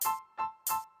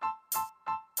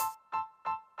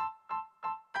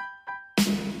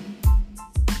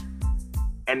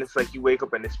and it's like you wake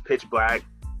up and it's pitch black,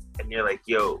 and you're like,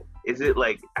 yo, is it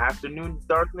like afternoon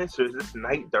darkness or is this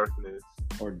night darkness?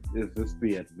 Or is this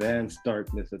the advanced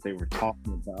darkness that they were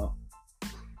talking about?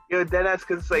 Yo, deadass,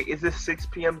 because it's like, is this 6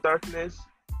 p.m. darkness,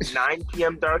 9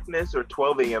 p.m. darkness, or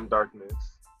 12 a.m. darkness?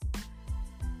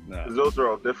 Nah. Because those are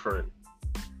all different.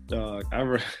 Dog,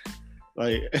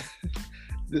 like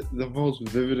the most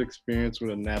vivid experience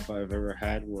with a nap I've ever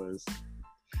had was,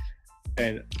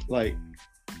 and like,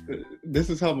 this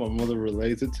is how my mother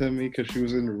relates it to me, because she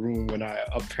was in the room when I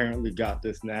apparently got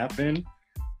this nap in,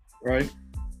 right?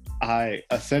 I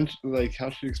essentially, like,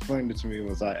 how she explained it to me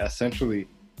was, I essentially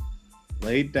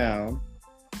laid down,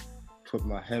 put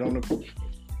my head on the...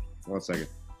 1 second.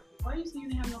 Why do you say you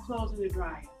didn't have no clothes in the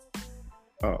dryer?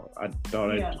 Oh, I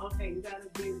thought yeah, okay, you gotta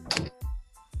be...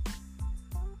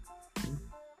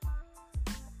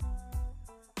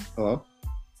 Hello?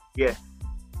 Yeah.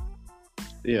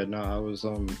 Yeah, no, I was,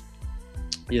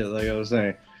 yeah, like I was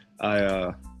saying,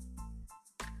 damn,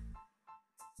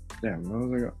 what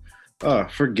was I going? Oh,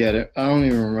 forget it. I don't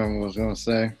even remember what I was going to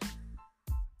say.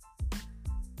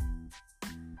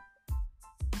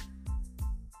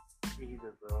 Me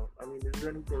either, bro. I mean, is there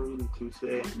anything really to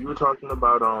say? You were talking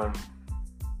about,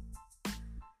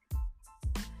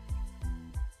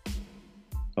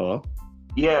 Hello?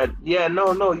 Yeah,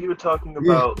 no, you were talking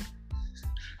about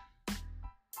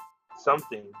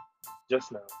something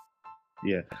just now.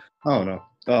 Yeah, I don't know.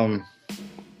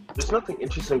 There's nothing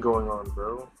interesting going on,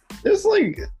 bro.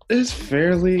 It's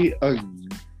fairly,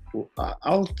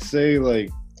 I'll say, like,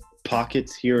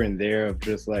 pockets here and there of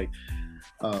just, like,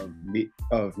 of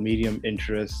medium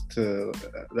interest to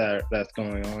that's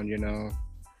going on, you know?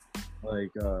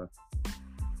 Like,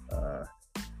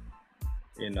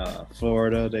 in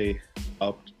Florida, they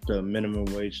upped the minimum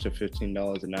wage to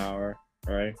 $15 an hour,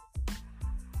 right?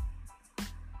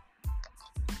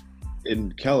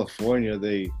 In California,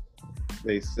 they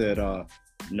said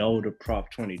no to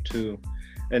Prop 22,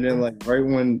 and then like right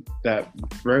when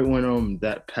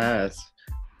that passed,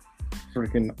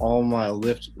 freaking all my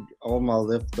Lyft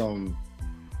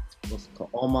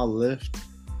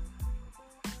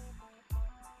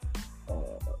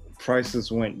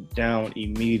prices went down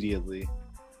immediately.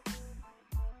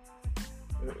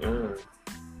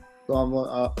 So I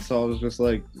was just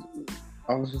like,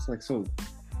 so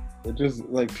it just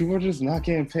like people are just not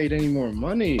getting paid any more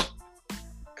money.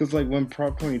 Cause like when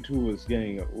Prop 22 was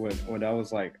getting, when I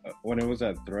was like, when it was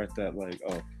that threat that like,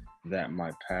 oh, that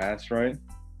might pass, right?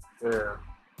 Yeah.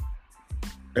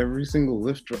 Every single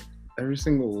Lyft,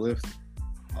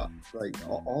 like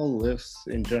all Lyfts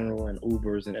in general and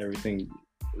Ubers and everything,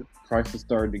 prices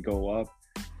started to go up.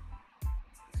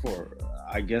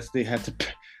 I guess they had to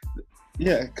pay.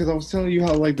 Yeah, because I was telling you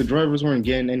how like the drivers weren't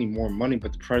getting any more money,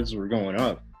 but the prices were going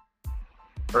up.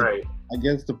 Right. I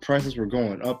guess the prices were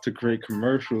going up to create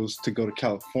commercials to go to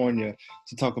California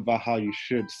to talk about how you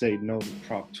should say no to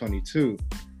Prop 22.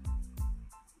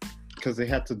 Because they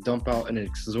had to dump out an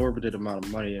exorbitant amount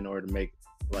of money in order to make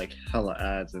like hella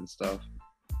ads and stuff.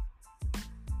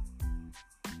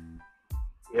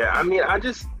 Yeah, I mean,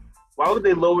 why would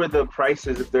they lower the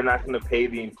prices if they're not going to pay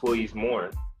the employees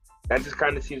more? That just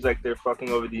kind of seems like they're fucking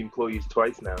over the employees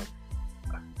twice now.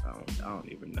 I don't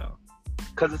even know.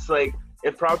 Because it's like,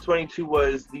 if Prop 22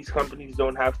 was these companies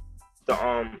don't have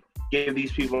to give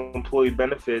these people employee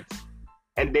benefits,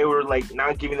 and they were like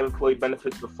not giving them employee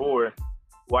benefits before,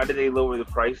 why did they lower the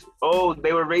price? Oh,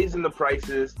 they were raising the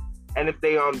prices, and if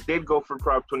they did go for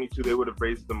Prop 22, they would have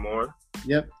raised them more.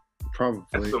 Yep, probably.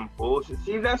 That's some bullshit.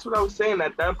 See, that's what I was saying.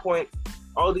 At that point,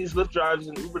 all these Lyft drivers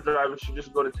and Uber drivers should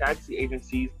just go to taxi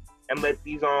agencies and let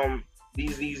these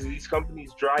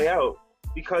companies dry out.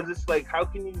 Because it's like, how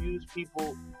can you use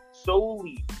people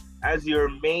solely as your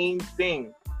main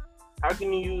thing? How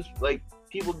can you use like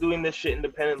people doing this shit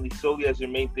independently solely as your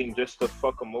main thing just to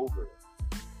fuck them over?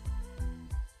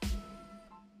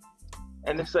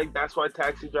 And it's like, that's why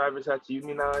taxi drivers had to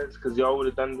unionize, because y'all would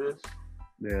have done this.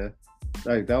 Yeah,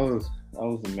 like that was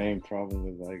the main problem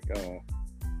with like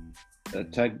the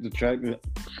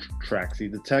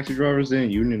taxi drivers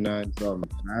didn't unionize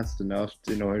fast enough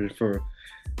in order for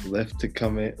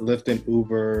Lyft and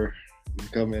Uber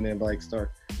come in and like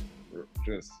start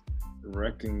just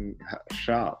wrecking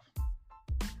shop.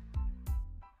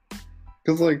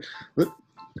 Cause like,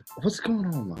 what's going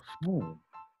on with my phone?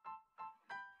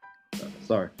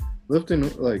 Sorry, Lyft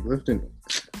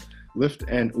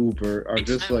and Uber are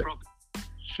just like,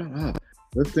 shut up.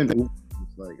 Lyft and Uber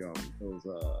is like those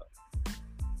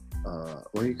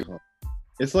what do you call it?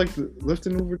 It's like Lyft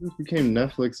and Uber just became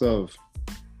Netflix of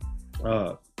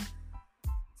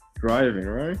driving,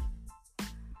 right?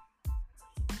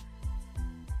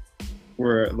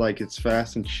 where like it's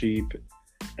fast and cheap.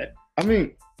 I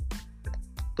mean,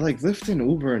 like Lyft and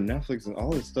Uber and Netflix and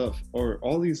all this stuff, or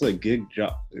all these like gig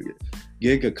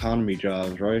economy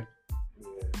jobs, right? Yeah.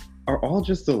 Are all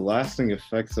just the lasting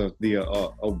effects of the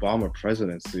Obama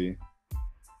presidency.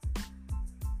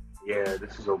 Yeah,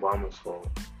 this is Obama's fault.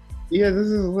 Yeah, this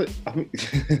is what I mean.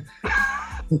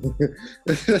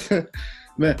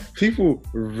 Man, people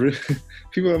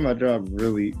at my job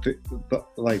really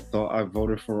thought I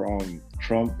voted for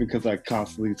Trump because I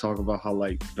constantly talk about how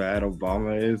like bad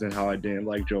Obama is and how I didn't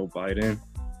like Joe Biden.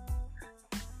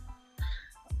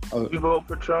 You vote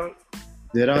for Trump?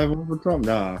 Did I vote for Trump?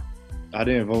 Nah, I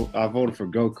didn't vote. I voted for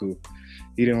Goku.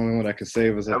 He the only one that could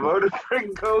save us. I voted for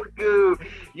Goku.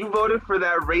 You voted for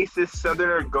that racist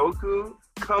Southerner Goku?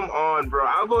 Come on, bro.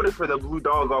 I voted for the blue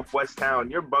dog off West Town.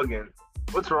 You're bugging.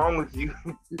 What's wrong with you,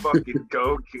 fucking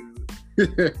Goku?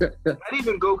 Not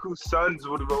even Goku's sons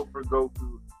would vote for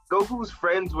Goku. Goku's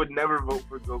friends would never vote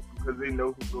for Goku because they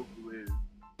know who Goku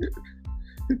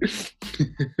is.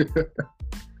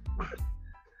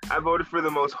 I voted for the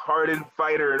most hardened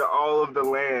fighter in all of the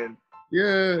land.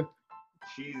 Yeah.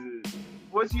 Jesus.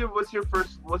 What's your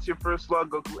first law,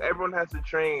 Goku? Everyone has to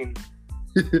train.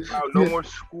 Wow, no more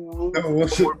school, no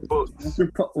more books.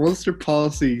 What's your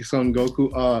policy, Son Goku?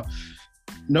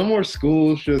 No more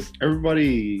schools, just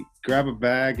everybody grab a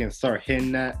bag and start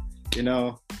hitting that, you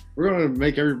know. We're gonna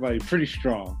make everybody pretty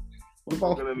strong. What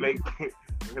about we're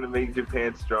gonna make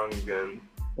Japan strong again.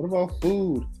 What about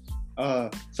food?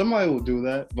 Somebody will do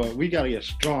that, but we gotta get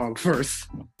strong first.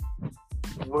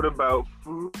 What about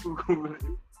food?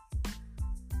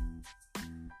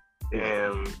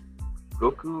 Damn,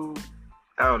 Goku,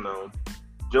 I don't know.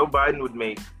 Joe Biden would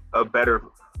make a better...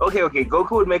 Okay,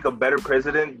 Goku would make a better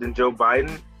president than Joe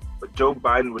Biden, but Joe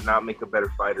Biden would not make a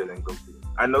better fighter than Goku.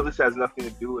 I know this has nothing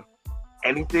to do with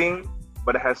anything,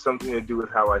 but it has something to do with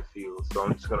how I feel, so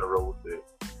I'm just gonna roll with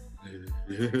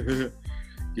it.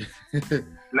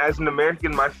 And as an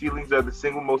American, my feelings are the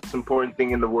single most important thing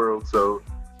in the world, so...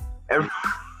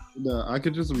 No, I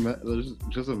could just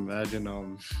imagine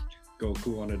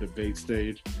Goku on a debate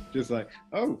stage, just like,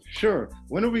 oh, sure,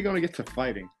 when are we gonna get to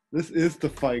fighting? This is the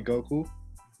fight, Goku.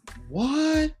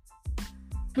 What?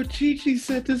 But Chi-Chi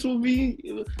said this will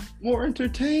be more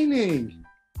entertaining.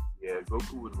 Yeah,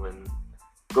 Goku would win.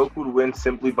 Goku would win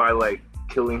simply by, like,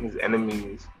 killing his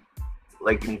enemies,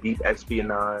 like in deep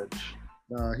espionage.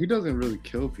 He doesn't really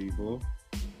kill people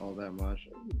all that much.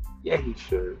 Yeah, he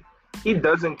should. He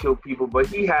doesn't kill people, but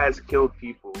he has killed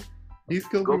people. He's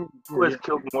killed Goku has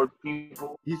killed more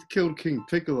people. He's killed King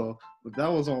Piccolo, but that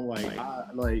was on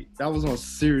that was on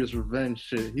serious revenge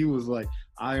shit. He was like,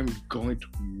 I am going to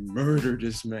murder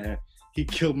this man. He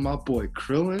killed my boy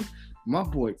Krillin. My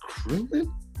boy Krillin?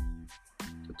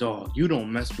 Dog, you don't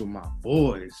mess with my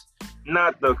boys.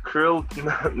 Not the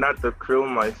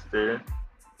Krillmeister.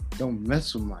 Don't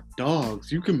mess with my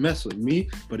dogs. You can mess with me,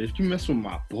 but if you mess with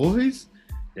my boys,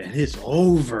 then it's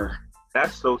over.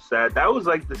 That's so sad. That was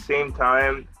like the same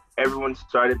time everyone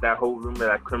started that whole rumor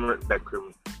that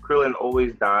Krillin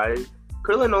always dies.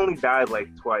 Krillin only died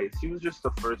like twice. He was just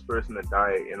the first person to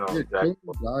die in Krillin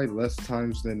died less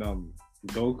times than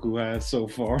Goku has so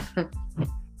far.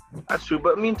 That's true,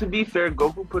 but I mean, to be fair,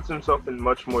 Goku puts himself in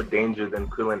much more danger than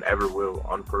Krillin ever will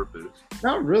on purpose.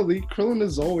 Not really. Krillin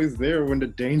is always there when the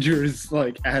danger is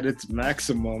like at its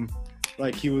maximum.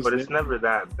 Like he was. But it's never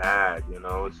that bad, you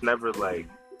know. It's never like,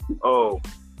 oh,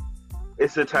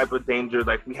 it's the type of danger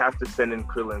like we have to send in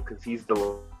Krillin because he's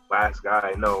the last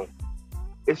guy. No,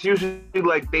 it's usually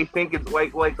like they think it's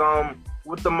like with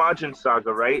the Majin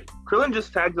saga, right? Krillin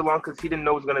just tagged along because he didn't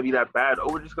know it was gonna be that bad.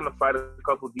 Oh, we're just gonna fight a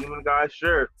couple demon guys,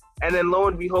 sure. And then lo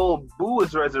and behold, Boo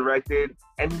is resurrected,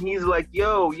 and he's like,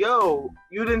 yo,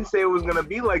 you didn't say it was gonna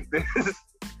be like this.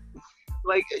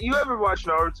 Like, you ever watch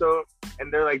Naruto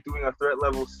and they're like doing a threat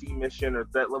level C mission or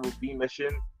threat level B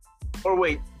mission? Or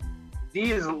wait,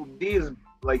 D is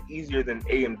like easier than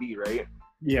A and B, right?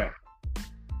 Yeah.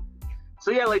 So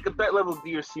yeah, like a threat level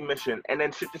D or C mission, and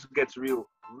then shit just gets real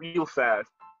fast.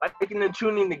 Like in the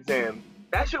tuning exam,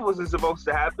 that shit wasn't supposed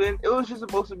to happen. It was just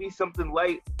supposed to be something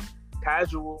light,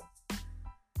 casual.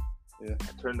 Yeah.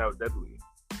 It turned out deadly.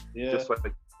 Yeah. Just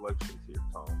like elections here,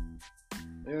 Tom.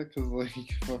 Yeah, because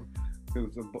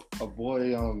a boy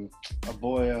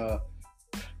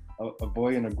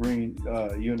in a green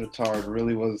unitard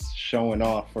really was showing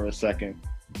off for a second.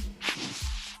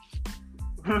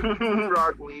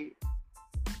 Rock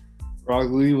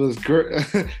Lee was great.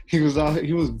 He was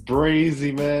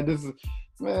brazy, man.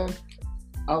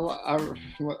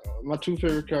 My two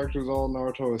favorite characters all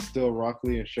Naruto is still Rock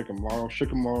Lee and Shikamaru.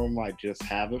 Shikamaru might just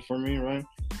have it for me, right?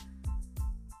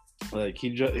 Like he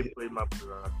They just. played my boy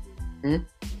Rock Hmm? Lee.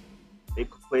 They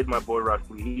played my boy Rock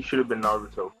Lee. He should have been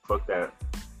Naruto. Fuck that.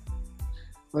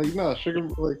 Like no, Sugar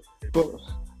like, but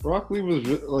Rock Lee was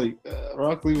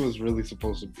Rock Lee was really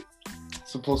supposed to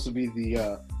be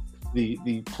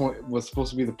the point was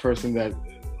supposed to be the person that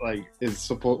like was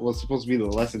supposed to be the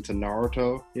lesson to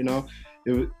Naruto. You know,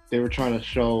 they were trying to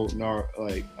show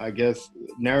like I guess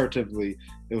narratively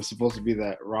it was supposed to be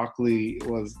that Rock Lee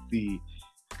was the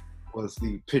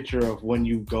picture of when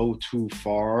you go too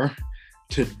far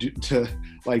to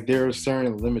like there are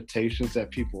certain limitations that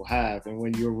people have, and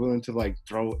when you're willing to like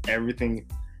throw everything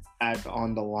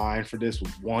on the line for this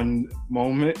one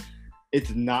moment,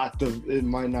 it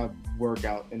might not work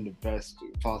out in the best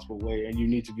possible way, and you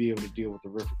need to be able to deal with the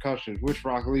repercussions, which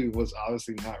Rock Lee was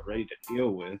obviously not ready to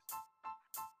deal with.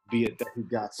 Be it that he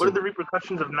got What are the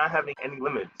repercussions of not having any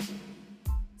limits?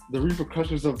 the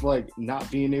repercussions of like not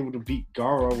being able to beat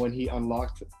Gara when he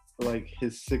unlocked like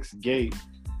his sixth gate,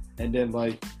 and then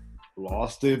like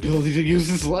lost the ability to use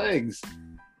his legs.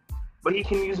 But he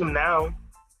can use them now.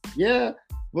 Yeah,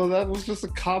 well, that was just a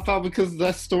cop out because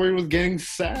that story was getting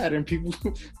sad, and people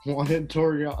wanted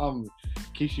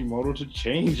Kishimoto to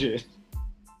change it.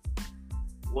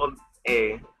 Well,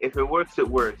 hey, if it works, it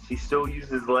works. He still used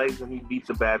his legs and he beat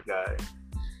the bad guy.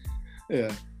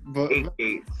 Yeah, but 8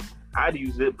 gates. I'd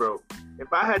use it, bro.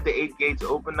 If I had the 8 gates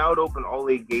open, I would open all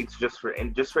 8 gates just for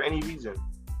any reason.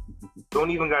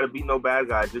 Don't even gotta beat no bad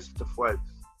guy just to flex.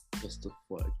 just to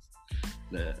flex.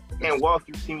 Nah, Can't walk.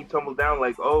 You see me tumble down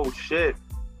like, oh shit,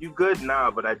 you good?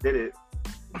 Nah, but I did it.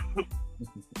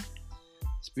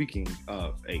 Speaking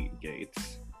of 8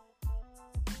 gates,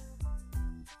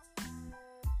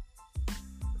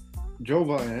 Joe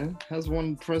Biden has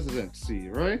won presidency,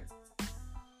 right?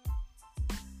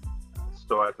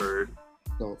 So I've heard.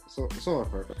 So I've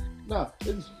heard. Nah,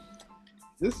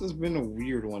 this has been a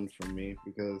weird one for me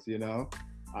because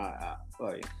I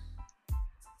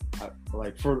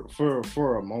like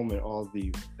for a moment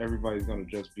everybody's gonna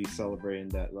just be celebrating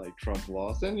that like Trump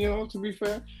lost, and to be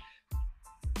fair,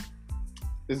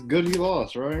 it's good he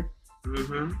lost, right?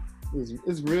 Mm-hmm.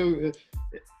 It's real.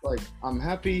 Like I'm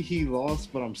happy he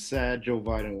lost, but I'm sad Joe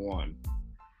Biden won.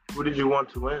 Who did you want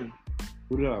to win?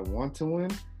 Who did I want to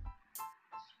win?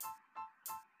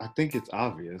 I think it's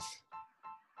obvious.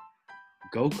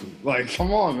 Goku. Like,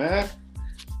 come on, man.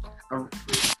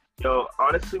 Yo,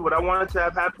 honestly, what I wanted to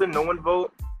have happen, no one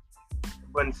vote,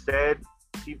 but instead,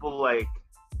 people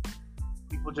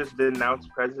just denounce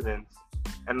presidents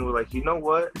and were like, you know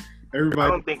what? I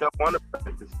don't think I want to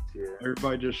president this year.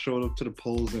 Everybody just showed up to the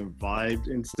polls and vibed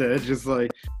instead, just like,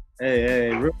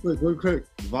 hey, real quick,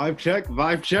 vibe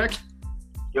check.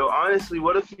 Yo, honestly,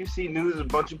 what if you see news, a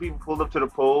bunch of people pulled up to the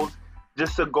polls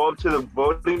just to go up to the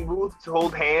voting booth to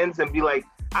hold hands and be like,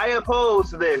 I oppose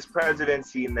this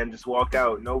presidency, and then just walk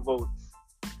out, no votes.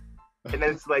 And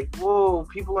then it's like, whoa,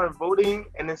 people aren't voting,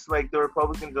 and it's like the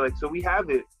Republicans are like, so we have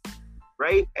it,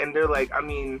 right? And they're like, I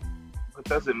mean, what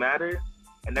does it matter?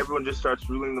 And everyone just starts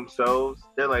ruling themselves.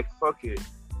 They're like, fuck it.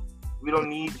 We don't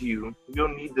need you. We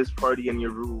don't need this party and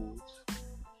your rules.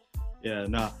 Yeah,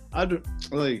 nah. I do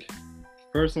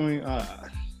personally. I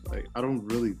don't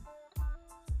really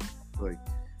like.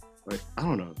 I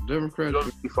don't know. Democrats. You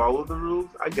don't follow the rules.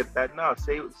 I get that. Nah,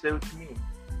 say what you mean.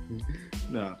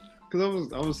 Nah,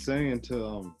 because I was saying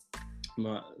to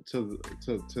to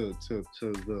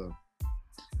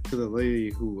the lady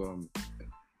who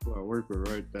I work with,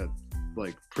 right? That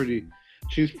like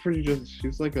she's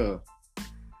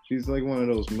like one of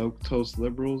those milquetoast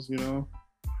liberals,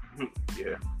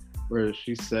 Yeah. Where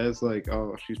she says like,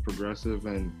 oh, she's progressive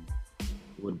and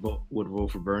would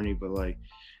vote for Bernie, but like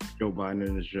Joe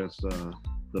Biden is just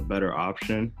the better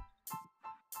option.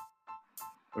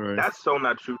 Right. That's so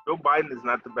not true. Joe Biden is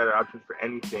not the better option for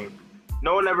anything.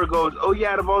 No one ever goes, oh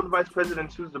yeah, out of all the vice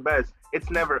presidents, who's the best? It's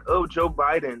never, oh, Joe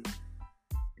Biden.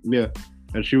 Yeah.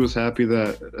 And she was happy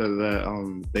that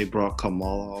they brought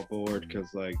Kamala on board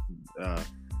because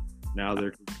now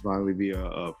there can finally be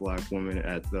a black woman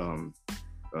at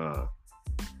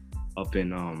up in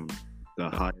the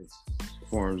highest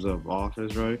forms of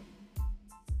office, right?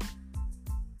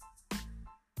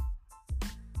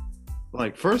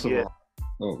 Like first of all,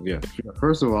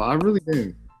 I really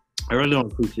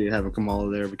don't appreciate having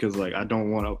Kamala there because like I don't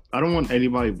want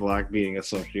anybody black being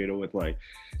associated with like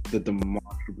the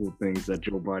demonstrable things that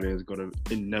Joe Biden is going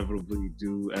to inevitably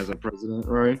do as a president,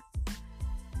 right?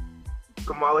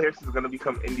 Kamala Harris is going to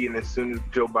become Indian as soon as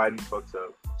Joe Biden fucks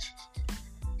up.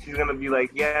 She's going to be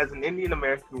like, yeah, as an Indian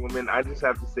American woman, I just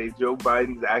have to say Joe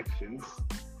Biden's actions.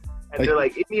 And they're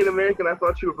like, Indian American, I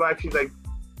thought you were black. She's like,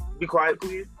 be quiet,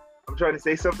 please. I'm trying to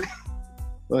say something.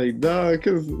 Like, nah,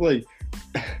 cause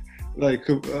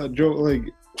Joe,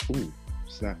 ooh,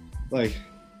 snap. Like,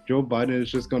 Joe Biden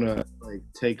is just gonna like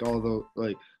take all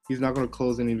the he's not gonna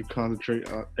close any of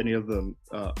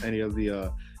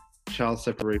the child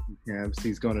separation camps.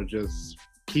 He's gonna just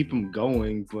keep them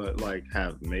going, but like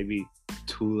have maybe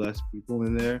 2 less people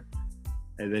in there,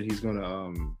 and then he's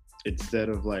gonna instead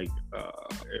of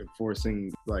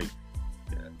enforcing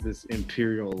this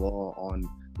imperial law on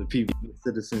the people, the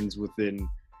citizens within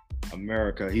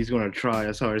America, he's gonna try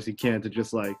as hard as he can to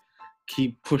just like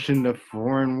keep pushing the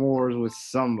foreign wars with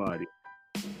somebody.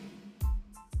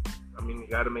 I mean, you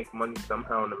got to make money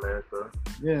somehow in America.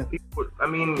 Yeah.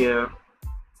 Yeah.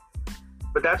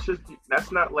 But that's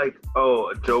not like,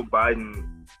 a Joe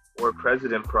Biden or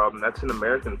president problem. That's an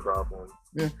American problem.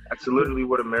 Yeah. That's literally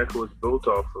what America was built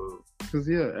off of. Because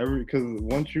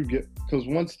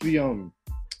once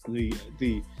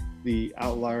the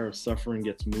outlier of suffering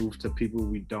gets moved to people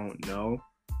we don't know,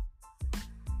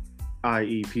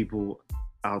 i.e. people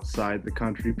outside the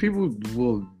country, people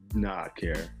will not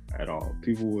care at all.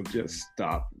 People will just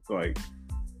stop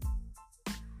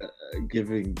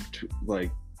giving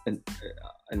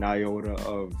an iota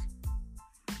of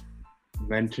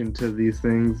mention to these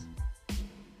things.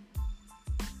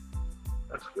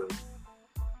 That's good.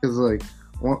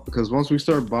 Because once we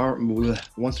start bombing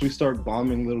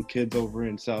little kids over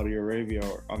in Saudi Arabia,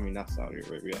 not Saudi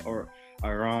Arabia, or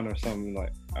Iran or something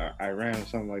like Iran or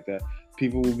something like that,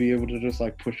 people will be able to just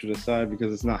like push it aside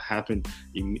because it's not happening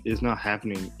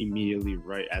immediately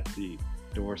right at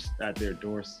their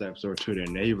doorsteps or to their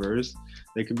neighbors.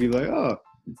 They could be like, oh,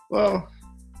 well,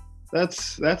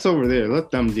 that's over there. Let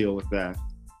them deal with that.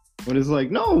 But it's like,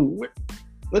 no,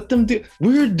 let them deal.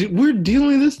 We're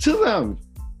dealing this to them.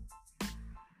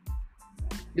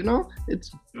 You know,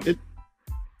 it's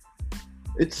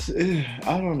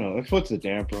I don't know. It puts a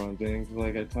damper on things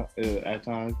like at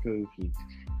times because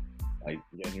like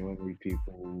genuinely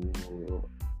people.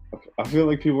 I feel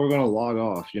like people are gonna log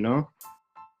off, you know.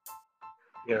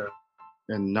 Yeah.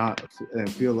 And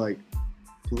feel like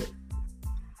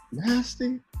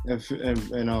nasty and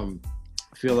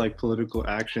feel like political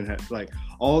action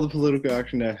all the political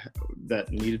action that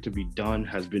needed to be done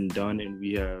has been done, and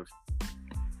we have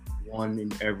won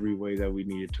in every way that we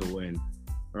needed to win,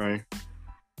 right?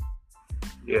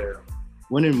 Yeah.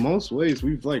 When in most ways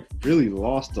we've like really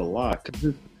lost a lot.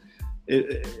 Cause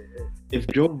if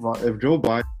Joe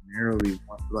Biden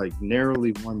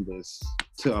narrowly won this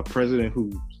to a president who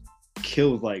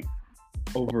killed like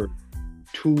over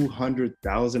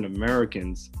 200,000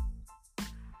 Americans,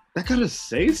 that gotta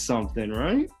say something,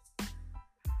 right?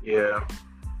 Yeah.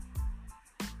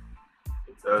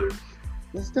 It does.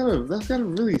 That's gotta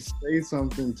really say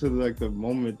something to like the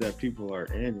moment that people are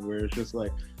in, where it's just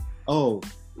like, oh,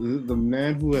 the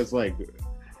man who has like,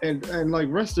 and like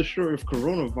rest assured, if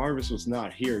coronavirus was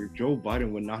not here, Joe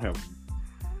Biden would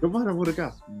have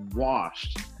got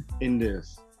washed in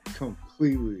this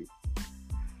completely.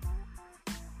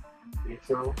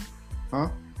 So, huh?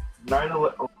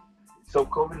 9/11. So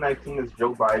COVID-19 is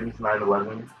Joe Biden's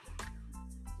 9/11.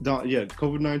 Yeah,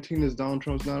 COVID-19 is Donald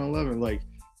Trump's 9/11. Like,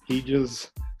 he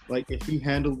just, like, if he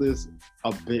handled this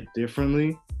a bit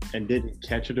differently and didn't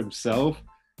catch it himself,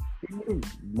 he would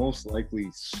have most likely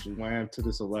swam to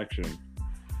this election.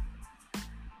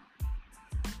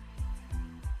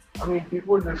 I mean,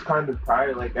 people were just kind of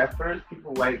tired. Like, at first,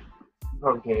 people liked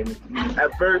Trump games.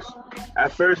 At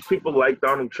first, people liked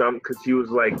Donald Trump because he was,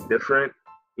 like, different.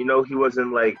 You know, he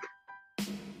wasn't like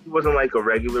a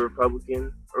regular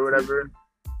Republican or whatever.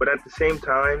 But at the same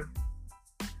time,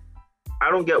 I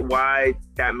don't get why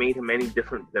that made him any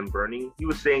different than Bernie. He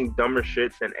was saying dumber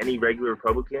shit than any regular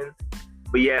Republican.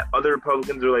 But yet other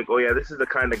Republicans are like, oh yeah, this is the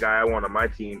kind of guy I want on my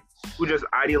team, who just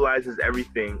idealizes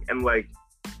everything. And like,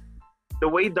 the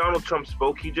way Donald Trump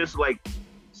spoke, he just like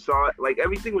saw, like,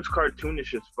 everything was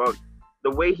cartoonish as fuck.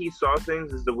 The way he saw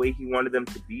things is the way he wanted them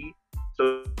to be.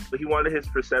 So he wanted his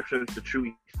perceptions to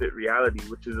truly fit reality,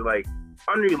 which is like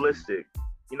unrealistic.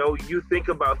 You know, you think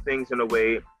about things in a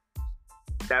way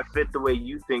that fit the way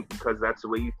you think because that's the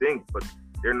way you think, but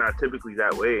they're not typically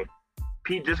that way.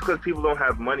 Just because people don't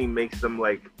have money makes them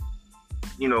like,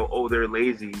 you know, oh, they're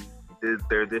lazy,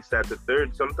 they're this, that, the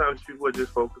third. Sometimes people are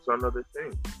just focused on other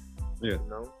things. Yeah. You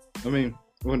know? I mean,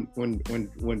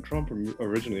 when Trump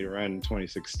originally ran in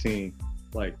 2016,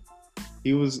 like,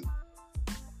 he was.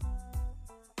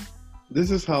 This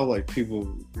is how like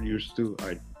people used to.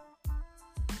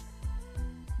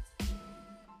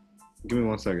 Give me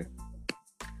 1 second.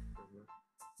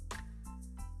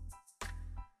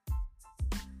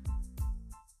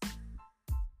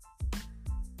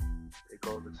 Take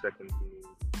all the seconds you need.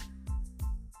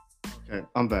 Okay,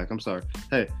 I'm back. I'm sorry.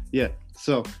 Hey, yeah.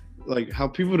 So, like, how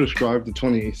people described the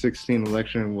 2016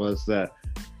 election was that,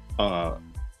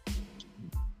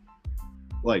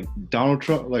 like Donald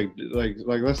Trump,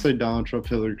 let's say Donald Trump,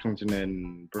 Hillary Clinton,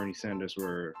 and Bernie Sanders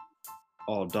were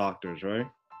all doctors, right?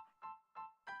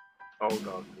 All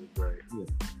doctors, right? Yeah.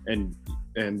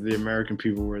 And the American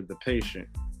people were the patient.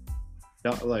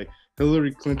 Like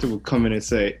Hillary Clinton would come in and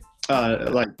say,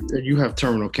 like, you have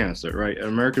terminal cancer, right? An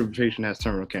American patient has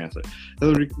terminal cancer.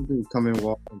 Hillary Clinton would come in,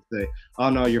 walk, and say, "Oh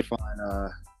no, you're fine.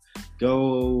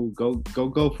 Go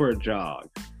for a jog."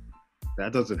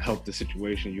 That doesn't help the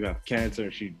situation. You have cancer,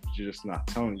 and she's just not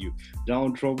telling you.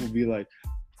 Donald Trump would be like,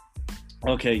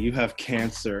 "Okay, you have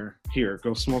cancer. Here,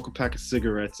 go smoke a pack of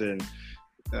cigarettes and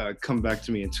come back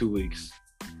to me in 2 weeks."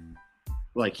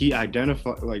 Like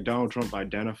Donald Trump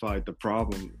identified the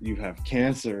problem. You have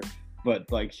cancer, but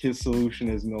like his solution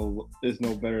is no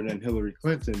better than Hillary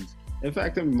Clinton's. In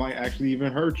fact, it might actually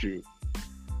even hurt you.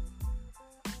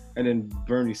 And then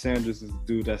Bernie Sanders is the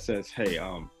dude that says, "Hey,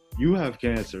 you have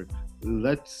cancer.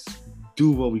 Let's do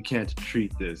what we can to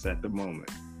treat this at the moment."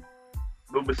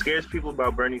 But what scares people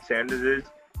about Bernie Sanders is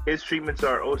his treatments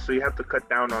are, so you have to cut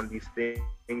down on these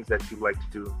things that you like to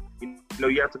do. You know,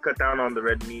 you have to cut down on the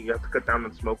red meat, you have to cut down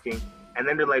on smoking. And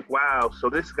then they're like, wow, so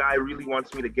this guy really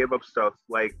wants me to give up stuff.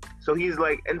 Like, so he's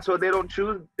like, and so they don't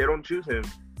choose him.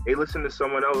 They listen to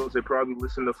someone else. They probably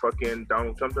listen to fucking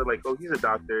Donald Trump. They're like, oh, he's a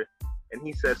doctor and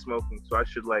he says smoking, so I'm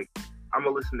gonna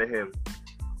listen to him.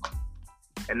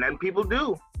 And then people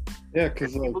do. Yeah,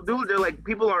 because like, people do. They're like,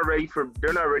 they're not ready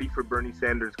for Bernie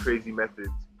Sanders' crazy methods.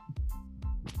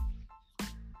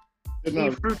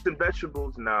 Eat fruits and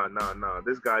vegetables. Nah.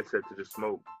 This guy said to just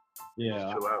smoke. Yeah.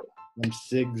 Just chill out. Them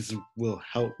cigs will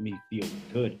help me feel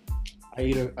good. I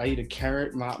eat a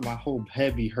carrot, my whole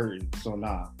head be hurting, so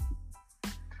nah.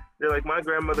 They're like, my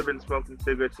grandmother been smoking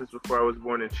cigarettes since before I was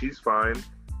born and she's fine.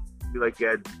 Be like,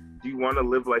 yeah, do you want to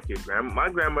live like your grandma? My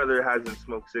grandmother hasn't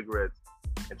smoked cigarettes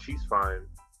and she's fine.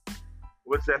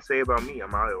 What's that say about me?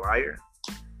 Am I a liar?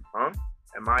 Huh?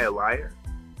 Am I a liar?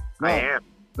 No. I am.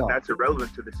 But that's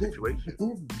irrelevant to the situation.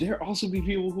 There also be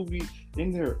people who be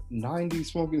in their 90s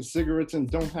smoking cigarettes and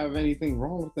don't have anything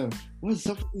wrong with them. What's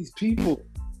up with these people?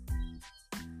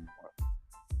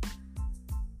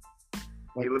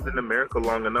 He lived in America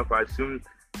long enough. I assume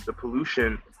the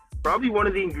pollution, probably one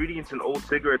of the ingredients in old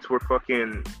cigarettes were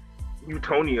fucking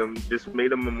plutonium. Just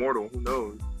made them immortal. Who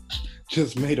knows?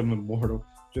 Just made them immortal.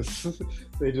 The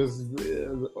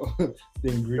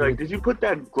ingredient. Like, did you put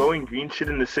that glowing green shit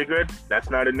in the cigarette? That's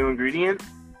not a new ingredient?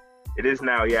 It is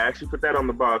now. Yeah, actually put that on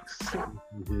the box.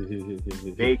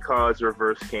 May cause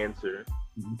reverse cancer.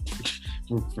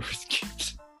 Reverse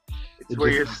cancer. It's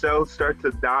where your cells start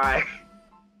to die.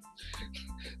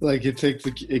 Like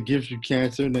it gives you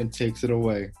cancer and then takes it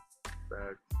away.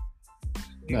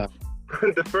 Nah.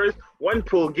 The first one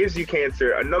pull gives you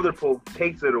cancer, another pull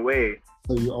takes it away.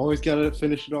 So you always gotta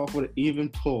finish it off with an even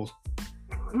pull.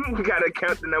 You gotta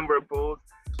count the number of pulls.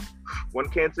 One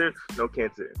cancer, no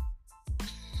cancer.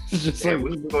 It's just like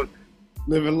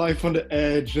living life on the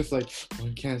edge, just like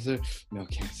one cancer, no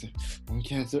cancer, one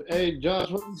cancer. Hey, Josh,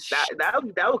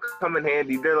 that will come in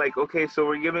handy. They're like, okay, so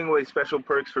we're giving away special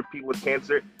perks for people with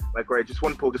cancer. Like, right, just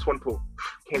one pull.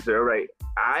 Cancer, all right.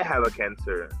 I have a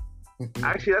cancer.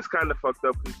 Actually, that's kind of fucked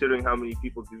up considering how many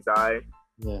people do die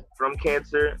from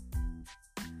cancer.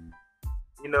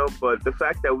 You know, but the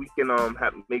fact that we can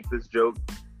make this joke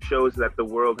shows that the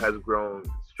world has grown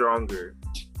stronger,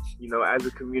 you know, as a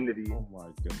community. Oh my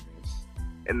goodness.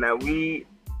 And that we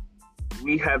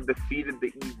have defeated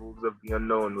the evils of the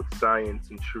unknown with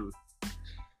science and truth.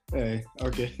 Hey,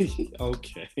 okay.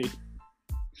 Okay.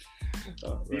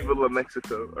 Viva la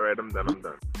Mexico. All right, I'm done.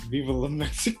 Viva la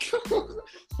Mexico.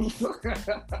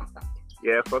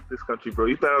 Yeah, fuck this country, bro.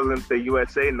 You thought I was going to say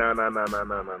USA? No.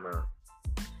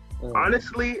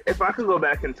 Honestly, if I could go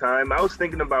back in time, I was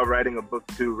thinking about writing a book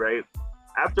too, right?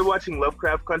 After watching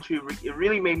Lovecraft Country, it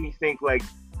really made me think, like,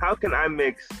 how can I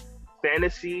mix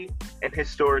fantasy and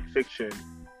historic fiction?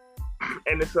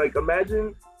 And it's like,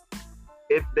 imagine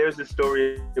if there's a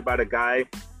story about a guy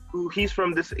who he's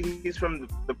from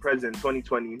the present,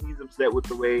 2020, and he's upset with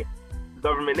the way the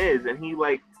government is, and he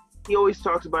always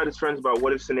talks about his friends about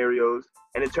what if scenarios,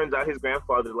 and it turns out his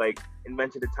grandfather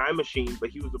invented a time machine, but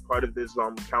he was a part of this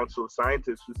council of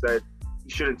scientists who said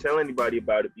he shouldn't tell anybody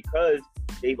about it because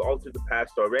they've altered the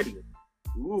past already.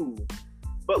 Ooh.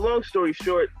 But long story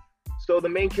short, so the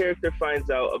main character finds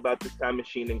out about this time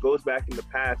machine and goes back in the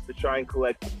past to try and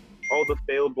collect all the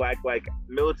failed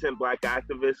militant black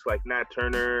activists like Nat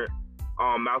Turner,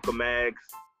 Malcolm X,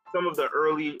 some of the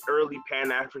early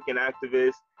Pan-African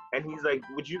activists, and he's like,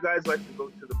 "Would you guys like to go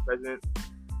to the president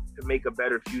to make a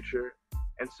better future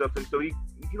and stuff?" And so he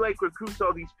like recruits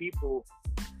all these people,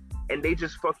 and they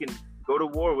just fucking go to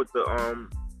war with the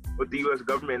U.S.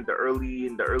 government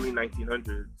in the early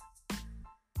 1900s.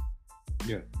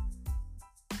 Yeah.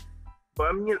 But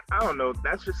I mean, I don't know.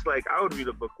 That's just like, I would read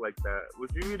a book like that.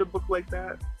 Would you read a book like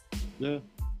that? Yeah.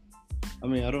 I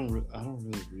mean, I don't really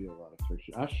read a lot of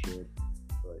fiction. I should,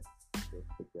 like, let's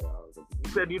pick that out.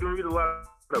 You said you don't read a lot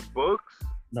of books?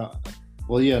 No.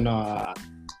 Well, yeah, no. I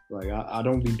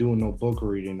don't be doing no book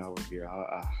reading over here.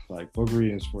 I like, book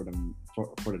reading is for the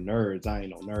nerds. I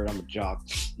ain't no nerd. I'm a jock.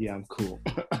 Yeah, I'm cool.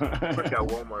 I work at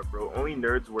Walmart, bro. Only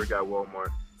nerds work at Walmart.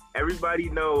 Everybody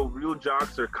know real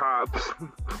jocks are cops.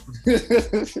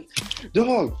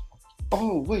 Dog.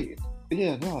 Oh wait.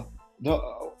 Yeah. No. I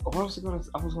was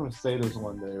gonna say this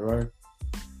one day, right?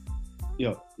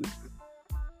 Yo.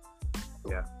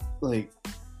 Yeah. Like,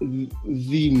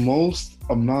 the most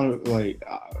amount of, like,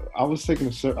 I was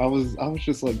taking I was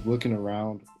just like looking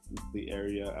around the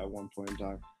area at one point in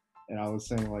time, and I was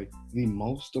saying, like, the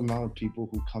most amount of people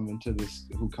who come into a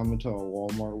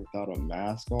Walmart without a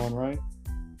mask on, right,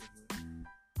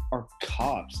 are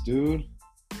cops, dude.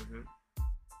 Mm-hmm.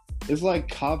 It's like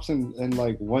cops and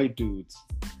like white dudes.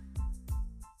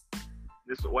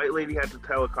 This white lady had to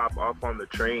tell a cop off on the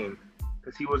train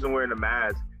because he wasn't wearing a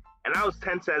mask. And I was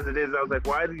tense as it is. I was like,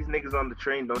 why are these niggas on the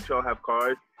train? Don't y'all have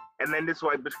cars? And then this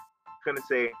white bitch gonna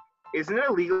say, isn't it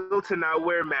illegal to not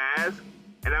wear masks?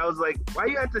 And I was like, why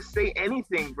you have to say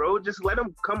anything, bro? Just let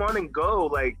them come on and go.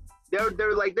 Like,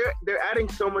 they're adding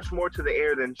so much more to the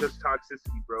air than just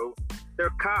toxicity, bro. They're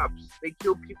cops. They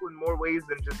kill people in more ways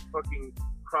than just fucking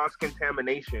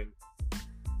cross-contamination.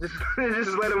 Just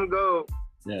let them go.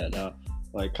 Yeah, no.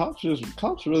 Like, cops really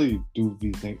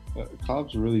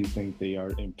think they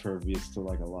are impervious to,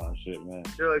 like, a lot of shit, man.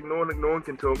 They're like, no one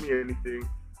can tell me anything.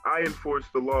 I enforce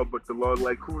the law, but the law,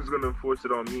 like, who's gonna enforce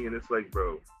it on me? And it's like,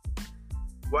 bro,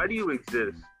 why do you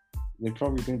exist? They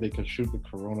probably think they could shoot the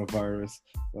coronavirus.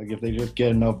 Like, if they just get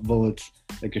enough bullets,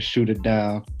 they could shoot it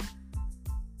down.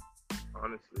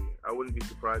 Honestly, I wouldn't be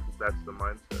surprised if that's the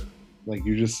mindset. Like,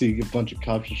 you just see a bunch of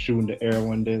cops just shooting the air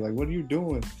one day. Like, what are you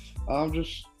doing? We're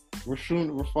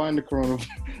finding the coronavirus.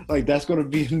 Like, that's gonna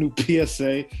be a new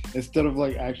PSA instead of,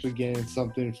 like, actually getting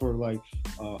something for, like,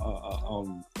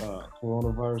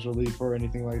 coronavirus relief or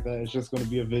anything like that. It's just gonna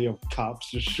be a video of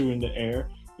cops just shooting the air.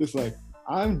 It's like,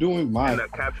 I'm doing my. And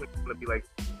that caption is gonna be like,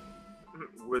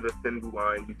 "We're the thin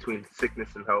line between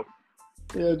sickness and health."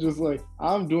 Yeah, just like,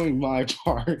 I'm doing my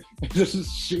part, just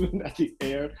shooting at the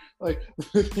air, like.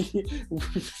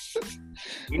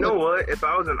 You know what? If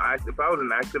I was an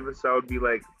activist, I would be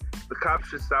like, the cops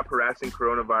should stop harassing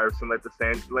coronavirus and let the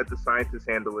scientists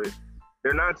handle it.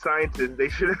 They're not scientists. They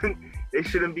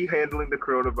shouldn't be handling the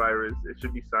coronavirus. It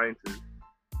should be scientists.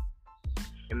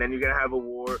 And then you're gonna have a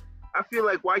war. I feel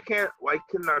like, why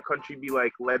couldn't our country be,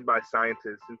 like, led by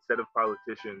scientists instead of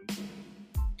politicians?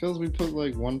 Because we put,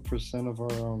 like, 1% of our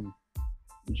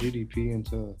GDP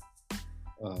into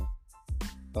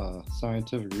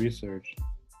scientific research.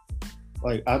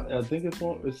 Like, I think it's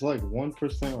like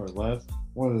 1% or less,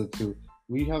 one of the two.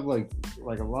 We have like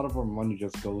a lot of our money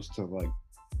just goes to, like,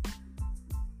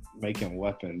 making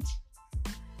weapons.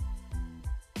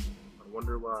 I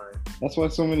wonder why. That's why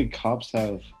so many cops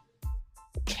have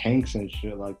tanks and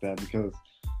shit like that, because,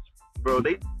 bro,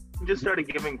 they just started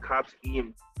giving cops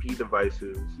EMP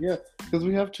devices. Yeah, because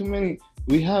we have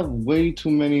way too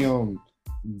many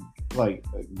like,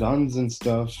 guns and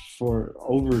stuff for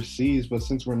overseas, but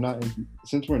since we're not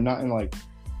in like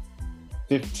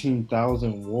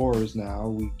 15,000 wars now,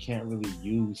 we can't really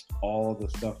use all the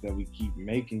stuff that we keep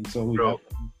making. So we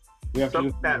have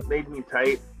something that made me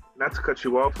tight, not to cut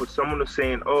you off, was someone was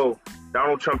saying, oh,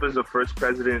 Donald Trump is the first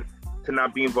president to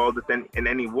not be involved in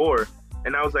any war.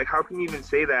 And I was like, how can you even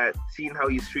say that, seeing how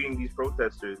he's treating these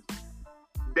protesters?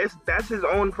 That's his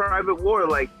own private war.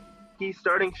 Like, he's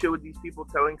starting shit with these people,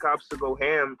 telling cops to go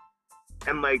ham,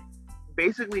 and, like,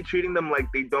 basically treating them like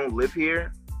they don't live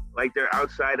here, like they're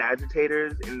outside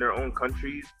agitators in their own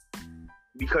countries,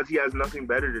 because he has nothing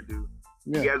better to do.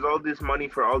 Yeah. He has all this money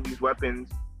for all these weapons,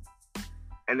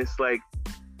 and it's like,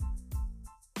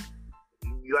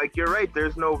 you're right,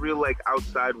 there's no real, like,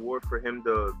 outside war for him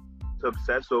to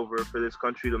obsess over, for this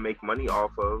country to make money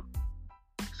off of.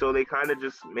 So they kind of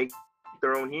just make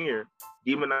their own here,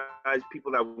 demonize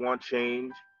people that want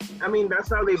change. I mean, that's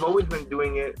how they've always been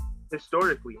doing it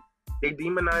historically. They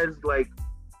demonize, like,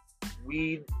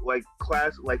 weed, like,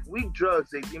 weed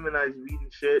drugs. They demonize weed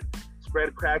and shit,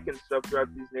 spread crack and stuff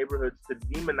throughout these neighborhoods to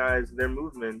demonize their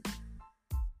movement.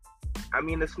 I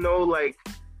mean, it's no, like,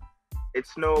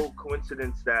 it's no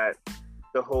coincidence that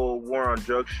the whole war on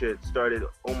drug shit started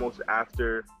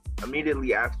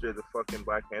immediately after the fucking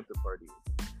Black Panther Party,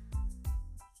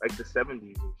 like the 70s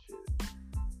and shit.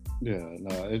 Yeah,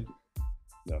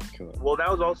 no, kill it. Well, that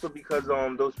was also because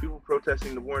those people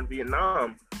protesting the war in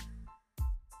Vietnam,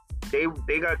 they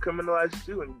got criminalized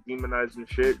too and demonized and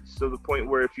shit. So the point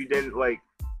where if you didn't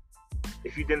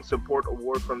support a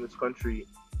war from this country,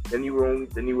 then you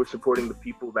were supporting the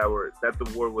people that the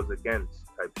war was against,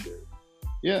 type shit.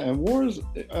 Yeah, and wars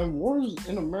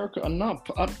in America are not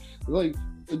like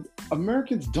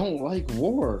Americans don't like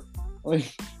war.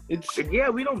 Like it's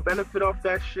we don't benefit off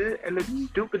that shit, and it's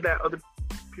stupid that other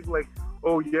people like,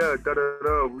 oh yeah,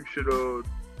 we should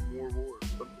more war or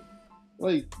something.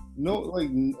 Like no, like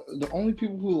the only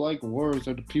people who like wars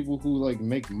are the people who like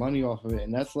make money off of it,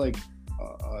 and that's like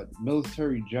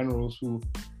military generals who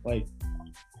like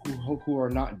who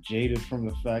are not jaded from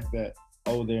the fact that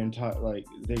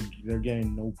they're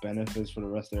getting no benefits for the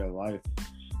rest of their life.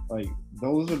 Like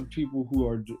those are the people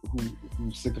who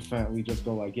sycophantly just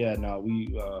go like, yeah, no,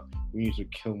 we need to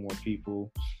kill more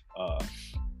people.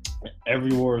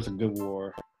 Every war is a good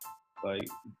war. Like,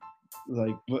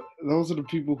 but those are the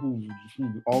people who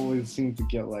always seem to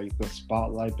get like the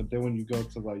spotlight. But then when you go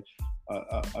to like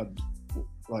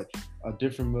a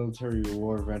different military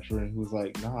war veteran who's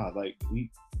like, nah, like we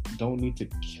don't need to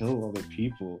kill other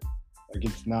people. Like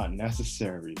it's not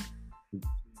necessary.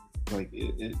 Like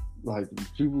it like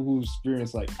people who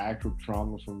experience like actual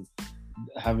trauma from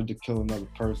having to kill another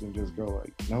person just go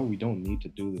like, no, we don't need to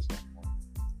do this anymore.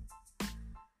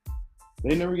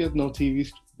 They never get no TV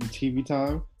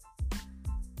time.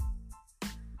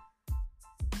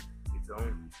 You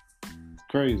don't. It's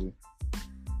crazy.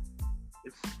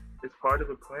 It's part of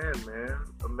a plan, man.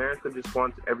 America just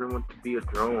wants everyone to be a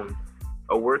drone,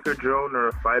 a worker drone or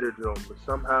a fighter drone, but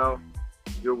somehow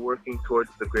you're working towards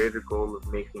the greater goal of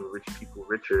making rich people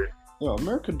richer. Yeah,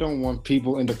 America don't want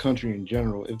people in the country in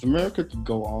general. If America could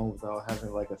go on without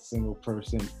having like a single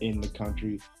person in the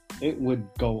country, it would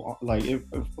go on. Like if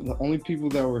the only people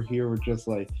that were here were just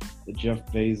like the Jeff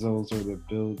Bezos or the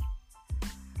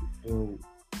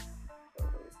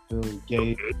Bill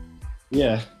Gates.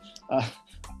 Yeah,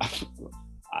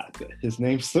 his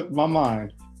name slipped my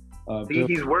mind.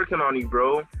 He's working on you,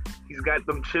 bro. He's got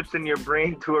them chips in your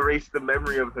brain to erase the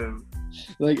memory of him.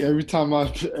 Like every time I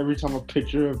look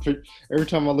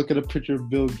at a picture of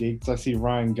Bill Gates, I see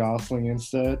Ryan Gosling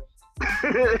instead.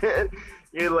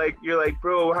 you're like,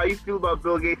 bro, how you feel about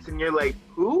Bill Gates? And you're like,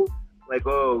 who? Like,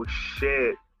 oh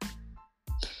shit,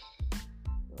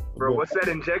 bro, what's that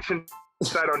injection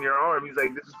site on your arm? He's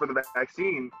like, this is for the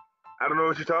vaccine. I don't know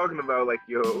what you're talking about. Like,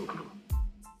 yo.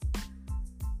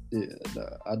 Yeah,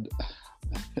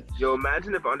 Yo,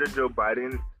 imagine if under Joe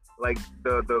Biden, like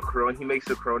the corona, he makes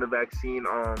the corona vaccine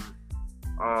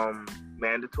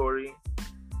mandatory,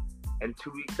 and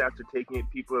 2 weeks after taking it,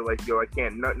 people are like, yo, I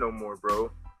can't nut no more,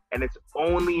 bro. And it's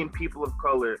only in people of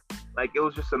color. Like, it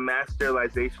was just a mass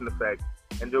sterilization effect.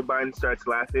 And Joe Biden starts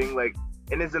laughing. Like,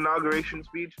 in his inauguration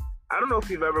speech, I don't know if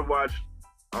you've ever watched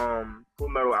Full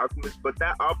Metal Alchemist, but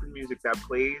that opera music that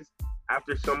plays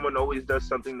after someone always does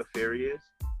something nefarious.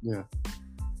 Yeah.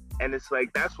 And it's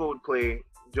like, that's what would play.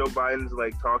 Joe Biden's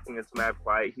like talking, it's mad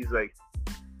quiet. He's like,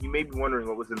 you may be wondering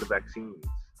what was in the vaccines.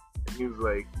 And he was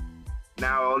like,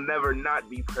 now I'll never not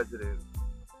be president.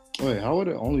 Wait, how would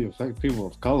it only affect people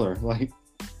of color? Like,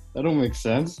 that don't make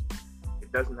sense.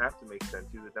 It doesn't have to make sense.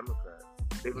 He's a Democrat.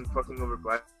 They've been fucking over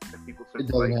black people since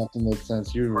it doesn't have to make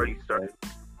sense. You're party started.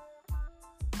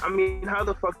 I mean, how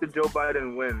the fuck did Joe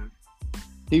Biden win?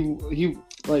 He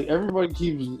like everybody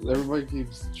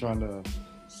keeps trying to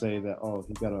say that, oh,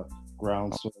 he got a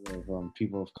groundswell of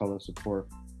people of color support,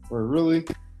 where really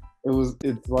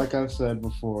it's like I said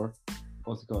before,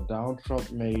 what's it called? Donald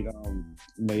Trump made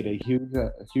a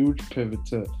huge pivot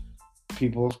to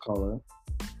people of color.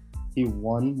 He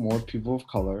won more people of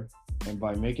color, and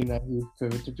by making that huge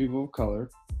pivot to people of color,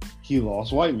 he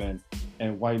lost white men,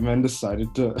 and white men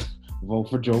decided to vote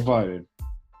for Joe Biden.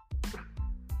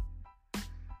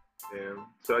 Damn.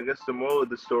 So I guess the moral of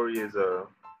the story is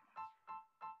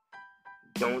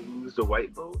don't lose the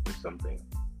white vote or something.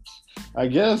 I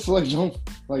guess don't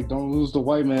lose the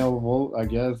white male vote, I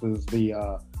guess, is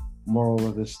the moral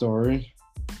of this story.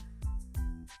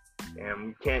 Damn,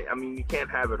 you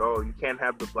can't have it all. You can't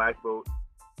have the black vote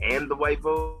and the white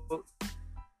vote.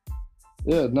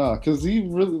 Yeah, nah, cause he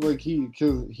really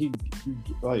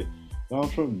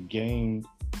Donald Trump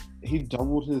he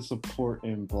doubled his support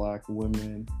in black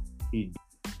women. He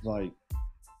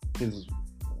his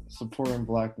support in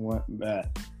black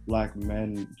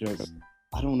men just,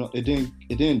 I don't know, it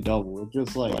didn't double. It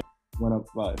just went up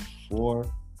by 4,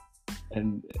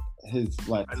 and his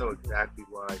like. I know exactly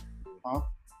why. Huh?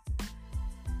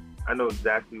 I know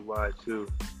exactly why too.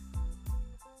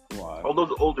 Why? All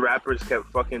those old rappers kept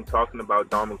fucking talking about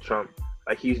Donald Trump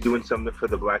like he's doing something for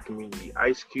the black community.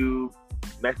 Ice Cube,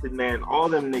 Method Man, all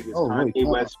them niggas. Kanye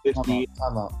West, 50.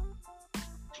 Time out.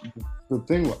 The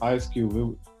thing with Ice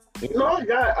Cube, No,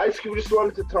 God, Ice Cube just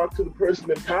wanted to talk to the person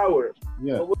in power.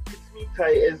 yeah, But what makes me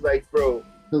tight is like, bro,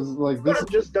 because like you this. could have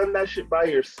just done that shit by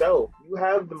yourself. You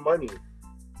have the money.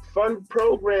 Fund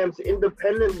programs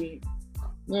independently.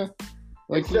 Yeah.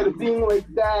 Like Instead of being like,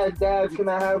 Dad, can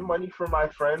I have money for my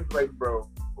friends? Like, bro.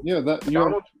 Yeah, that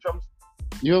Donald Trump's.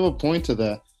 you have a point to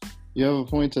that.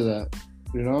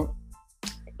 You know?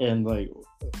 And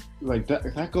like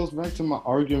that goes back to my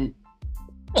argument.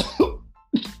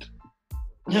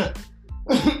 Yeah.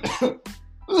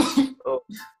 Oh,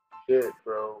 shit,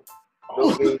 bro.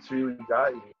 Bill Gates really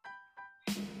got you.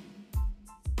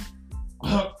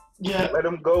 Yeah. Let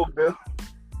him go, Bill.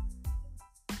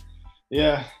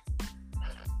 Yeah.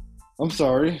 I'm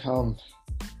sorry. I'm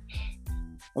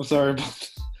sorry.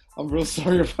 I'm real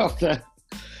sorry about that.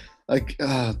 Like,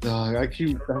 dog, I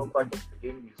keep. I don't know if I can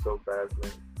forgive you so fast,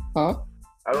 man. Huh?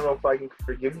 I don't know if I can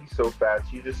forgive you so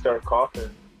fast. You just start coughing.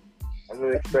 I'm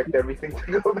gonna expect everything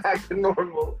to go back to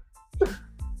normal.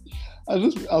 I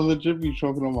legit be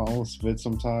choking on my own spit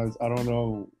sometimes. I don't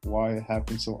know why it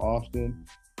happens so often.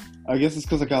 I guess it's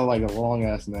because I got like a long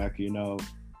ass neck, you know.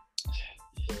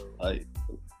 Like,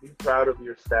 be proud of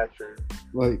your stature.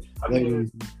 Like, I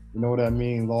mean, you know what I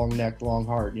mean? Long neck, long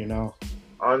heart, you know.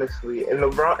 Honestly, in the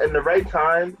right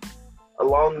time, a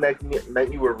long neck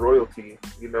meant you were royalty.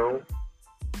 You know.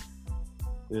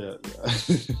 Yeah.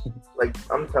 Like,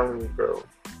 I'm telling you, bro.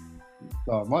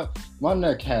 My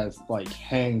neck has like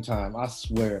hang time. I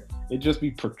swear, it just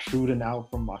be protruding out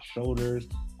from my shoulders.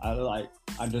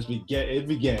 It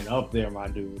be getting up there, my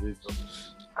dude.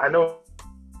 I know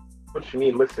what you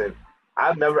mean. Listen,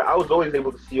 I was always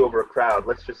able to see over a crowd.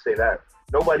 Let's just say that.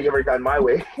 Nobody ever got in my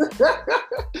way.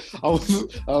 I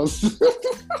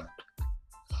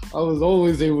was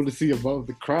always able to see above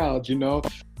the crowd, you know?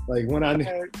 Like when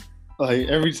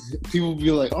people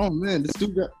be like, oh man, this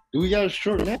dude do we got a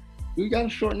short neck? Do we got a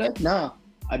short neck? Nah.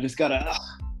 I just gotta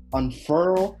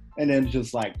unfurl and then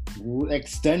just like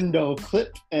extendo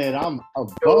clip and I'm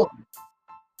above.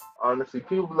 Honestly,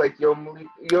 people be like, yo, Malik,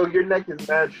 your neck is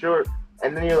mad short.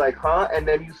 And then you're like, huh? And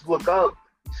then you look up,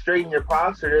 straighten your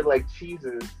posture, they're like,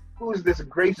 Jesus, who's this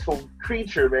graceful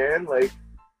creature, man? Like,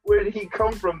 where did he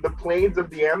come from? The plains of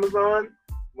the Amazon?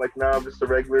 I'm like, nah, I'm just a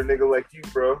regular nigga like you,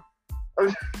 bro.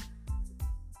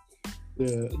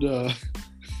 Yeah, no.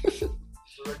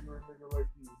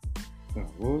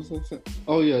 What was I saying?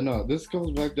 Oh yeah, no. This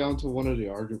goes back down to one of the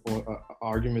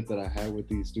argument that I had with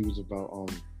these dudes about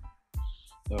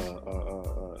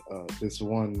this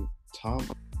one Tom.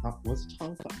 What's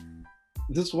Tom?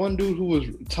 This one dude who was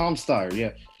Tom Steyer.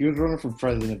 Yeah, he was running for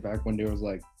president back when there was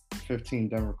like 15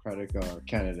 Democratic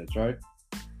candidates, right?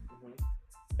 Mm-hmm.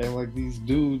 And like these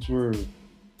dudes were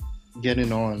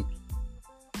getting on.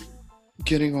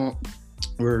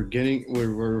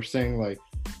 We're saying like,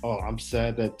 oh, I'm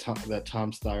sad that Tom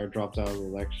Steyer dropped out of the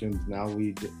elections. Now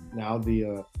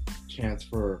the chance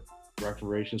for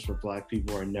reparations for black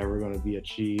people are never going to be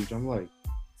achieved. I'm like,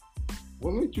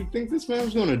 what made you think this man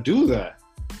was going to do that?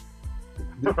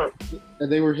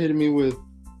 And they were hitting me with,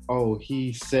 oh,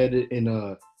 he said it in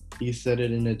a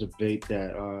debate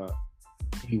that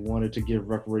he wanted to give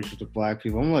reparations to black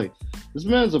people. I'm like, this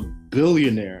man's a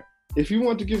billionaire. If he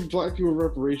wanted to give black people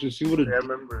reparations, he would have. Yeah, I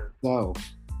remember. Wow.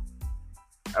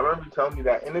 I remember you telling me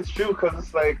that, and it's true because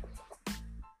it's like,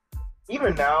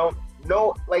 even now,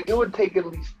 it would take at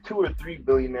least 2 or 3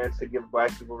 billionaires to give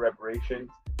black people reparations,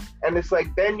 and it's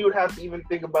like then you would have to even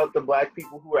think about the black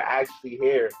people who are actually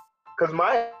here, because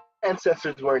my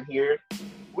ancestors weren't here.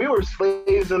 We were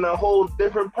slaves in a whole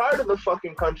different part of the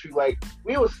fucking country. Like,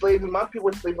 we were slaves, and my people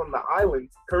were slaves on the island.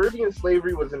 Caribbean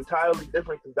slavery was entirely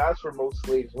different because that's where most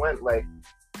slaves went. Like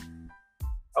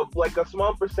a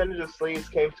small percentage of slaves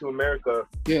came to America.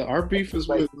 Yeah, our beef is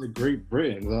with Great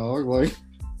Britain, dog. Like,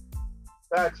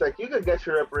 facts. Like, you could get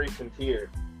your reparations here,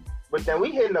 but then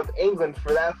we hitting up England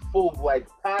for that full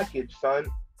package, son.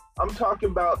 I'm talking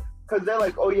about, because they're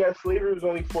like, oh yeah, slavery was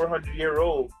only 400 years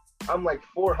old. I'm like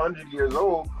 400 years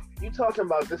old. You talking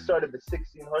about this started the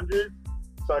 1600s?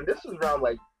 Son, this was around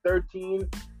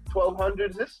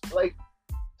 1200s. This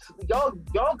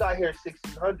y'all got here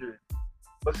 1600s.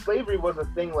 But slavery was a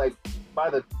thing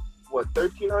by the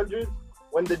 1300s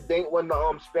when the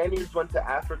Spaniards went to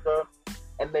Africa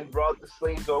and then brought the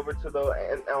slaves over to the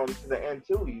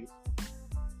Antilles.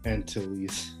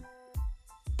 Antilles.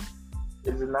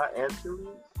 Is it not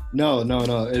Antilles? No.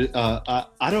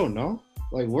 I don't know.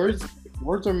 Like words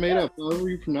are made up. However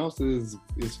you pronounce it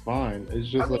is fine. It's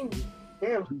I just like mean,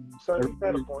 damn, son, you got a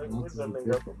everybody point. Words pronounces are it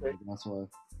made up, differently. okay. That's why.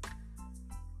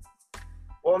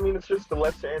 Well, I mean, it's just the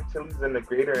Lesser Antilles and the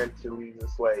Greater Antilles.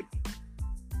 It's like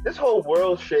this whole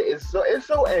world shit is so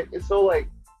like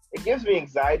it gives me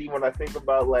anxiety when I think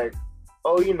about like,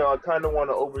 oh, you know, I kind of want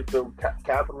to overthrow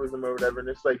capitalism or whatever. And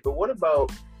it's like, but what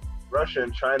about Russia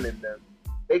and China and them?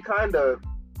 They kind of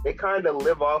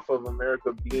live off of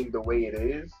America being the way it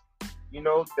is. You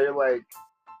know, they're like,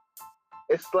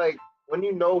 it's like when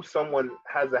you know someone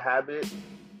has a habit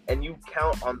and you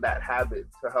count on that habit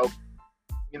to help,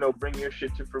 you know, bring your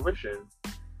shit to fruition.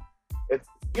 If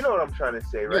you know what I'm trying to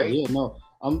say, right? Yeah, no.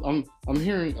 I'm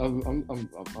hearing.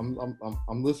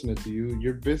 I'm listening to you.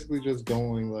 You're basically just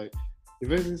going like, you're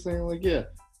basically saying like, yeah,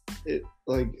 it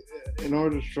like in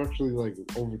order to structurally like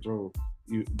overthrow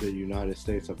the United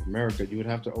States of America, you would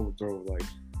have to overthrow like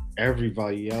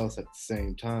everybody else at the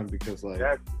same time because like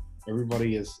Exactly.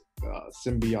 everybody is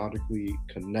symbiotically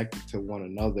connected to one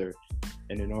another,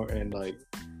 and in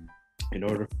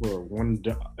order for one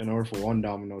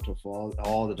domino to fall,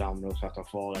 all the dominoes have to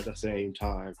fall at the same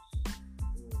time.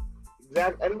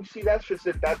 Exactly. And you see, that's just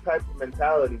it, that type of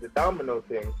mentality, the domino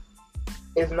thing,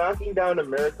 is knocking down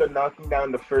America, knocking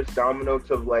down the first domino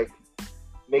to like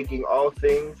making all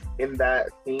things in that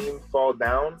theme fall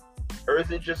down? Or is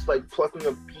it just like plucking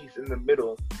a piece in the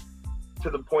middle to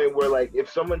the point where like if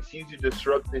someone sees you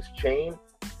disrupt this chain,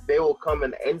 they will come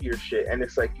and end your shit? And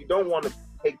it's like you don't want to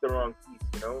take the wrong piece,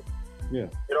 you know? Yeah.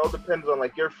 It all depends on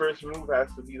like your first move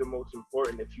has to be the most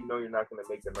important if you know you're not gonna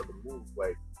make another move.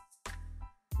 Like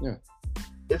yeah.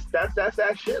 It's that's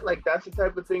that shit. Like that's the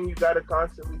type of thing you gotta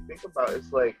constantly think about.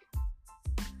 It's like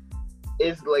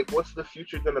what's the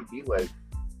future gonna be like?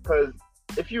 Because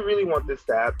if you really want this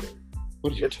to happen,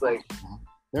 what are you it's like about?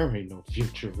 There ain't no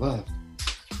future left.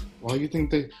 Why you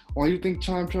think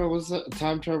time travelers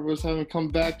haven't come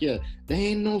back yet? They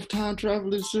ain't no time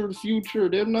travelers to the future.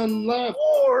 There's nothing left.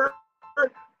 Or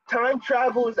time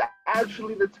travel is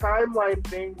actually the timeline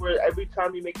thing where every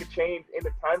time you make a change in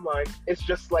the timeline, it's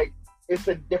just like it's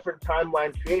a different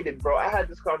timeline created, bro. I had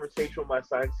this conversation with my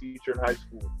science teacher in high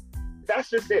school. That's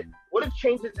just it. What if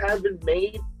changes have been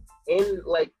made in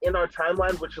our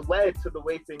timeline which led to the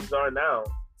way things are now?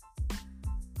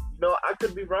 You know, I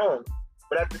could be wrong,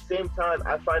 but at the same time,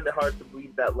 I find it hard to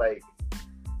believe that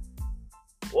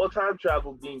time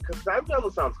travel because time travel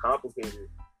sounds complicated.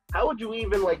 How would you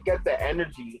even get the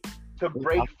energy to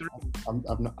break through? I'm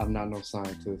not no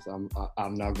scientist. I'm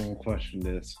not gonna question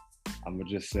this. I'm gonna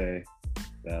just say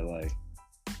that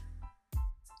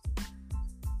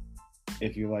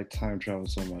if you like time travel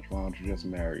so much, why don't you just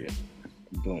marry it?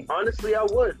 Boom. Honestly, I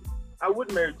would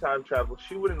marry time travel.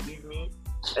 She wouldn't leave me,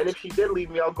 and if she did leave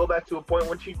me, I'll go back to a point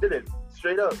when she didn't.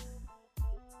 Straight up.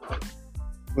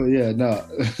 But yeah, no,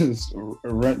 this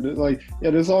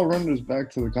all renders back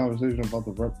to the conversation about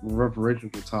the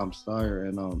reparations with Tom Steyer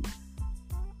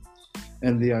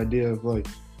and the idea of white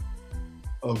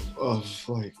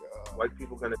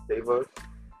people gonna save us.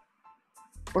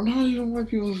 Or not even white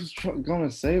people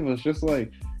gonna save us. Just the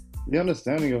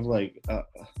understanding of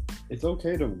it's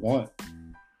okay to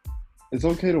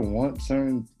want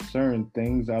certain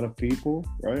things out of people,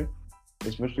 right?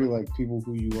 Especially people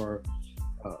who you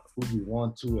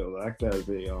want to elect as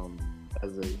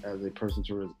a person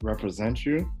to represent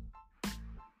you,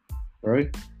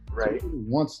 right? Right. So you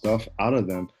want stuff out of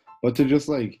them, but to just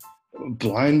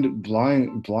blindingly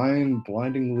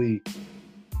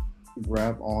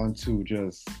grab onto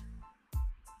just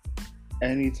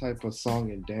any type of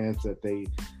song and dance that they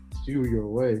spew your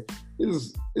way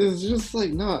is just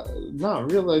not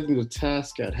realizing the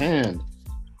task at hand.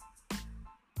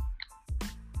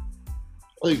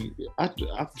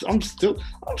 I'm still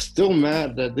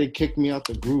mad that they kicked me out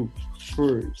the group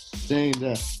for saying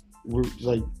that we're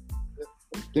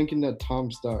thinking that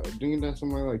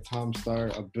somebody like Tom Steyer,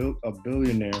 a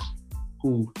billionaire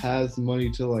who has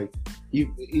money to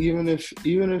even if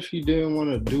he didn't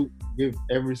want to give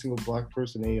every single black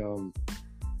person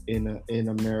in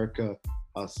America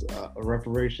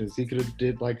reparations, he could have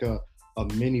did a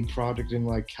mini project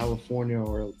in California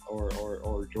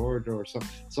or Georgia or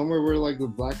somewhere where the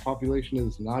black population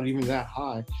is not even that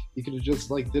high. He could have just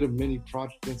did a mini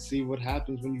project and see what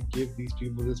happens when you give these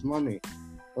people this money,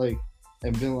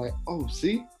 and been oh,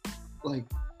 see,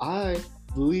 I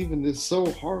believe in this so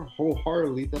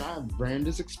wholeheartedly that I ran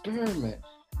this experiment,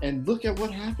 and look at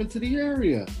what happened to the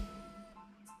area.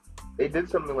 They did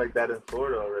something like that in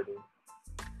Florida already.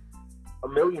 A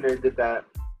millionaire did that.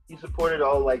 He supported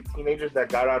all teenagers that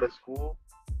got out of school.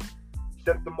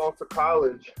 sent them all to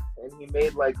college, and he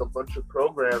made like a bunch of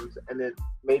programs, and it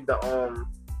made the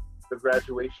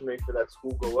graduation rate for that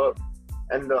school go up,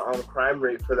 and the crime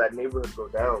rate for that neighborhood go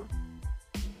down.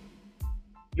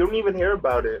 You don't even hear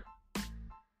about it.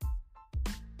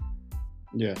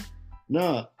 Yeah.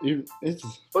 Nah, it's.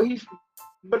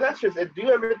 But that's just it. Do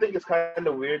you ever think it's kind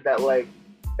of weird that like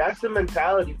that's the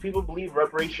mentality? People believe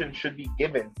reparations should be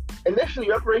given. Initially,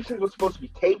 reparations was supposed to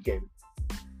be taken.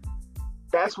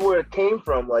 That's where it came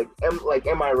from. Like,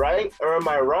 am I right or am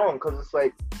I wrong? Because it's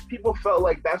like people felt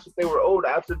like that's what they were owed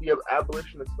after the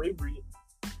abolition of slavery,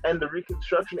 and the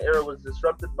Reconstruction era was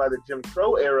disrupted by the Jim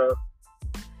Crow era.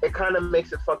 It kind of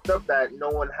makes it fucked up that no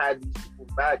one had these people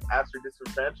back after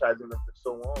disenfranchising them for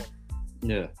so long.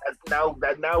 Yeah.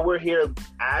 Now we're here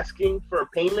asking for a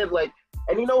payment, like,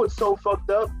 and you know it's so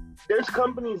fucked up. There's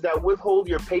companies that withhold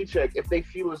your paycheck if they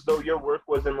feel as though your work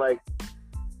wasn't like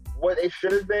what it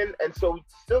should have been, and so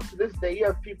still to this day you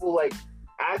have people like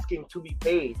asking to be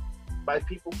paid by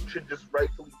people who should just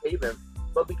rightfully pay them,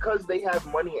 but because they have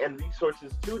money and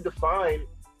resources to define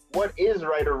what is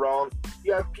right or wrong,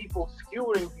 you have people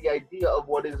skewering the idea of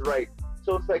what is right.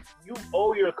 So it's like you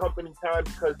owe your company time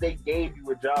because they gave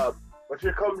you a job, but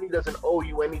your company doesn't owe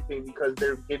you anything because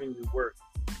they're giving you work.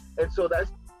 And so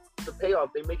that's the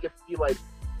payoff. They make it feel like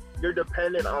you're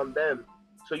dependent on them,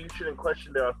 so you shouldn't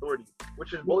question their authority,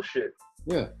 which is bullshit.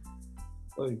 Yeah.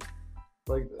 Like,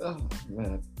 oh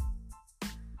man.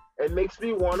 It makes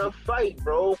me want to fight,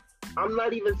 bro. I'm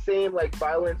not even saying like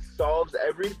violence solves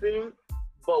everything,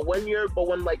 but when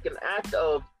like an act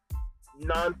of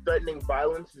non-threatening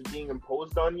violence is being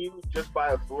imposed on you just by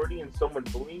authority and someone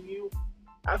bullying you,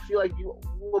 I feel like you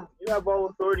have all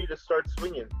authority to start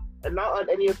swinging, and not on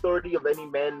any authority of any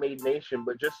man-made nation,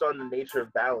 but just on the nature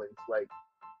of balance. Like,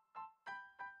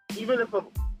 even if a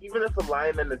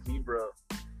lion and a zebra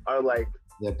are like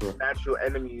natural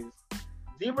enemies,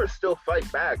 zebras still fight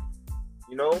back.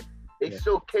 You know, they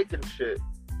still kick and shit.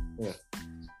 Yeah.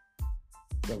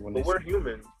 But we're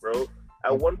humans, bro.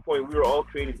 At one point, we were all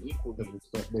created equally.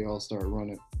 They all start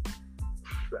running.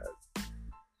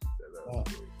 I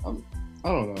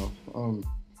don't know.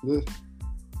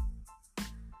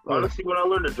 Honestly, when I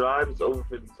learn to drive, it's over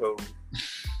for the toes.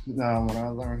 Nah, when I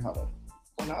learn how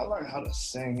to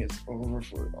sing, it's over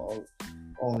for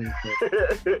all these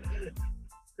things.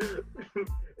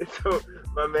 So,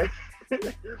 my man,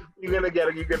 you're gonna get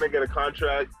a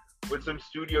contract with some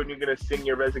studio, and you're gonna sing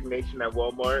your resignation at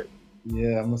Walmart.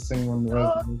 Yeah, I'm gonna sing one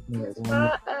resignation at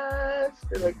Walmart.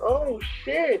 They're like, oh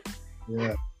shit.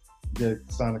 Yeah.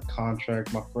 Sign a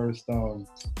contract. My first album,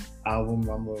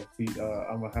 I'm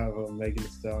gonna have Megan Thee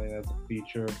Stallion as a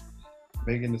feature.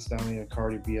 Megan Thee Stallion and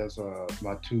Cardi B as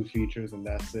my two features, and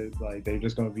that's it. Like, they're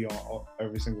just gonna be on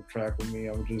every single track with me.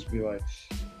 I'm just be like,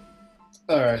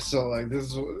 all right, so like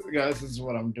this is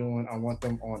what I'm doing. I want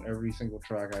them on every single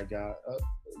track I got.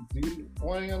 Do you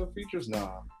want any other features?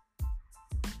 Nah,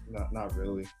 not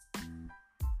really.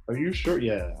 Are you sure?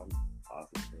 Yeah, I'm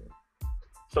positive.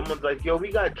 Someone's like, yo,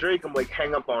 we got Drake. I'm like,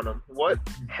 hang up on him. What?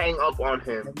 Hang up on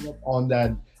him.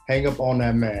 Hang up on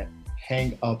that man.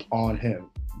 Hang up on him.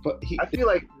 But I feel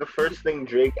like the first thing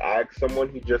Drake asks someone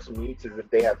he just meets is if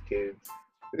they have kids.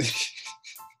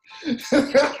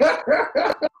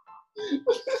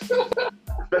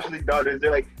 Especially daughters.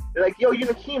 They're like, yo, you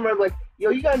Nakeem. I'm like, yo,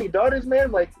 you got any daughters, man?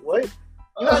 I'm like, what?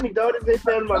 You got any daughters? They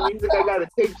found my music. I got a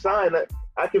tape sign.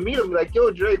 I can meet him. Like,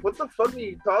 yo, Drake, what the fuck are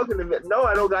you talking to me? No,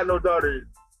 I don't got no daughters.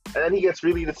 And then he gets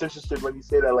really disinterested when you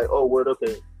say that. Like, oh, word,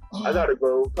 okay. I gotta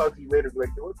go. Talk to you later. Like,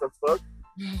 what the fuck?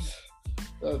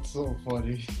 That's so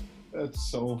funny. That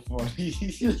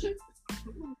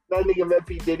nigga met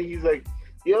P. Diddy. He's like,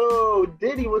 yo,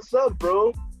 Diddy, what's up,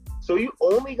 bro? So you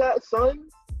only got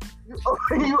sons?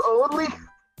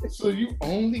 So you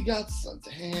only got sons?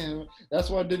 Damn. That's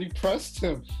why Diddy pressed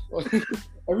him.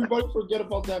 Everybody forget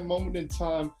about that moment in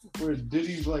time where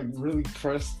Diddy like really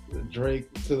pressed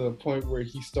Drake to the point where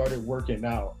he started working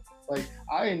out. Like,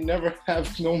 I ain't never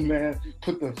have no man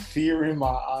put the fear in my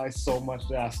eyes so much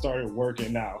that I started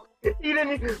working out. He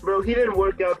didn't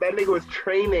work out. That nigga was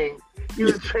training. He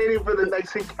was training for the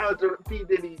next encounter with P.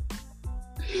 Diddy.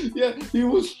 Yeah, he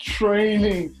was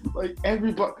training. Like,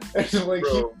 everybody, like,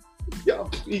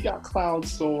 he got clowned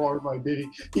so hard by Diddy.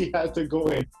 He had to go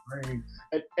and train.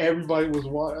 And everybody was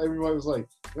like,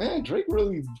 man, Drake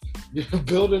really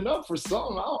building up for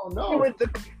something. I don't know.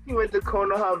 He went to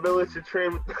Konoha Village to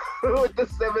train with the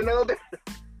 7 elders.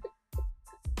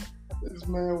 This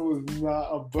man was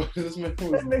not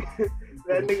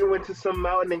that nigga went to some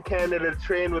mountain in Canada to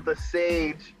train with a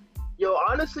sage. Yo,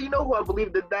 honestly, you know who I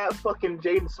believe did that? Fucking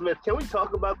Jaden Smith. Can we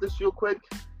talk about this real quick?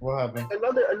 What happened?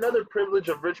 Another privilege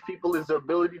of rich people is the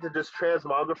ability to just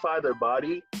transmogrify their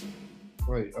body.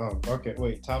 Wait, okay,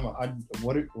 wait, time out.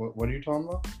 What are you talking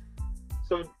about?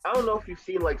 So I don't know if you've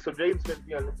seen like so Jaden Smith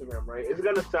be on Instagram, right? It's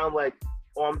gonna sound like,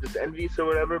 oh, I'm just envious or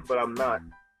whatever, but I'm not.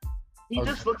 He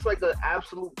just looks like an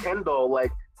absolute Ken doll.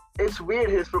 Like it's weird.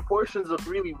 His proportions look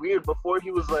really weird. Before he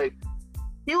was like,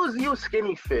 he was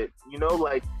skinny fit, you know,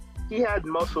 like he had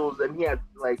muscles and he had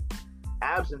like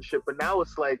abs and shit. But now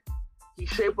it's like he's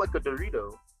shaped like a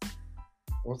Dorito.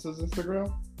 What's his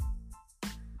Instagram?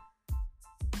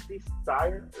 He's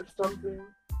Sire or something.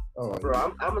 Oh, bro,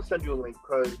 I'm gonna send you a link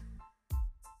because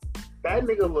that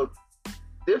nigga look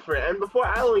different. And before,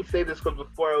 I only say this because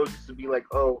before I used to be like,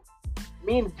 oh,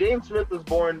 me and James Smith was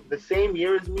born the same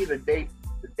year as me, the day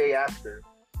after.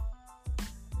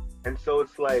 And so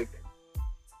it's like,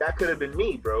 that could have been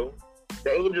me, bro.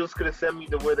 The angels could have sent me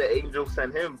to where the angels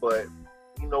sent him, but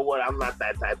you know what? I'm not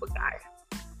that type of guy.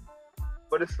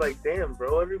 But it's like, damn,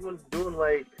 bro, everyone's doing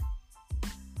like,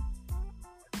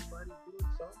 everybody's doing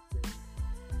something.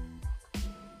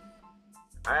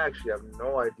 I actually have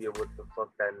no idea what the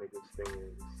fuck that nigga's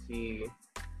thing is.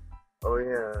 Oh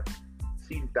yeah,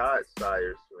 C. Sire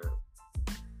Smith.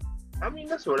 I mean,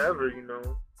 that's whatever, you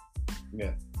know.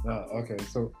 Yeah. Okay.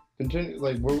 So continue.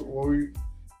 Like, what were you?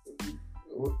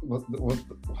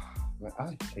 Man,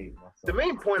 I hate myself. The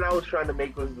main point I was trying to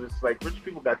make was this: like, rich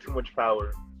people got too much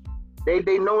power. They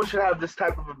no one should have this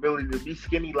type of ability to be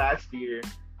skinny last year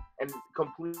and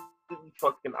completely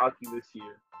fucking Aki this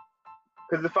year.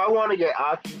 Because if I want to get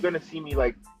Aki, you're gonna see me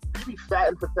like really fat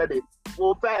and pathetic.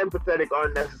 Well, fat and pathetic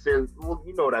aren't necessarily. Well,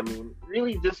 you know what I mean.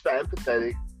 Really, just fat and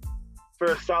pathetic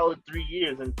for a solid 3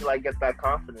 years until I get that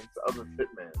confidence of a fit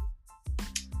man.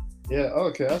 Yeah.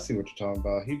 Okay. I see what you're talking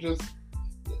about. He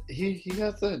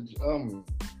has that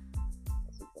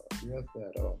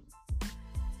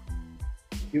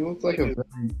he looks like a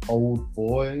very old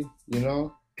boy, you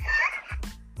know?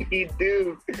 He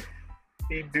do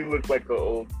look like an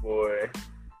old boy.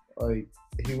 Like,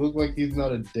 he looks like he's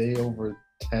not a day over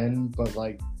 10, but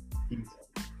like he's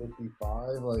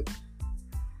 55. Like,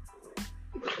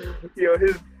 yo,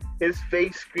 his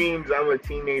face screams I'm a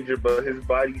teenager, but his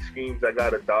body screams I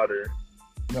got a daughter.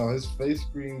 No, his face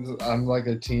screams I'm like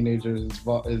a teenager.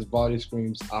 His body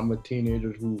screams I'm a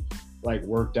teenager who like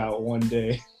worked out one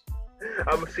day.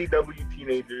 I'm a CW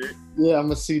teenager. Yeah,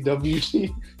 I'm a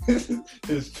CWT.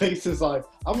 His face is like,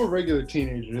 I'm a regular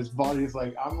teenager. His body is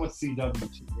like, I'm a CW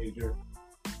teenager.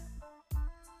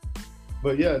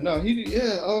 But yeah, no, rich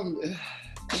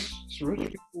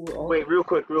people. Wait, real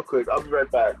quick. I'll be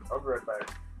right back.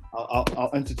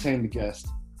 I'll entertain the guest.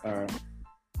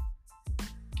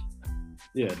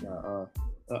 Yeah,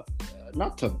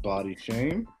 not to body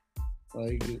shame,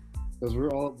 like, because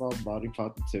we're all about body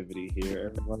positivity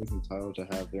here. Everybody's entitled to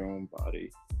have their own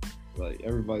body. Like,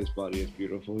 everybody's body is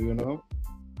beautiful, you know.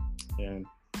 And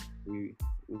we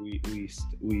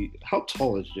how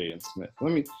tall is Jaden Smith?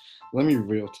 Let me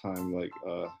real time like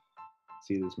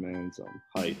see this man's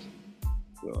height,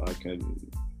 so I can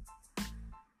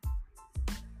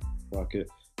rock it,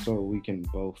 so we can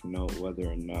both know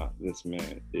whether or not this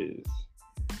man is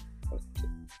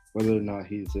whether or not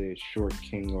he's a short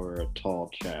king or a tall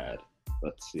Chad.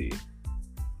 Let's see.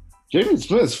 Jaden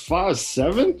Smith's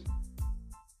 5'7"?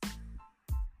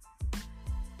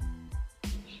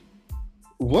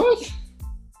 What?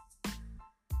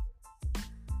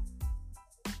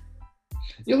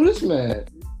 Yo, this man.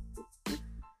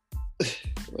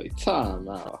 Wait, time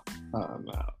out.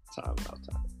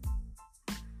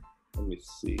 Let me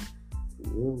see.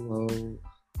 Willow Smith.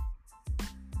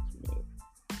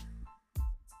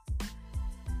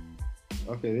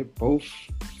 Okay, they're both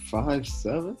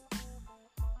 5'7".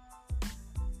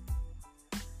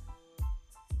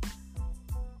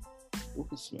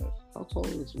 Will Smith. How tall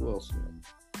is Will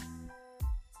Smith?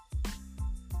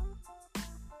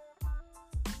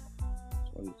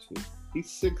 He's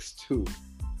 6'2".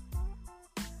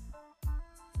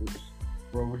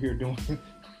 We're over here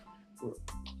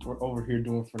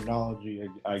doing phrenology,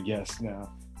 I guess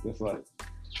now. Just like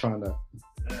trying to.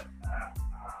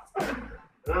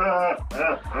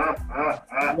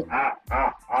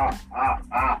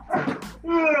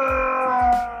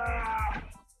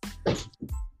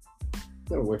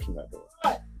 Get away from that door.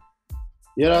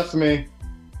 Yeah, that's me.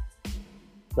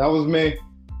 That was me.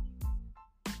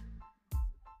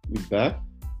 You back?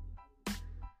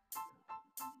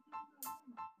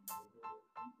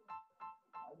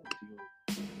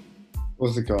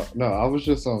 What's it called? No, I was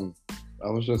just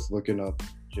looking up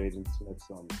Jaden Smith's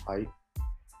height.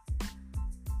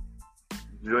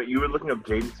 You were looking up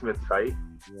Jaden Smith's height?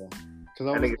 Yeah.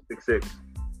 I think it's 6'6".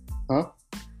 Huh?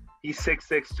 He's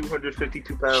 6'6",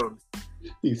 252 pounds.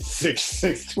 He's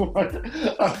 6'6",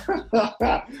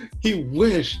 200. He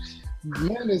wished.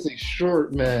 Man is a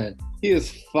short man. He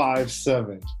is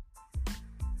 5'7".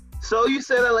 So you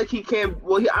said that like he can't.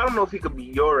 Well, I don't know if he could be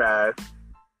your ass.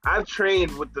 I've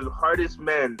trained with the hardest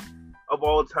men of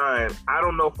all time. I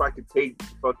don't know if I could take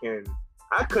fucking.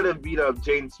 I could have beat up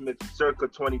Jaden Smith circa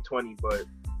 2020, but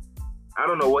I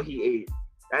don't know what he ate.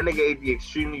 That nigga ate the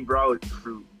extremely brolic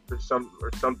fruit or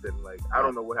something. Like I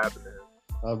don't know what happened to him.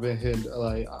 I've been hit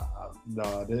like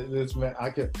no. This man, I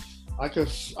could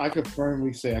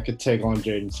firmly say I could take on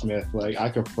Jaden Smith. Like I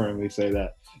could firmly say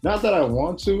that. Not that I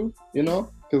want to, you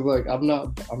know, because like I'm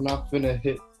not finna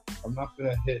hit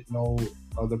no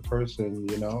other person,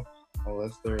 you know,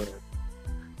 unless they're.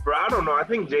 Bro, I don't know. I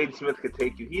think Jaden Smith could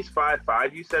take you. He's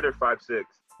 5'5", you said, or 5'6"?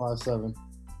 5'7".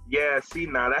 Yeah, see,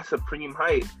 now that's supreme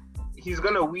height. He's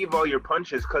gonna weave all your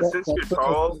punches because since you're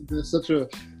tall, there's such a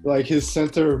like his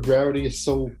center of gravity is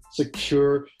so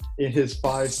secure in his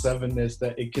 5'7"ness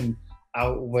that it can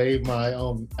outweigh my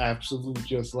absolute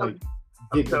just like.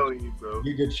 I'm telling you, bro.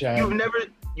 Giga Chad.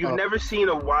 You've never seen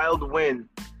a wild wind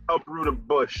uproot a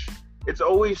bush. It's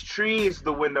always trees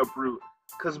the wind uproot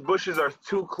because bushes are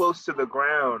too close to the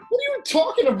ground. What are you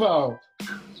talking about?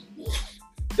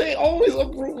 They always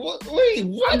uproot. Wait,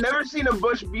 what? I've never seen a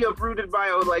bush be uprooted by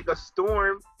like a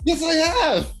storm. Yes, I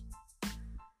have.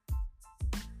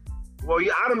 Well,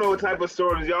 yeah, I don't know what type of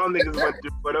storms y'all niggas went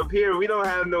through, but up here we don't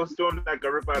have no storms that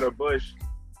can rip out a bush.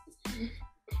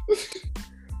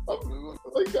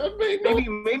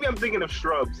 Maybe I'm thinking of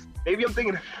shrubs. Maybe I'm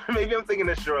thinking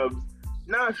of shrubs.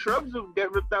 Nah, shrubs will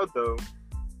get ripped out though.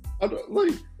 I don't,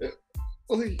 like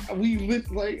we lit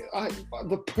like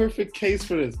the perfect case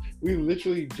for this. We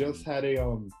literally just had a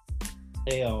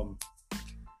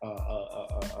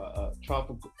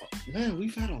tropical. Man,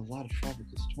 we've had a lot of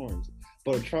tropical storms,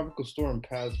 but a tropical storm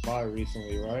passed by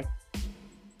recently, right?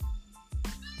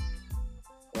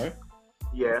 Right?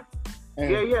 Yeah.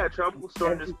 And, yeah. Tropical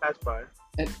storm just passed by.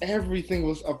 And everything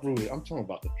was uprooted. I'm talking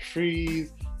about the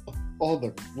trees, all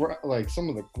the like some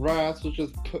of the grass was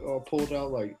just pulled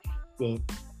out, like the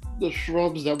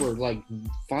shrubs that were like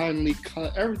finely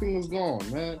cut. Everything was gone,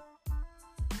 man.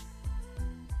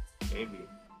 Maybe.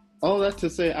 All that to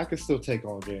say, I could still take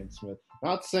on Jaden Smith.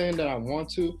 Not saying that I want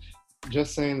to,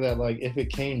 just saying that like if it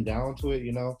came down to it,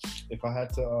 you know, if I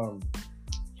had to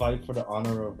fight for the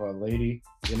honor of a lady,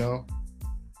 you know,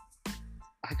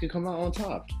 I could come out on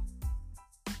top.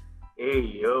 Hey,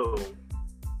 yo.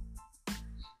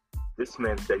 This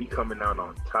man said he coming out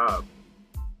on top.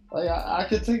 Like, I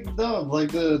could take the dub.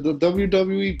 Like, the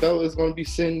WWE belt is going to be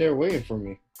sitting there waiting for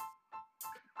me.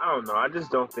 I don't know. I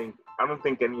don't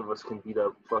think any of us can beat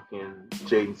up fucking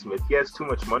Jaden Smith. He has too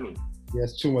much money. He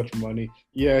has too much money.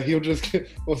 Yeah, he'll just get,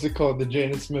 what's it called? The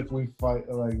Jaden Smith we fight,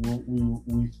 like,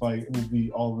 we fight, will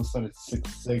be all of a sudden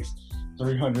 6'6",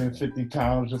 350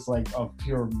 pounds, just like of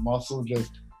pure muscle,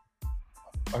 just...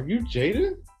 Are you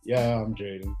Jaden? Yeah, I'm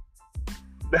Jaden.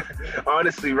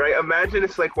 Honestly, right? Imagine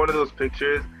it's like one of those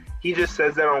pictures. He just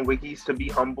says that on wikis to be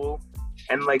humble,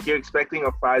 and like you're expecting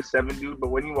a 5'7" dude, but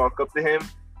when you walk up to him,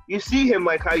 you see him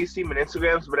like how you see him in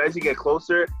Instagrams, but as you get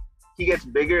closer, he gets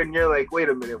bigger, and you're like, wait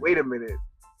a minute.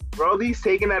 Were all these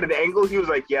taken at an angle? He was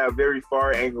like, yeah, very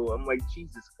far angle. I'm like,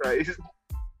 Jesus Christ.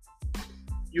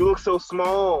 You look so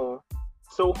small,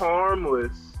 so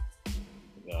harmless.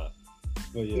 Yeah.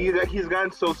 But yeah. He's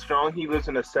gotten so strong, he lives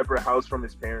in a separate house from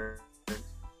his parents.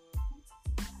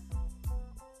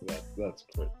 Yeah, that's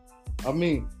great. I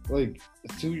mean, like,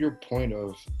 to your point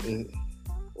of it,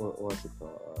 or what's it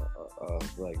called?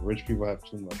 Like, rich people have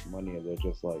too much money, and they're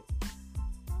just like,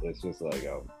 it's just like,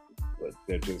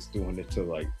 they're just doing it to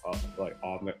like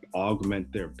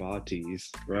augment their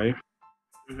bodies, right?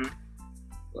 Mm-hmm.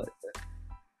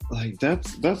 Like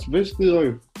that's basically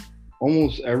like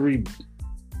almost every.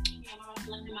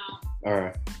 All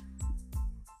right.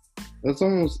 That's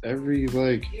almost every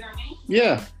like.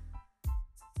 Yeah.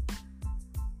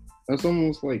 That's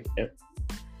almost like. Yeah,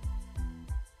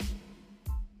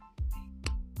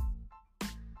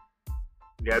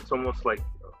 it's almost like.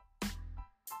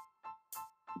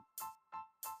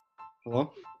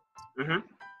 Hello? Mm-hmm.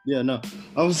 Yeah, no.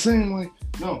 I was saying like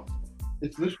no.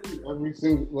 It's literally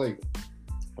everything like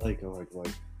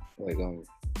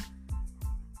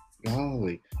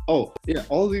golly. Oh yeah,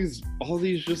 all these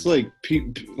just like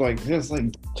like there's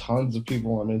like tons of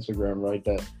people on Instagram, right?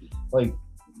 That like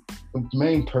the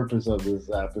main purpose of this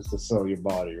app is to sell your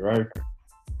body, right?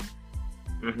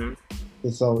 Mm-hmm. To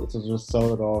just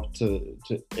sell it off to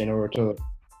in order to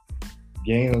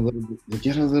gain a little bit, to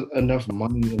get enough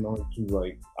money in order to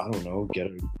like, I don't know, get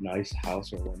a nice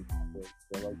house or whatnot.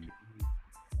 They're like,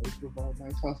 people provide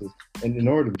nice houses, and in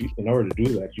order to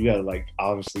do that, you gotta like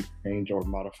obviously change or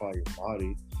modify your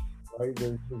body, right?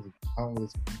 There's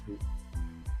countless people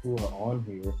who are on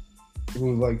here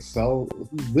who like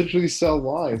literally sell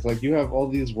lies. Like you have all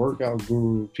these workout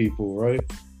guru people, right?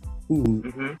 Who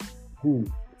Mm-hmm.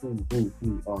 who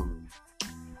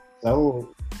sell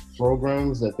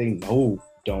programs that they know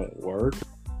don't work,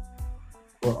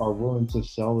 or are willing to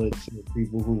sell it to the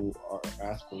people who are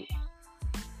asking.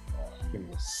 Give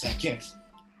me a second.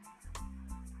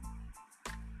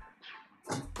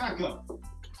 Back up.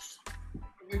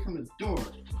 Away from the door.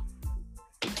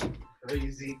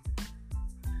 Crazy.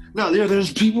 No,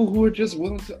 there's people who are just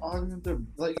willing to augment their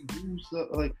like do stuff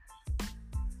like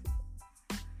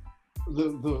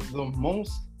the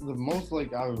most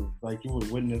like I would like you would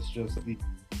witness just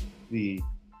the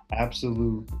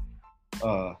absolute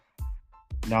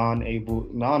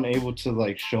non-able to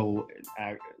like show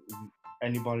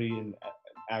anybody in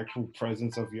actual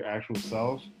presence of your actual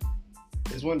self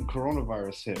is when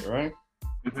coronavirus hit, right?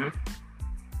 Mm-hmm.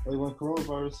 Like when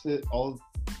coronavirus hit, all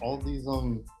these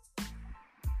all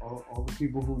the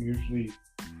people who usually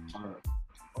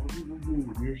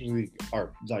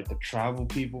are like the travel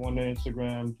people on the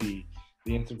Instagram, the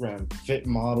Instagram fit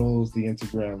models, the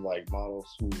Instagram like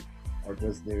models who are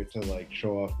just there to like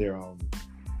show off their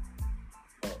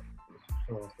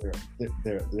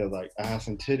their like ass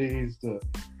and titties, the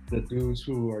dudes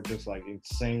who are just like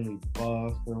insanely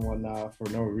buff and whatnot for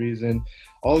no reason.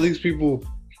 All these people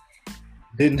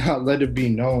did not let it be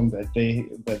known that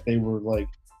they were like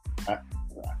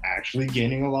actually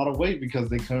gaining a lot of weight because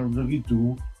they couldn't really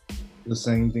do the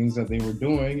same things that they were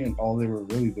doing, and all they were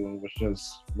really doing was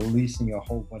just releasing a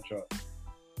whole bunch of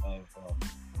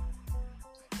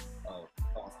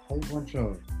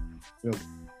just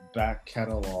back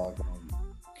catalog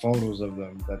photos of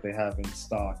them that they have in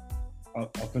stock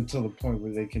up until the point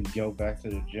where they can go back to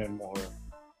the gym or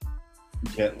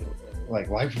get like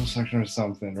liposuction or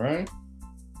something, right?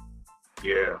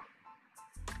 Yeah.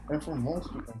 And for most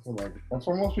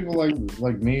people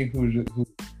like me who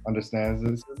understands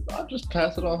this, I just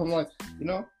pass it off. I'm like,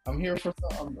 I'm here for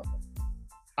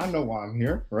I know why I'm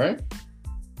here, right?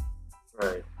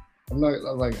 Right. I'm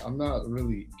not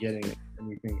really getting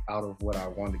anything out of what I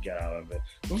want to get out of it.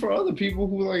 But for other people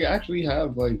who like actually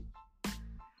have like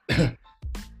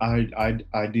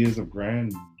ideas of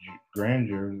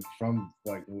grandeur from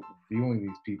like viewing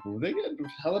these people, they get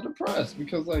hella depressed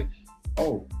because like,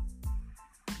 oh,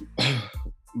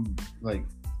 like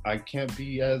I can't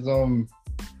be as my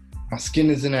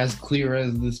skin isn't as clear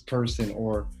as this person,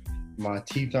 or my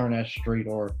teeth aren't as straight,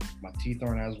 or my teeth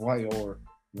aren't as white, or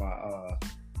my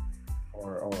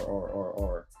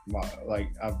or my like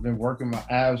I've been working my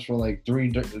abs for like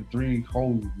three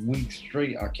whole weeks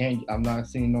straight. I'm not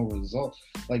seeing no results.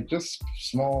 Like just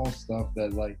small stuff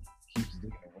that like keeps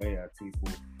digging away at people,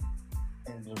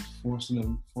 and just forces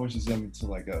them into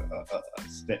like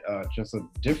just a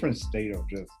different state of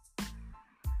just,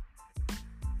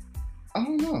 I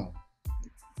don't know.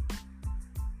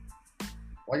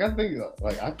 Like I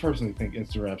personally think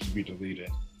Instagram should be deleted.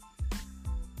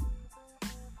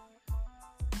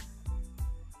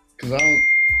 Cause I don't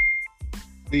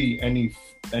see any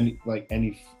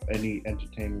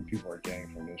entertainment people are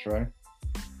getting from this, right?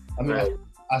 I mean, Right.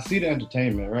 I see the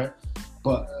entertainment, right?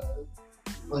 But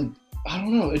like, I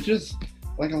don't know. It just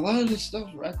like a lot of this stuff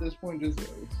at this point just,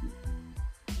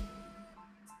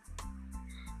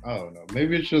 I don't know.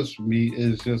 Maybe it's just me.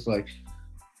 It's just like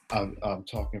I'm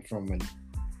talking from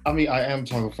I am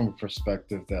talking from a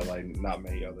perspective that like not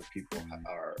many other people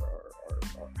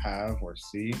have or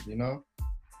see,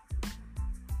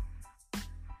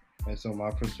 And so my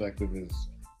perspective is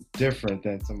different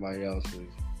than somebody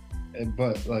else's.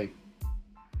 But like,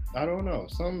 I don't know.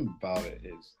 Something about it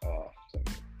is off to me.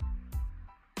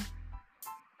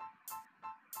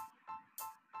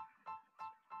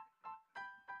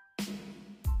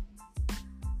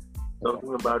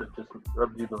 Something about it just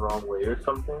rubs you the wrong way or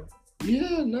something.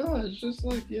 Yeah, no, it's just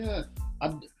like, yeah,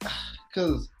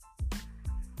 because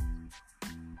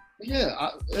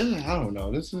I don't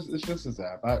know. It's just this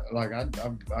app. I've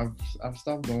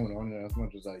stopped going on it as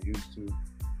much as I used to,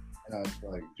 and I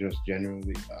like just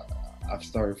genuinely I've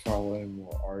started following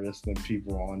more artists and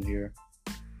people on here.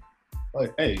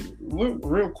 Like, hey,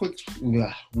 real quick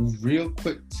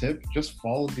tip: just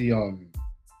follow the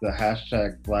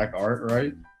hashtag Black Art,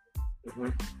 right? Mm-hmm.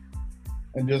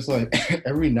 And just like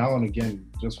every now and again,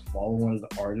 just follow one of the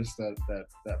artists that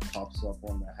pops up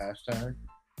on the hashtag.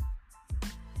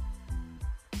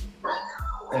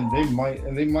 and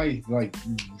they might like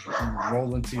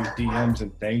roll into your DMs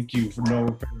and thank you for no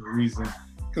apparent reason,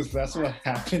 because that's what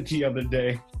happened the other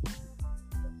day.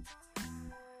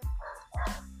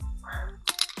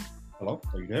 Hello,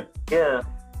 are you there? Yeah,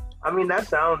 I mean that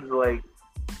sounds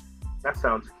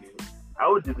cute. I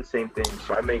would do the same thing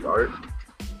if I make art.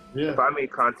 Yeah. If I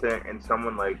made content and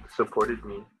someone like supported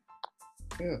me.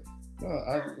 Yeah. No,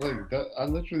 I like that. I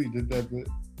literally did that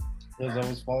because I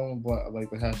was following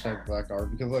like the hashtag Black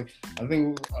Art, because like I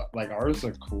think like artists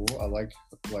are cool. I like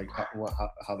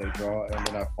how they draw, and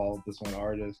then I followed this one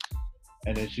artist,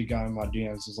 and then she got in my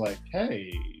DMs was like,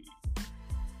 "Hey,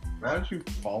 why don't you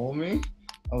follow me?"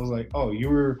 I was like, "Oh, you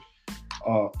were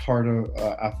part of.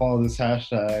 I followed this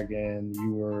hashtag, and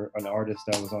you were an artist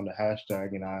that was on the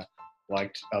hashtag, and I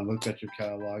looked at your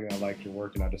catalog, and I liked your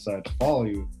work, and I decided to follow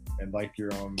you and like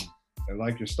your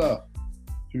stuff."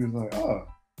 She was like, "Oh,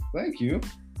 thank you."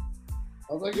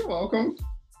 I was like, "You're welcome."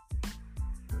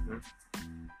 Mm-hmm.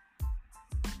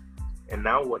 And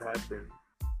now what happened?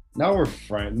 Now we're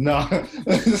friends. No,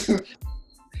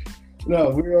 no,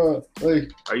 we're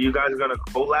like. Are you guys gonna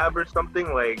collab or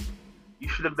something? Like, you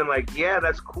should have been like, "Yeah,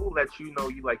 that's cool that you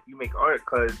make art,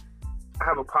 cause I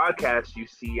have a podcast, you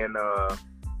see, and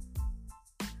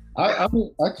I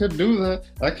mean, I could do that.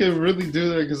 I could really do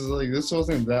that, because like this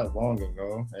wasn't that long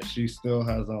ago, and she still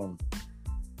has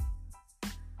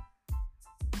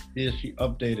Yeah, she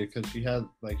updated, because she had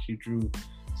she drew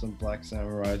some Black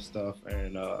Samurai stuff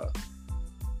and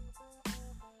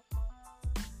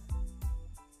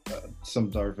some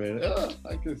Darth Vader.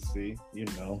 I could see,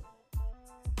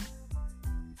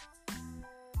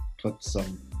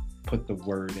 put the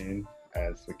word in,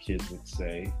 as the kids would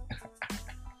say.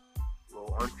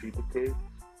 well, aren't you the kids?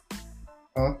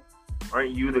 Huh?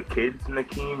 Aren't you the kids,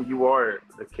 Nakeem? You are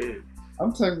the kids.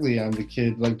 I'm the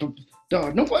kid. Like,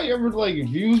 dog, nobody ever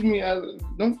views me as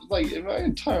in my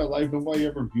entire life. Nobody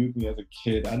ever viewed me as a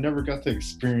kid. I never got to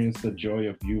experience the joy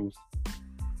of youth.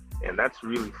 And that's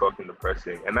really fucking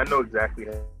depressing. And I know exactly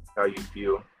how you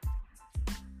feel.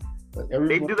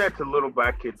 They do that to little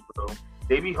black kids, bro.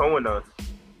 They be hoeing us.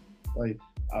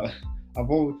 I've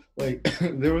always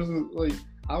there was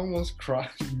I almost cried.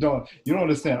 No, you don't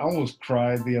understand. I almost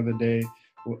cried the other day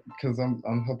because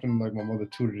I'm helping my mother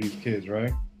tutor these kids,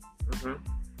 right? Mm-hmm.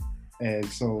 And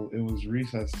so it was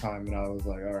recess time, and I was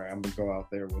like, all right, I'm gonna go out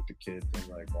there with the kids and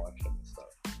watch them and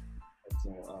stuff. And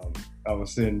so I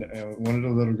was sitting, and one of the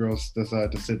little girls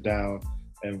decided to sit down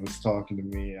and was talking to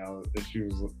me.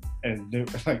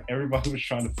 Everybody was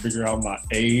trying to figure out my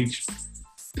age,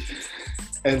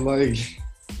 and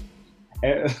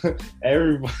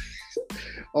everybody,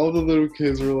 all the little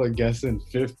kids were guessing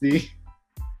 50.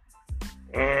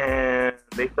 And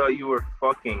they thought you were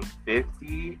fucking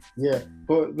 50. Yeah,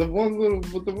 but the one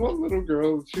little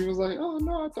girl, she was like, "Oh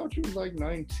no, I thought you was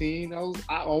 19."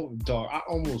 I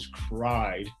almost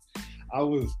cried. I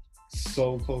was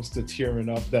so close to tearing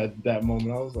up that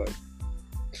moment. I was like,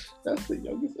 "That's the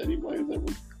youngest anybody's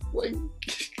ever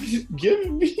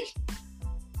given me."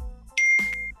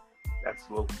 That's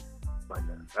low.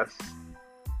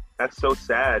 That's so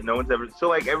sad. No one's ever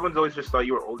everyone's always just thought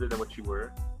you were older than what you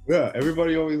were. Yeah,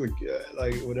 everybody always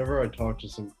whenever I talk to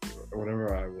some, or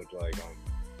whenever I would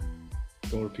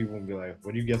go to people and be like,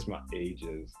 "What do you guess my age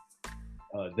is?"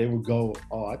 They would go,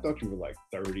 "Oh, I thought you were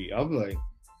 30." I'm like,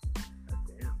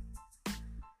 damn.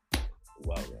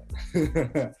 Well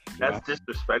then. That's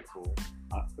disrespectful.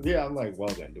 I'm like, well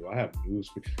then, do I have news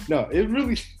for you? No, it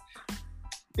really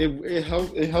it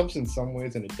helps in some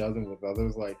ways, and it doesn't with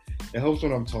others. It helps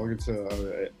when I'm talking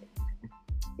to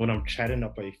when I'm chatting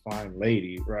up a fine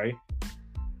lady, right?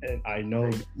 And I know,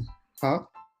 huh?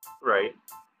 Right.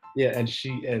 Yeah, and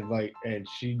she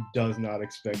does not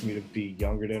expect me to be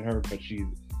younger than her, but she's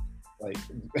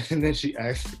and then she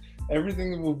asks,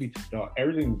 everything will be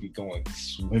going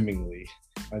swimmingly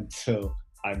until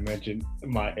I mention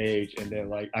my age, and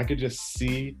then I could just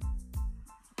see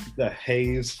the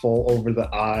haze fall over the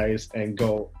eyes and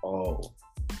go, "Oh,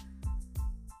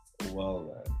 well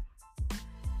then."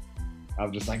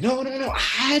 I'm just like, no, I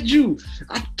had you.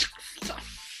 I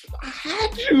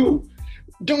had you.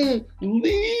 Don't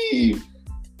leave.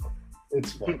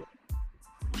 It's funny.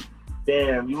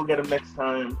 Damn, you will get them next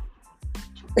time.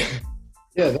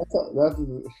 Yeah, that's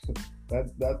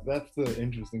the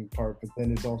interesting part. But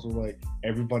then it's also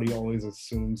everybody always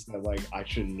assumes that I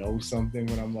should know something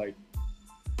when I'm I'm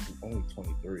only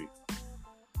 23.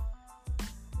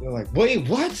 They're like, wait,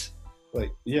 what?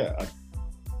 Yeah,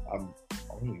 I'm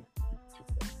only.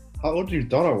 How old you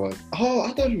thought I was? Oh,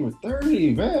 I thought you were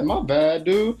 30. Man, my bad,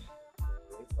 dude.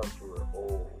 They thought you were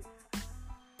old.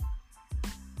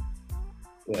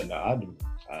 Yeah, no,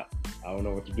 I don't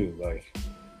know what to do. Like,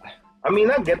 I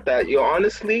mean, I get that. Yo,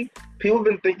 honestly, people have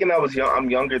been thinking I was young. I'm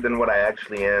younger than what I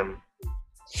actually am.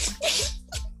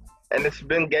 And it's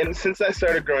been getting since I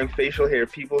started growing facial hair.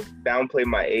 People downplay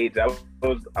my age.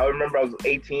 I remember I was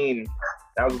 18.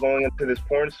 I was going into this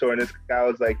porn store, and this guy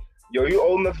was like, "Yo, you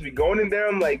old enough to be going in there?"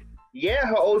 I'm like, "Yeah,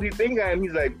 how old do you think I am?"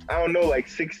 He's like, "I don't know, like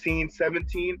 16,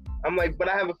 17." I'm like, "But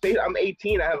I have a face. I'm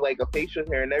 18. I have like a facial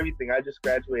hair and everything. I just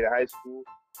graduated high school."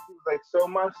 He was like, "So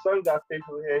my son got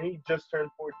facial hair. He just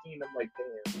turned 14." I'm like,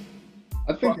 "Damn."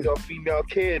 I think Fuck y'all female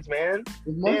kids, man.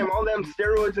 Damn, all them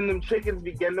steroids and them chickens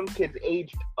be getting them kids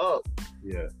aged up.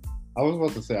 Yeah. I was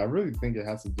about to say, I really think it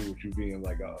has to do with you being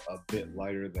like a bit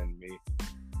lighter than me.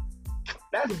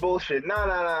 That's bullshit.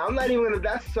 Nah. I'm not even gonna.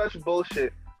 That's such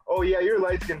bullshit. Oh yeah, you're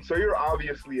light skinned, so you're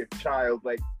obviously a child.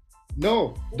 Like,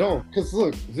 No, because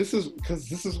look, this is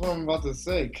what I'm about to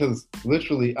say. Because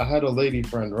literally, I had a lady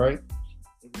friend, right,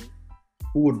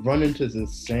 who would run into the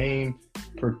same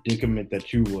predicament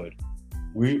that you would.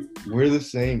 We're the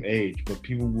same age, but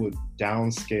people would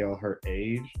downscale her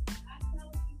age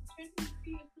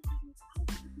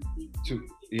to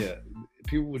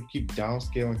people would keep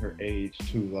downscaling her age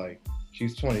to like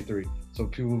she's 23. So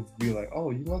people would be like,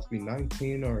 "Oh, you must be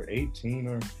 19 or 18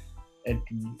 or at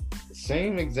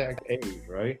same exact age,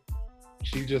 right?"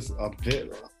 She just a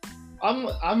bit.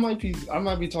 I might be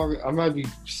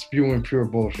spewing pure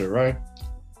bullshit, right?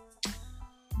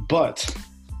 But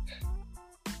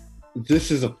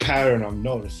this is a pattern I'm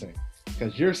noticing.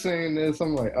 Because you're saying this,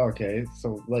 I'm like, okay,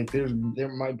 so like there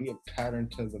might be a pattern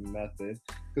to the method.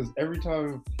 Because every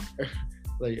time,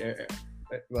 like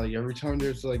every time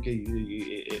there's like a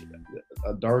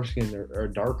dark skinned or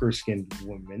darker skinned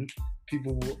woman,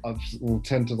 people will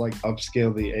tend to like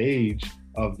upscale the age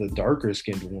of the darker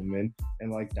skinned woman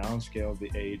and like downscale the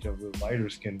age of the lighter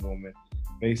skinned woman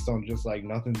based on just like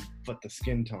nothing but the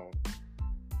skin tone.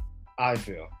 I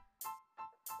feel.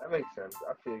 That makes sense.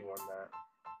 I feel you on that.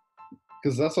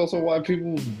 Because that's also why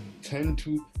people tend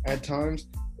to, at times,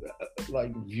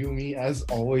 like view me as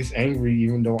always angry,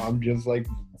 even though I'm just like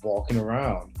walking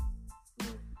around.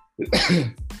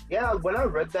 Yeah, when I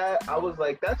read that, I was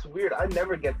like, that's weird. I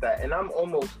never get that. And I'm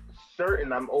almost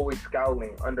certain I'm always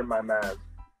scowling under my mask.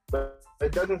 But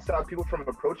it doesn't stop people from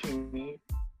approaching me.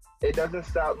 It doesn't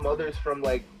stop mothers from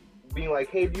like being like,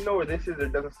 hey, do you know where this is?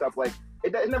 It doesn't stop like,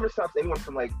 it never stops anyone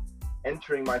from like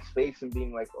entering my space and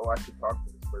being like, oh, I should talk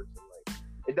to this person. Like,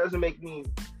 it doesn't make me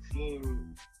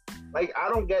seem like I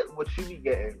don't get what you be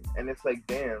getting. And it's like,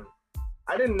 damn,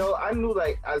 I didn't know. I knew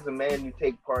like as a man, you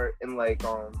take part in like,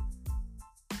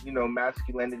 you know,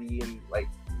 masculinity and like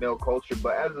male culture.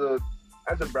 But as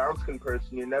a brown skinned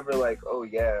person, you're never like, oh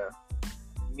yeah,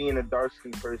 me and a dark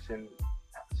skinned person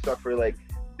suffer like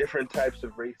different types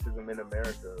of racism in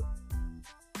America.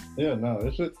 Yeah, no,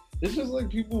 it's just like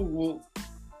people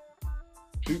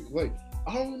like,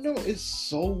 I don't know, it's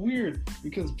so weird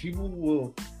because people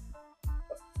will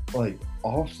like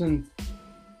often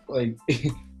like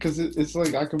because it's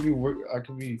like I could be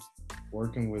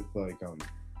working with like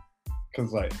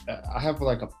because like I have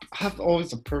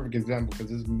always a perfect example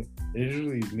because it's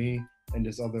usually me and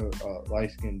this other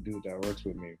light skinned dude that works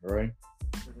with me, right?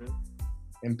 Mm-hmm.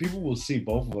 And people will see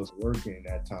both of us working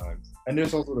at times, and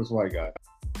there's also this white guy.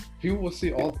 People will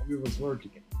see all three of us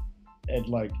working, and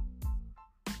like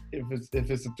if it's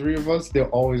the three of us, they'll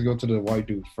always go to the white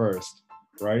dude first,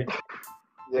 right?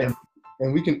 Yeah.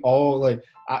 And we can all like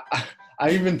I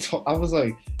even told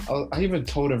everybody,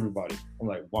 I'm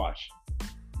like, watch,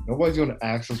 nobody's gonna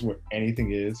ask us where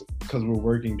anything is because we're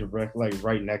working directly like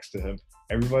right next to him.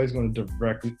 Everybody's gonna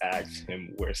directly ask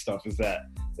him where stuff is at.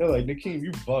 They're like, Nakeem,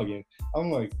 you bugging.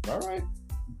 I'm like, all right.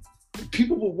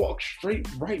 People will walk straight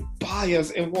right by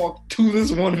us and walk to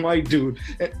this one white dude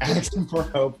and ask him for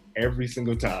help every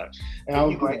single time.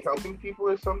 And Did he like helping people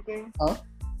or something? Huh?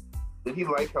 Did he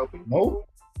like helping people? No.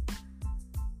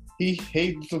 He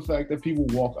hates the fact that people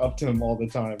walk up to him all the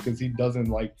time because he doesn't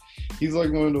like. He's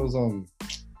like one of those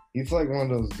He's like one of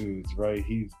those dudes, right?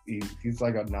 He's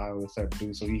like a nihilist type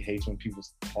dude, so he hates when people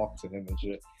talk to him and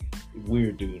shit.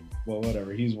 Weird dude. Well,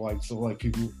 whatever. He's white, so like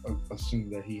people assume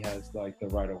that he has like the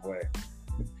right of way.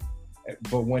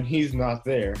 But when he's not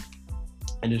there,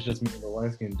 and it's just me and the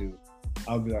light skinned dude,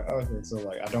 I'll be like, okay, so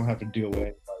like I don't have to deal with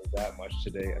anybody that much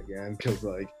today again, because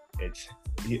like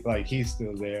he's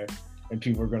still there, and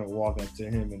people are gonna walk up to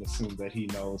him and assume that he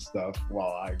knows stuff,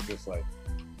 while I just like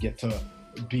get to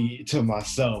be to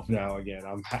myself now again.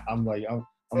 I'm like I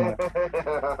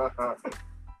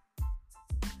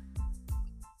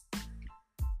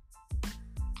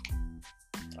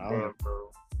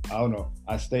don't know.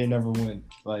 I stay never win.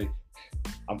 Like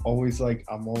I'm always like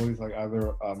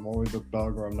either I'm always a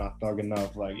thug or I'm not thug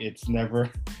enough. Like it's never.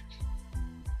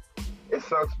 It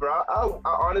sucks, bro. I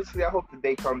honestly, I hope the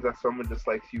day comes that someone just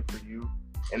likes you for you,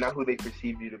 and not who they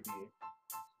perceive you to be.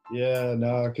 Yeah,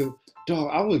 no, cause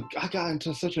dog, I got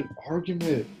into such an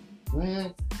argument,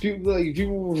 man. People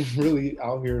were really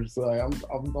out here. So like,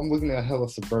 I'm looking at hella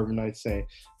suburbanites saying,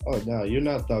 "Oh no, you're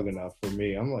not thug enough for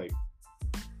me." I'm like,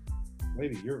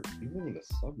 lady, you live in the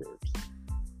suburbs.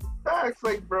 Facts,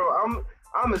 like, bro,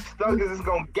 I'm as thug as it's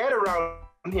gonna get around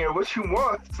here. What you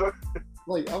want? So,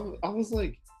 Like I was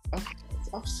like,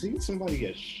 I've seen somebody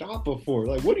get shot before.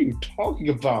 Like, what are you talking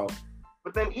about?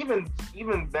 but then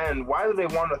even then, why do they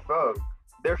want a thug?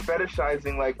 They're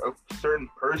fetishizing like a certain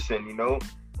person, you know?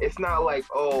 It's not like,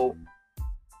 oh,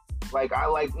 like I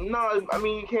like, no, I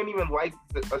mean, you can't even like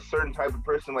a certain type of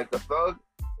person. Like a thug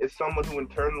is someone who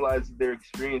internalizes their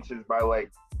experiences by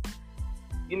like,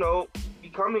 you know,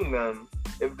 becoming them.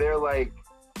 If they're like,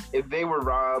 if they were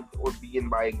robbed or beaten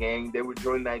by a gang, they would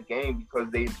join that gang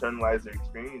because they internalize their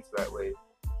experience that way.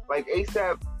 Like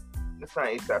ASAP, it's not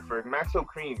ASAP Ferg, Maxo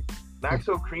Cream.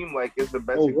 Maxo Cream like is the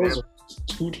best example.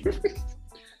 Two different.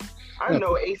 I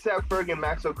know ASAP Ferg and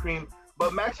Maxo Cream,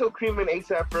 but Maxo Cream and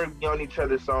ASAP Ferg be on each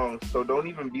other's songs, so don't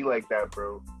even be like that,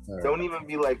 bro. Right. Don't even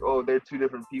be like, oh, they're two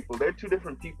different people. They're two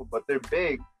different people, but they're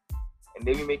big, and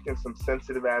they be making some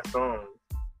sensitive ass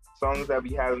songs that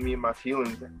be having me in my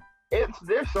feelings.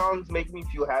 Their songs make me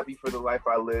feel happy for the life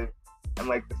I live and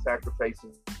like the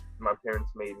sacrifices my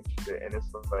parents made and shit. And it's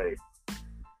like,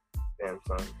 damn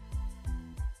son.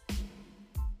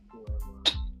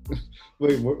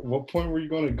 Wait, what point were you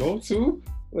gonna go to?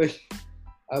 Like,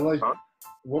 I like. Huh?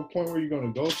 What point were you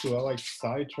gonna go to? I like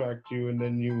sidetracked you, and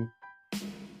then you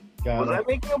got. Was I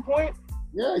making a point?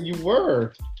 Yeah, you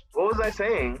were. What was I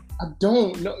saying? I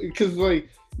don't know, cause like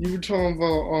you were talking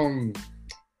about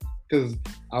because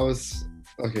I was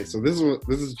okay. So this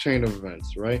is a chain of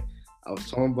events, right? I was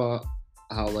talking about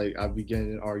how like I be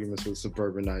getting in arguments with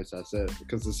suburbanites. I said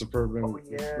because the suburban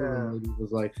lady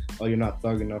was like, "Oh, you're not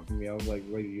thug enough for me." I was like,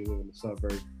 "Lady, you live in the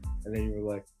suburbs," and then you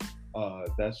were like,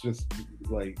 that's just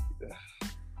like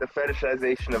the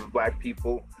fetishization of black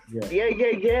people." Yeah.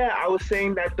 Yeah. I was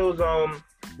saying that those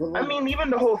I mean, even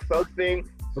the whole thug thing.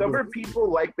 Suburb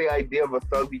people like the idea of a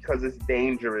thug because it's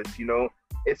dangerous, you know?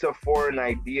 It's a foreign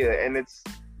idea, and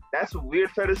that's a weird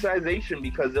fetishization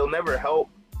because they'll never help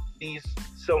these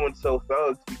so-and-so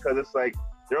thugs because it's like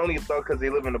they're only a thug because they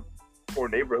live in a poor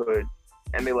neighborhood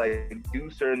and they like do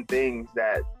certain things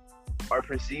that are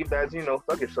perceived as, you know,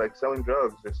 thuggish, like selling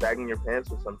drugs or sagging your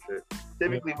pants or some shit.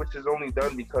 Typically, which is only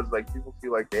done because like people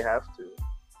feel like they have to.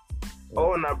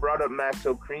 Oh, and I brought up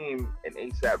Maxo Cream and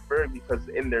ASAP Ferg because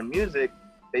in their music,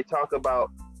 they talk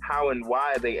about how and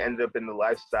why they ended up in the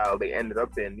lifestyle they ended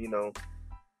up in, you know,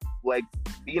 like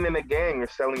being in a gang or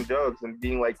selling drugs and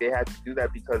being like they had to do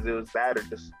that because it was bad or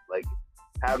just like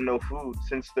have no food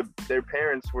since their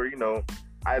parents were, you know,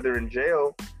 either in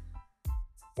jail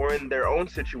or in their own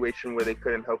situation where they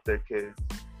couldn't help their kids.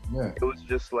 Yeah. It was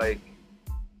just like,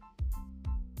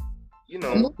 you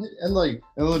know. And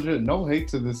legit, no hate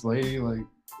to this lady, like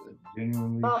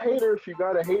genuinely. Not hate her if you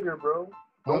got a hater, bro.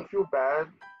 Don't feel bad.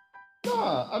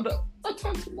 Nah, I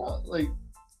tend to not like.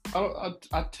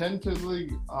 I tend to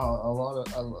like a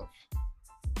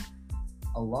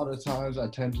lot of times I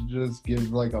tend to just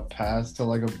give like a pass to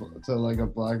like a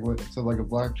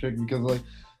black chick because like,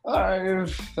 all right,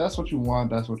 if that's what you want,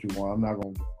 that's what you want. I'm not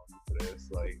gonna go on for this.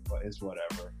 Like, but it's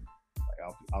whatever.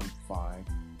 Like I'm fine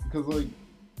because like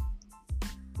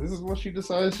this is what she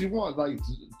decides she wants. Like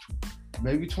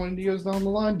maybe 20 years down the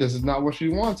line, this is not what she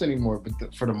wants anymore.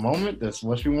 But for the moment, that's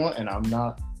what she wants, and I'm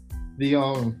not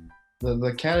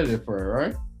the candidate for her,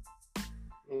 right?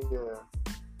 Yeah.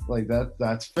 Like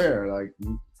that's fair. Like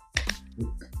we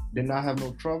did not have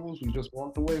no troubles. We just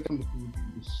walked away from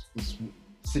this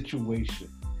situation.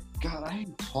 God, I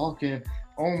hate talking.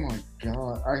 Oh my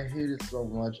God, I hate it so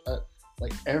much.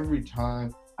 Like every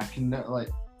time I can like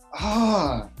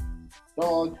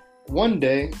dog. One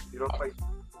day. You don't like.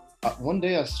 One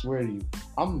day, I swear to you,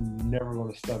 I'm never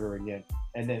gonna stutter again,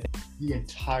 and then the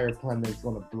entire planet is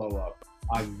gonna blow up.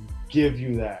 I give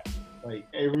you that. Like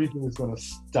everything is gonna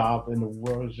stop, and the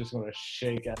world is just gonna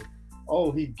shake.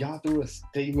 Oh, he got through a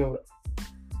statement.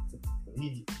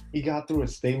 He got through a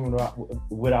statement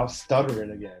without stuttering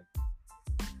again.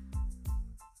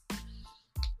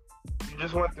 You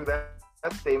just went through that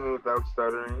statement without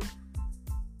stuttering.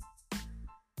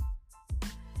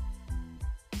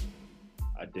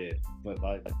 I did, but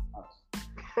like.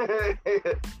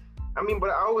 I mean,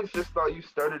 but I always just thought you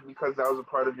stuttered because that was a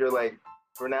part of your like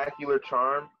vernacular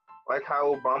charm. Like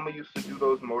how Obama used to do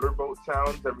those motorboat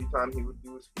sounds every time he would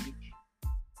do a speech.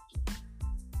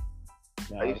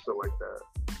 I used to like that.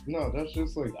 No, that's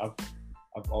just like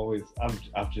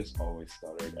I've just always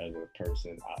stuttered as a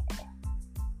person.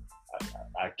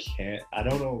 I can't. I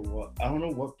don't know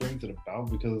what brings it about,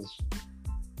 because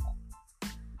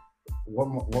what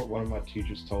one of my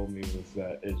teachers told me was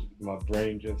that is my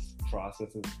brain just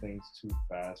processes things too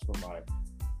fast for my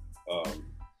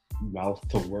mouth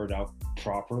to word out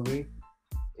properly.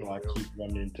 So I keep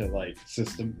running into like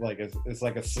system, like it's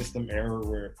like a system error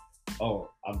where, oh,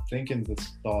 I'm thinking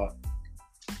this thought,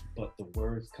 but the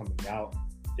words coming out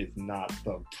is not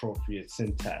the appropriate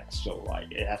syntax. So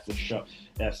like it has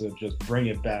to just bring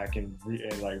it back and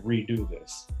redo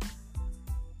this.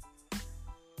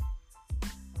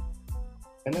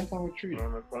 And that's how we treat it.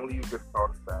 Man, if only you could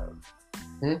talk fast.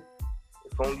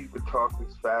 If only you could talk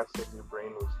as fast as your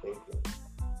brain was thinking.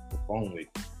 If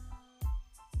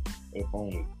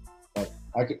only. Like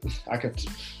I could,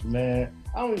 man.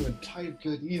 I don't even type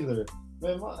good either,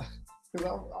 man.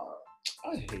 Because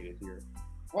I hate it here.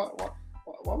 Why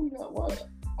we got? Why?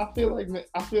 I feel like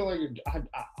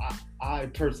I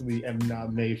personally am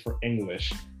not made for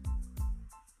English.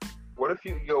 What if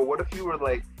you were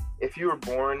like, if you were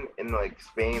born in like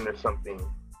Spain or something?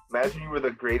 Imagine you were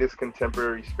the greatest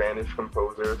contemporary Spanish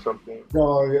composer or something.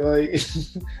 No,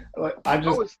 like I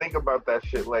always think about that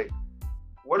shit. Like,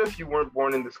 what if you weren't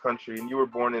born in this country and you were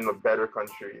born in a better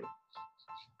country?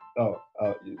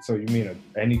 So you mean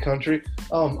any country?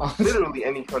 Literally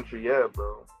any country, yeah,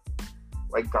 bro.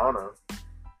 Like Ghana.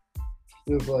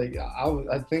 It's like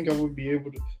I think I would be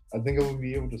able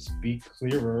to speak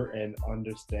clearer and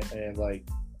understand and like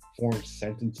form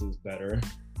sentences better.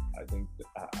 I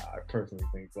personally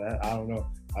think that. I don't know.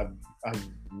 I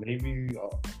maybe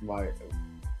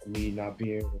me not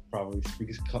being able to probably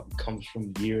speak comes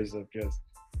from years of just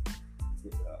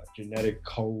genetic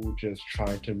code just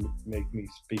trying to make me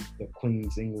speak the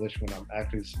Queen's English when I'm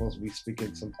actually supposed to be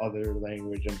speaking some other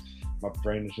language, and my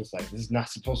brain is just like, this is not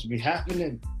supposed to be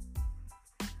happening.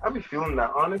 I be feeling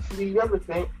that, honestly. You ever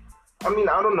think, I mean,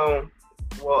 I don't know,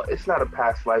 well, it's not a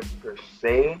past life per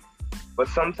se, but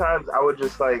sometimes I would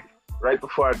just like, right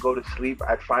before I go to sleep,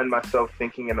 I'd find myself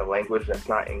thinking in a language that's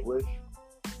not English.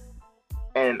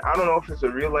 And I don't know if it's a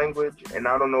real language, and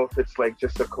I don't know if it's like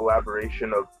just a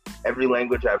collaboration of every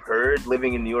language I've heard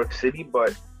living in New York City,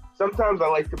 but sometimes I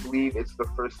like to believe it's the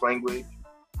first language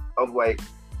of like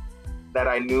that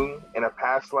I knew in a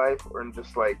past life or in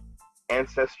just like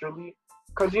ancestrally.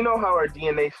 Because you know how our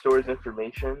DNA stores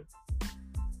information?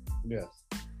 Yes.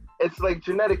 It's like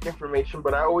genetic information,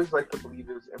 but I always like to believe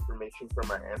it's information from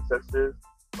my ancestors.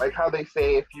 Like how they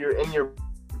say if you're in your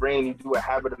brain, you do a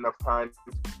habit enough times,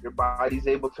 your body's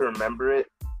able to remember it.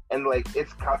 And like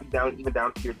it's copied down even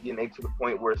down to your DNA to the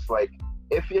point where it's like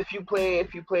if you play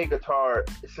guitar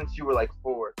since you were like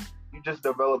 4, you just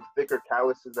develop thicker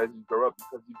calluses as you grow up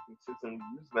because you consistently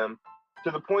use them.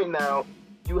 To the point now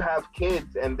you have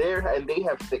kids and they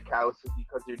have thick calluses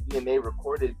because your DNA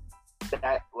recorded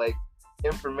that like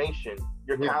information,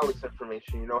 your callus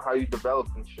information, you know, how you develop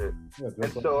and shit.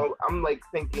 And so I'm like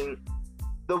thinking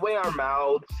the way our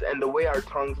mouths and the way our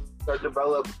tongues are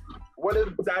developed, what if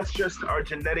that's just our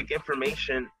genetic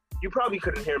information? You probably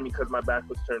couldn't hear me because my back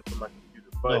was turned from my computer.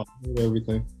 But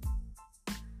everything.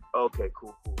 Okay,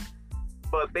 cool.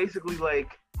 But basically,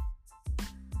 like,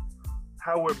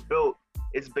 how we're built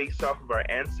is based off of our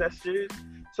ancestors.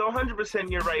 So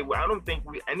 100% you're right. I don't think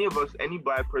any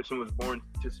black person was born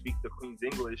to speak the Queen's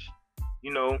English.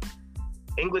 You know,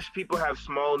 English people have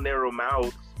small, narrow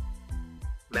mouths.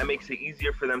 That makes it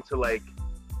easier for them to like,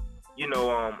 you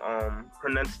know,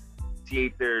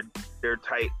 pronunciate their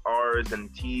tight R's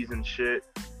and T's and shit.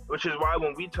 Which is why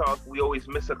when we talk, we always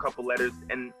miss a couple letters.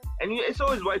 And it's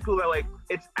always white people that like,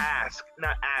 it's ask,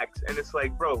 not ax. And it's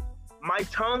like, bro, my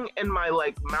tongue and my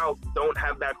like mouth don't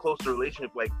have that close a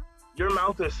relationship. Like, your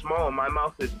mouth is small, my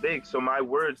mouth is big. So my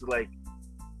words, like,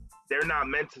 they're not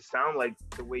meant to sound like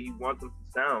the way you want them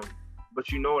to sound. But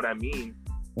you know what I mean.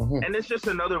 Mm-hmm. And it's just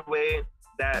another way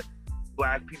that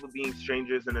black people being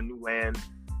strangers in a new land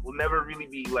will never really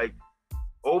be like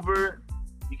over,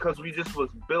 because we just was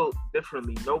built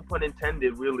differently. No pun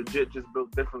intended, we're legit just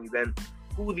built differently than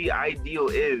who the ideal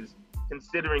is,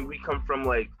 considering we come from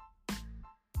like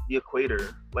the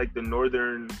equator, like the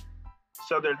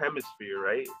southern hemisphere,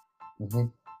 right? Mm-hmm.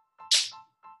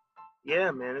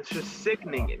 Yeah, man, it's just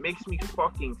sickening. It makes me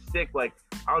fucking sick. Like,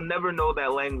 I'll never know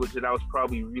that language that I was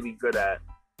probably really good at.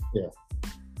 Yeah.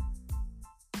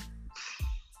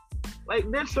 Like,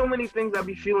 there's so many things I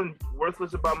be feeling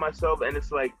worthless about myself, and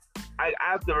it's like, I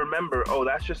have to remember, oh,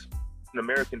 that's just an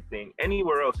American thing.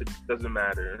 Anywhere else, it doesn't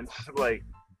matter. It's just like,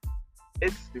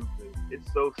 it's stupid.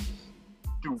 It's so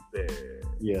stupid.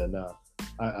 Yeah, no,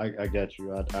 I get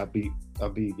you. I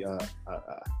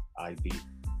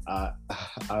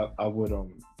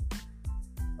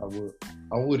would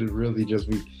I wouldn't really just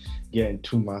be getting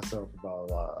to myself about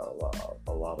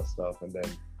a lot of stuff, and then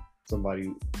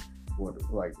somebody would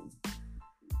like,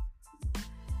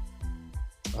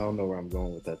 I don't know where I'm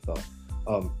going with that thought.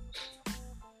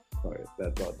 Sorry,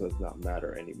 that thought does not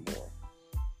matter anymore.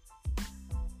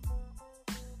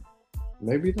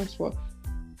 Maybe that's what,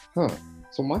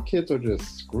 so my kids are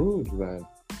just screwed then.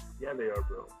 Yeah, they are,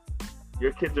 bro.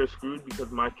 Your kids are screwed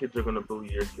because my kids are gonna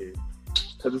bully your kids.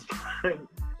 Because it's the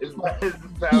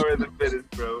power of the fittest,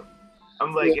 bro.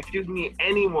 I'm like, if you meet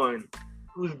anyone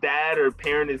whose dad or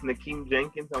parent is Nakeem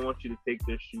Jenkins, I want you to take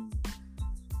their shoes.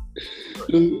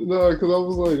 No, because I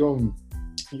was like,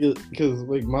 because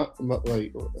like my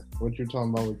like what you're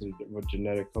talking about with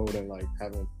genetic code and like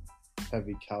having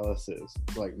heavy calluses.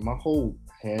 Like my whole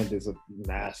hand is a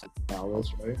massive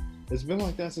callus, right? It's been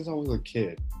like that since I was a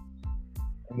kid.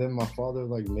 And then my father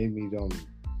like made me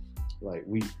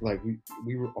we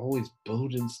were always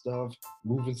building stuff,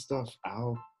 moving stuff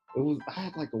out. I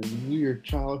had like a weird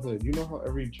childhood. You know how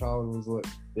every child was like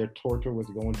their torture was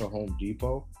going to Home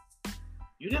Depot?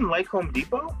 You didn't like Home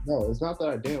Depot? No, it's not that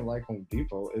I didn't like Home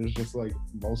Depot. It was just like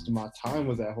most of my time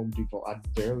was at Home Depot. I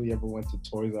barely ever went to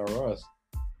Toys R Us.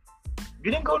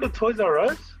 You didn't go to Toys R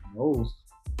Us? No.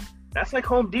 That's like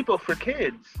Home Depot for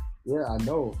kids. Yeah, I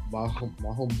know. My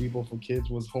Home Depot for kids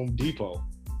was Home Depot.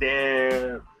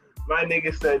 Damn. My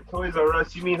nigga said Toys R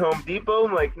Us. You mean Home Depot?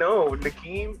 I'm like, no,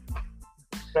 Nakeem.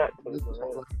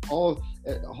 All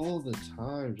the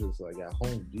time, just like at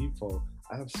Home Depot,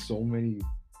 I have so many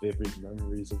vivid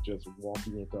memories of just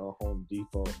walking into a Home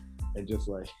Depot and just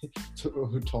like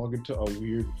talking to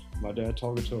my dad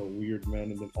talking to a weird man,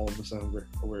 and then all of a sudden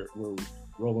we're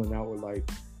rolling out with like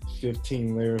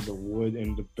 15 layers of wood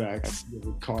in the back of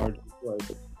the car. Like,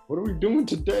 what are we doing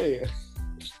today?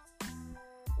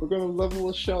 We're gonna level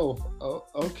a shelf. Oh,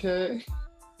 okay.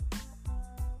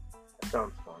 That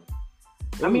sounds fun.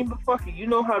 I mean, but fuck it, you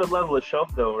know how to level a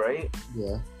shelf though, right?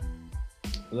 Yeah.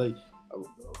 Like,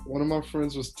 one of my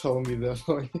friends was telling me that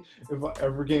like if I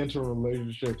ever get into a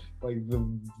relationship, like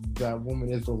that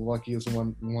woman is the luckiest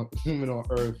one woman on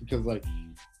earth, because like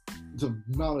the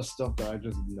amount of stuff that I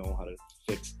just know how to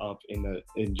fix up in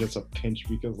just a pinch,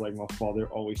 because like my father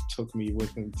always took me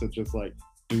with him to just like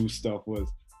do stuff, was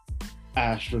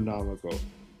astronomical.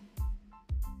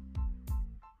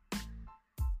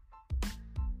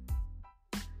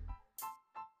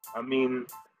 I mean,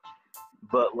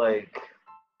 but like,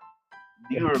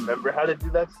 do you remember how to do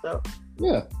that stuff?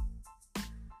 Yeah.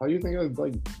 How do you think I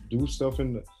like do stuff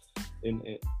in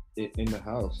the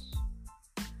house?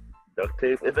 Duct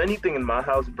tape. If anything in my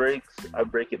house breaks, I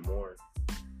break it more.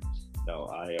 No,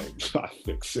 I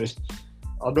fix it.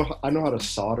 I know how to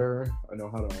solder. I know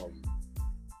how to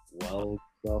weld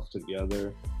stuff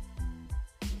together.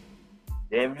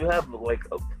 Damn, you have like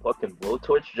a fucking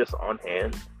blowtorch just on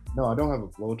hand? No, I don't have a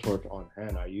blowtorch on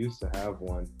hand. I used to have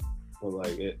one, but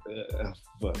like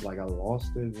but like I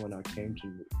lost it when I came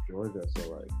to Georgia.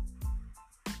 So like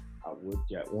I would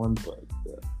get one, but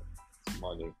it's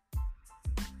money.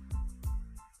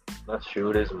 That's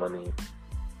true. It is money.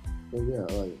 But yeah,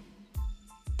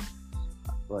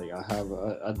 like I have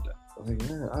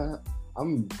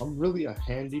I'm really a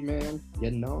handyman,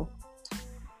 you know.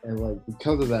 And like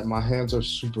because of that, my hands are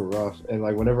super rough. And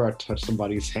like whenever I touch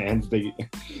somebody's hands, they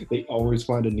always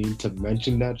find a need to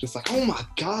mention that. Just like, oh my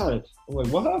god! I'm like,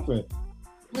 what happened?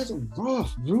 Your hands are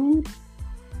rough, dude.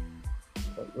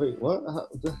 Like, wait, what?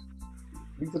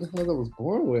 These are the hands I was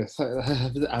born with.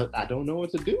 I don't know what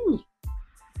to do.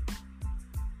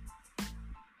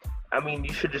 I mean,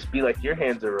 you should just be like, your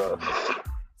hands are rough.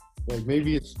 Like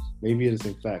maybe it is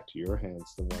in fact your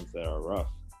hands the ones that are rough.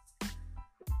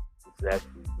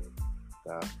 Exactly.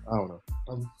 I don't know.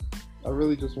 I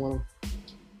really just want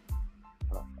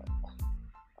to.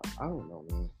 I don't know,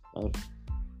 man.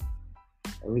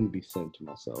 I really be saying to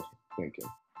myself, thinking,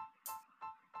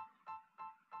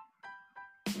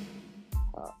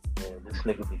 man, this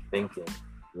nigga be thinking.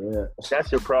 Yeah.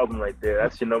 That's your problem right there.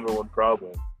 That's your number one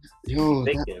problem. Yo,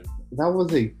 thinking. That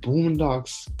was a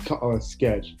Boondocks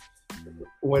sketch.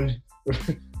 When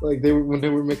like when they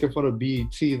were making fun of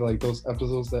BET, like those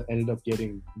episodes that ended up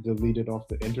getting deleted off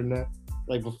the internet,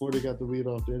 like before they got deleted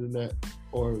off the internet,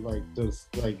 or like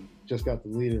just got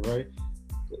deleted, right?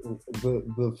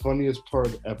 The funniest part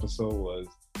of the episode was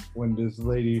when this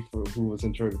lady who was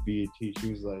in charge of BET,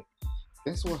 she was like,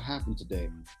 guess what happened today?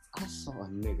 I saw a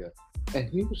nigga, and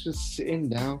he was just sitting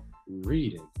down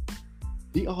reading.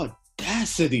 The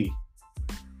audacity.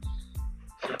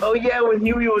 Oh yeah, when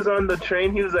Huey was on the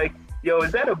train, he was like, "Yo,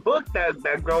 is that a book?"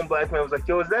 That grown black man was like,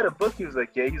 "Yo, is that a book?" He was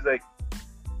like, "Yeah." He's like,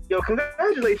 "Yo,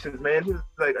 congratulations, man." He was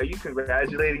like, "Are you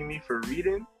congratulating me for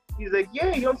reading?" He's like,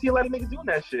 "Yeah, you don't see a lot of niggas doing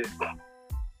that shit."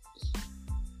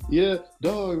 Yeah,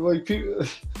 dog. Like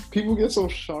people get so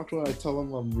shocked when I tell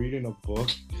them I'm reading a book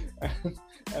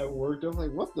at work. They're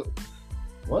like, "What the?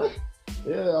 What?"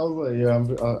 Yeah, I was like, "Yeah,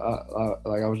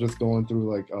 I was just going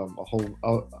through like a whole.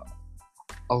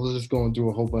 I was just going through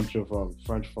a whole bunch of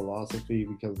French philosophy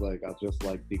because like I just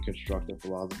like deconstructing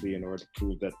philosophy in order to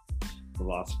prove that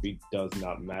philosophy does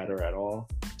not matter at all.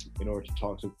 In order to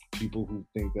talk to people who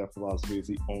think that philosophy is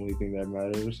the only thing that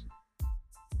matters.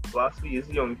 Philosophy is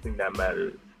the only thing that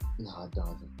matters. No, it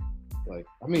doesn't. Like,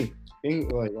 I mean,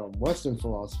 Western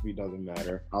philosophy doesn't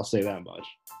matter. I'll say that much.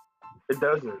 It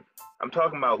doesn't. I'm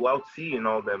talking about Lao Tzu and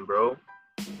all them, bro.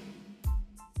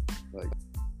 Like,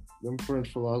 them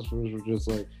French philosophers were just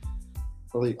like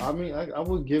I mean, I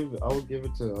would give it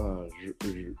to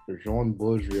Jean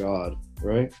Baudrillard,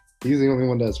 right? He's the only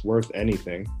one that's worth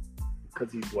anything.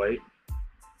 Because he's white.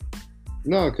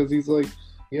 No, because he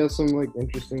has some like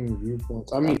interesting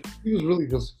viewpoints. I mean, he's really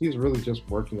just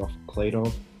working off of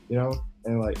Plato, you know,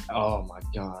 and like, oh my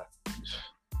god,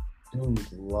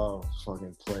 dudes love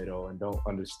fucking Plato and don't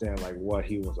understand like what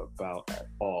he was about at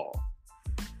all.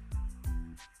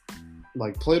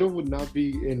 Like Plato would not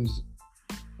be in,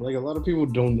 like a lot of people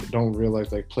don't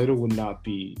realize like Plato would not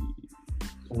be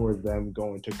for them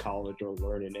going to college or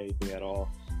learning anything at all.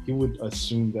 He would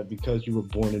assume that because you were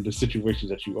born in the situations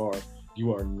that you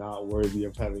are not worthy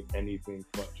of having anything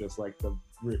but just like but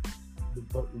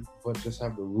just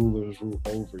have the rulers rule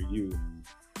over you.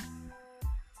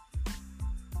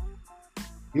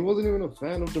 He wasn't even a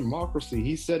fan of democracy.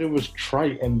 He said it was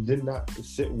trite and did not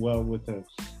sit well with him.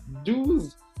 Dude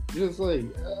was just like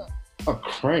a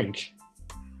crank.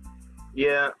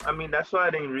 Yeah, I mean, that's what I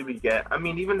didn't really get. I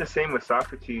mean, even the same with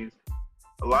Socrates.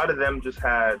 A lot of them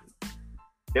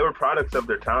they were products of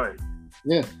their time.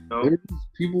 Yeah, there were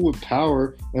people with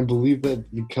power and believed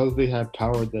that because they had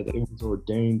power that it was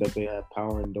ordained that they had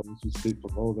power and those who sit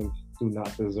below them do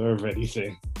not deserve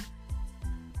anything.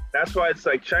 That's why it's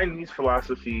like Chinese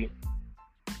philosophy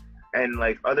and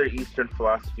like other Eastern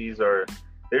philosophies they're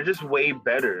just way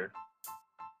better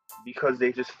because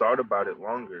they just thought about it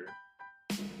longer.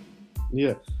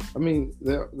 Yeah, I mean,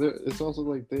 it's also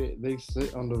like they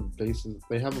sit on the basis.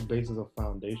 They have a basis of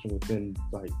foundation within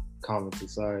like common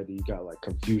society. You got like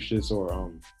Confucius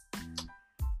or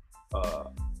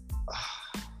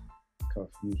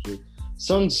Confucius.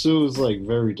 Sun Tzu is like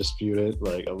very disputed.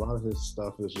 Like a lot of his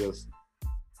stuff is just,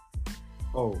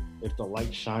 oh, if the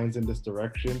light shines in this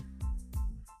direction,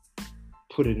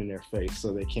 put it in their face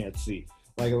so they can't see.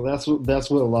 Like that's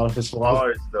what a lot of his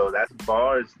philosophy. That's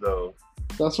bars though.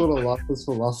 That's what a lot of his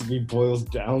philosophy boils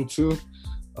down to.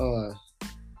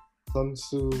 Sun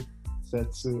Tzu,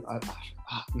 Setsu. I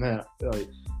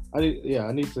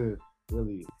need to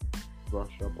really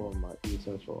brush up on my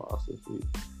Eastern philosophy,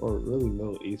 or really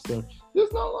Middle Eastern.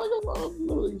 There's not like a lot of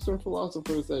Middle Eastern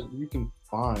philosophers that you can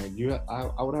find.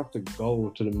 I would have to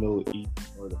go to the Middle East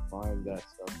in order to find that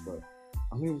stuff, but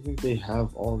I don't even think they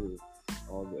have all the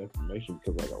information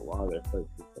because like a lot of their places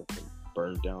have been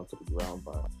burned down to the ground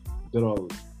by good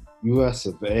old U.S.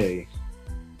 of A.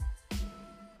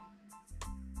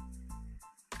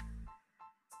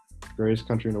 Greatest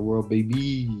country in the world,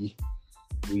 baby.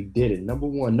 We did it. Number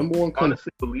one country.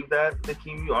 Honestly believe that,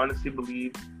 Nakeem? You honestly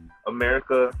believe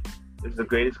America is the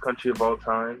greatest country of all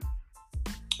time?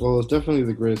 Well, it's definitely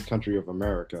the greatest country of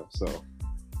America, so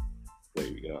there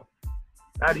you go.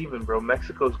 Not even, bro.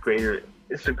 Mexico's greater.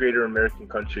 It's a greater American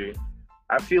country.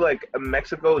 I feel like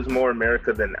Mexico is more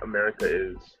America than America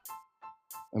is.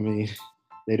 I mean,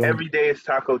 they don't. Every day is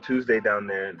Taco Tuesday down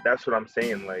there. That's what I'm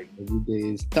saying. Like every day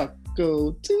is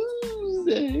Taco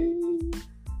Tuesday.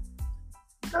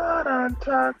 Not on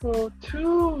Taco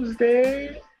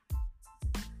Tuesday.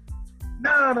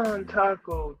 Not on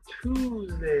Taco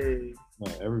Tuesday.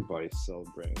 Man, everybody's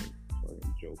celebrating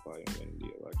fucking Joe Biden winning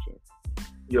the election.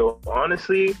 Yo,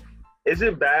 honestly, is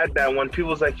it bad that when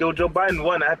people's like, yo, Joe Biden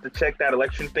won, I have to check that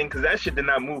election thing? Because that shit did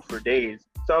not move for days.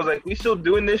 So I was like, we still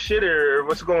doing this shit or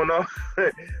what's going on?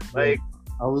 Like,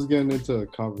 I was getting into a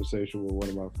conversation with one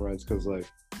of my friends because like,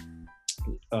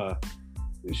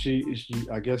 she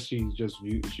I guess she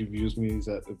views me as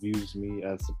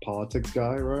a politics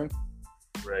guy, right?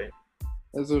 Right.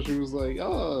 And so she was like,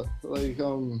 oh, like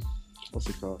what's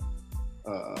it called?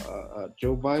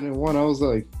 Joe Biden won. I was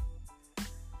like,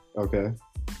 Okay.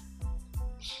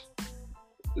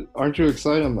 Aren't you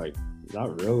excited? I'm like,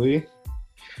 not really.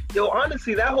 Yo,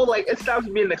 honestly, that whole like it stops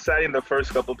being exciting the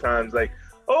first couple times. Like,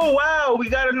 oh wow, we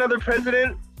got another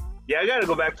president. Yeah, I gotta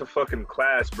go back to fucking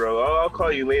class, bro. I'll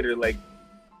call you later. Like,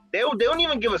 they don't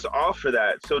even give us off for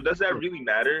that. So does that really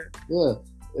matter? Yeah.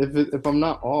 If I'm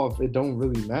not off, it don't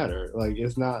really matter. Like,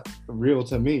 it's not real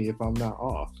to me if I'm not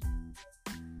off.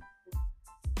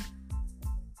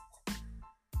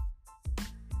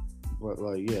 But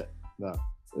like, yeah, no.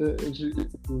 But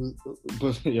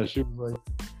yeah, she was like,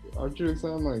 "Aren't you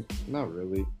excited?" I'm like, "Not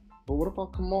really." But what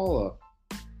about Kamala?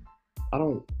 I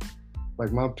don't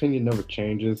like. My opinion never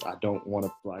changes. I don't want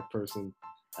a black person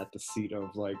at the seat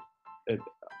of like it,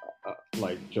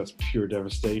 like just pure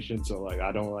devastation. So like,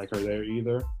 I don't like her there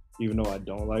either. Even though I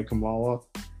don't like Kamala.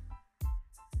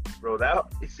 Bro, that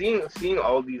seeing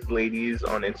all these ladies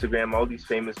on Instagram, all these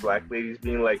famous black ladies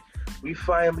being like, "We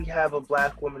finally have a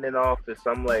black woman in office."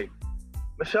 I'm like,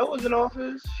 Michelle was in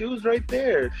office. She was right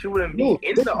there. She wouldn't be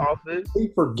in the office. They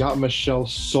forgot Michelle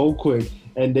so quick,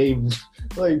 and they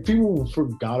like people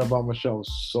forgot about Michelle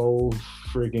so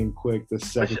freaking quick. The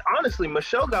second, honestly,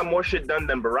 Michelle got more shit done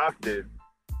than Barack did.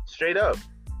 Straight up.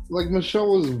 Like Michelle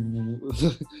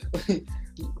was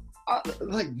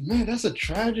like, man, that's a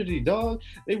tragedy, dog.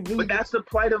 They really. But that's the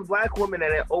plight of black women,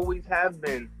 and it always have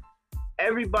been.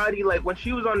 Everybody, like when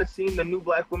she was on the scene, the new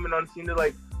black women on the scene, they're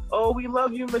like, "Oh, we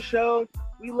love you, Michelle.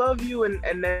 We love you,"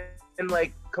 and then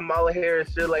like Kamala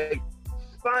Harris, they're like,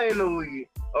 finally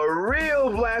a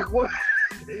real black woman,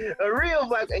 a real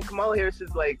black. And Kamala Harris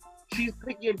is like, she's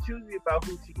picky and choosy about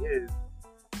who she is.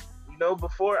 You know,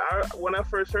 when I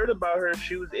first heard about her,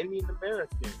 she was Indian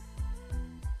American.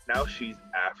 Now she's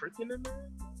African American.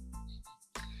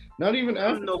 Not even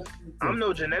African. I'm no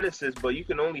geneticist, but you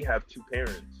can only have two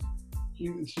parents.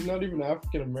 She's not even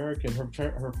African American.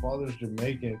 Her father's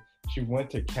Jamaican. She went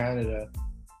to Canada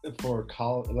for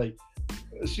college. Like,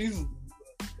 she's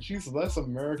less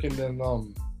American than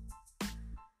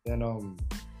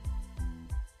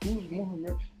who's more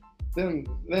American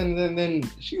than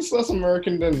she's less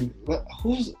American than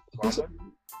who's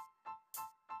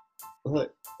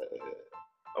like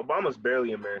Obama's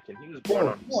barely American. He was born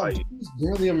on Hawaii. He's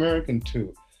barely American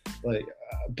too. Like,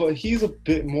 but he's a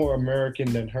bit more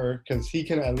American than her because he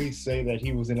can at least say that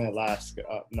he was in Alaska,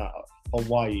 not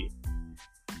Hawaii.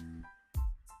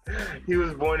 He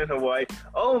was born in Hawaii.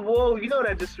 Oh, whoa! You know what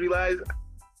I just realized?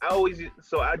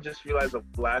 I just realized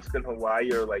Alaska and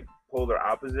Hawaii are like polar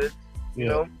opposites. You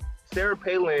know, Sarah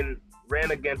Palin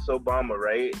ran against Obama,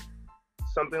 right?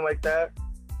 Something like that.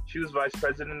 She was vice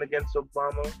president against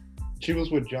Obama. She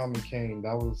was with John McCain.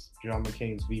 That was John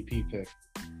McCain's VP pick.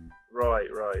 Right.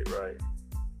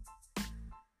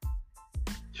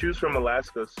 She was from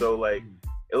Alaska, so like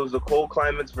it was the cold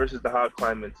climates versus the hot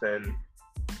climates, and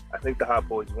I think the hot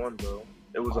boys won, bro.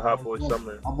 It was a hot boy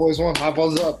summer. Hot boys won. Hot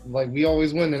boys up. Like, we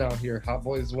always winning out here. Hot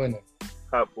boys winning.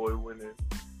 Hot boy winning.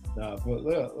 Nah, but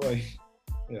like,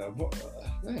 yeah, but,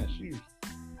 man,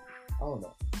 I don't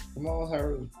know. Kamala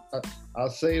Harris, I'll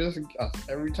say this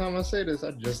every time I say this.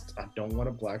 I don't want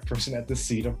a black person at the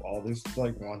seat of all this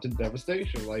like wanted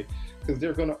devastation. Like, because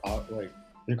they're gonna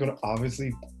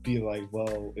obviously be like,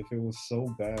 well, if it was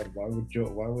so bad, why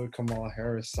would Kamala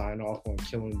Harris sign off on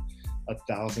killing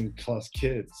 1,000+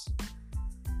 kids?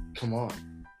 Come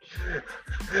on.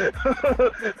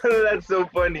 That's so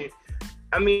funny.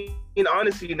 I mean,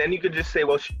 honestly, then you could just say,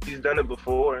 well, she's done it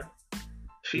before.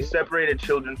 She separated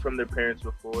children from their parents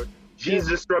before. She's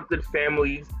disrupted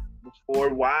families before.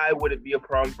 Why would it be a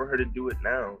problem for her to do it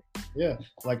now? Yeah,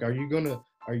 like, are you gonna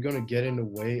get in the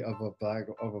way of a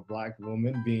black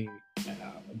woman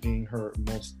being her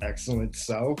most excellent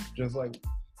self? Just like,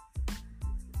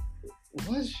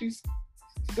 what? She's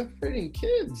separating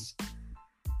kids.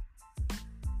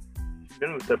 She's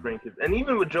been with separating kids, and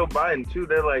even with Joe Biden too.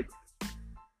 They're like,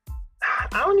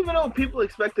 I don't even know what people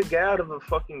expect to get out of a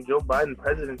fucking Joe Biden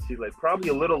presidency. Like, probably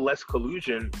a little less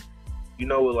collusion, you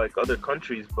know, with like other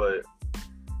countries. But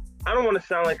I don't want to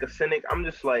sound like a cynic. I'm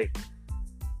just like,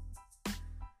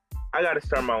 I gotta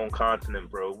start my own continent,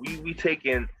 bro. We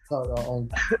taking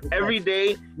every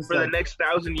day for the next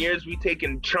 1,000 years. We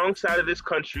taking chunks out of this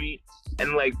country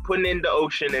and like putting in the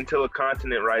ocean until a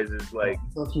continent rises. Like,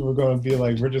 I thought you were gonna be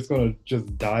like, we're just gonna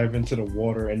dive into the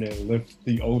water and then lift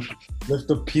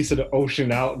a piece of the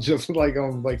ocean out, just like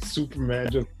Superman.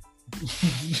 Just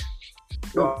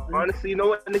honestly, you know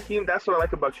what, Nakeem? That's what I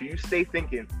like about you. You stay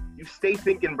thinking.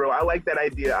 Bro. I like that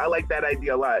idea. I like that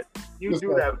idea a lot. You just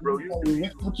do that, bro. You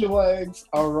lift your legs,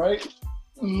 all right?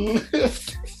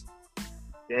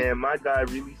 Damn, my guy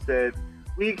really said,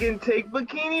 We can take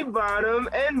Bikini Bottom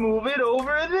and move it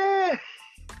over there.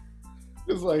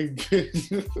 It's like,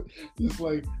 it's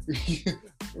like,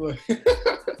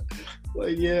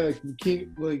 like yeah, we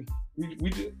can't, like we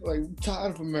just, like, we're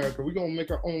tired of America. We're gonna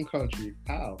make our own country.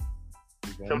 How?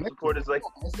 Trump supporters like,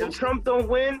 if Trump don't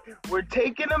win, we're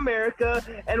taking America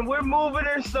and we're moving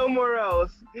her somewhere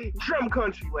else. Trump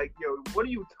country, like, yo, what are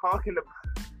you talking about?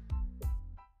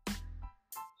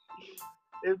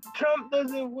 If Trump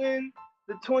doesn't win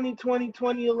the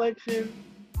 2020 election,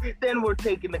 then we're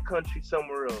taking the country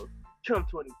somewhere else. Trump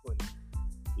 2020.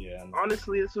 Yeah.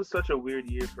 Honestly, this was such a weird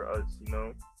year for us, you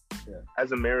know,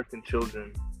 as American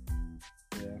children.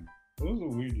 Yeah, it was a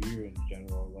weird year in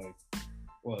general. Like,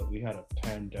 we had a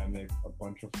pandemic, a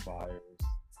bunch of fires.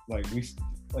 Like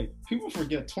people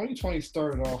forget 2020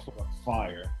 started off with a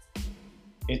fire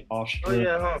in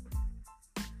Australia. Oh yeah, huh?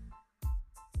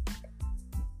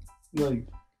 Like,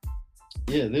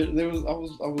 yeah, there was. I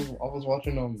was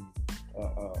watching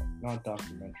not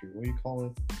documentary. What do you call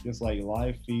it? Just like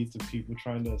live feeds of people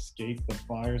trying to escape the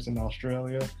fires in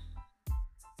Australia.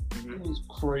 Mm-hmm. It was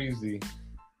crazy.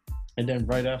 And then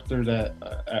right after that,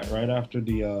 right after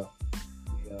the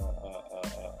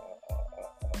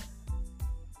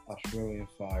Australian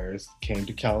fires came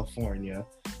to California,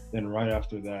 then right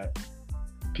after that,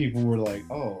 people were like,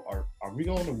 "Oh, are we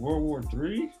going to World War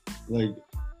III?" Like,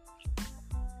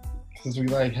 because we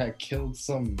like had killed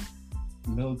some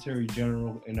military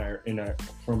general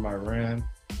from Iran,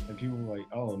 and people were like,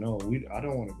 "Oh no, I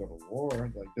don't want to go to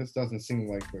war. Like, this doesn't seem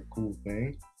like a cool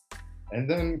thing." And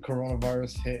then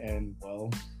coronavirus hit, and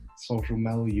social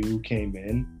milieu came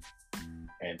in,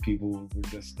 and people were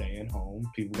just staying home.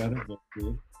 People got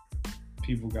evicted.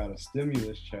 People got a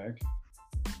stimulus check.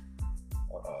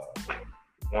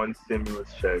 One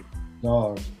stimulus check.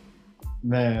 Dog,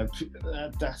 man,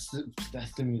 that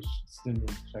stimulus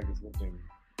check is looking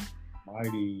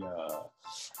mighty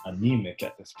anemic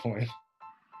at this point.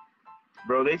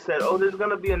 Bro, they said, "Oh, there's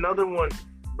gonna be another one."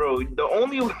 Bro, the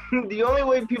only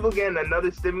way people get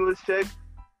another stimulus check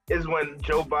is when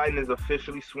Joe Biden is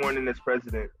officially sworn in as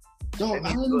president. Dog,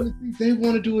 I don't even think they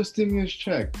want to do a stimulus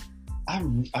check.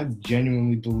 I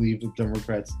genuinely believe the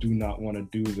Democrats do not want to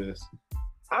do this.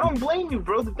 I don't blame you,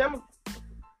 bro. The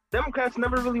Democrats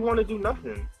never really want to do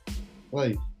nothing.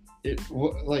 Like,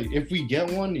 if we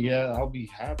get one, yeah, I'll be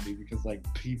happy because like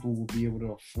people will be able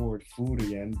to afford food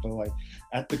again. But like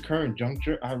at the current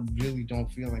juncture, I really don't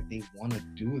feel like they want to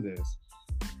do this.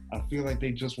 I feel like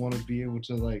they just want to be able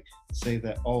to like say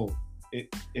that, oh,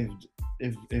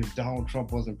 if Donald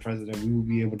Trump wasn't president, we would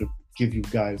be able to give you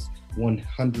guys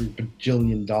 $100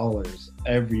 bajillion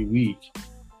every week.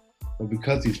 But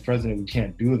because he's president, we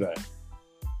can't do that.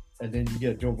 And then you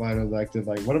get Joe Biden elected.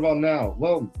 Like, what about now?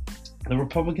 Well, the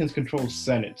Republicans control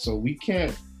Senate, so we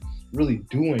can't really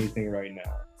do anything right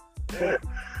now.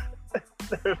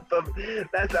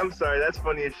 I'm sorry, that's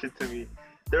funny as shit to me.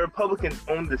 The Republicans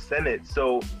own the Senate,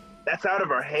 so that's out of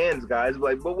our hands, guys.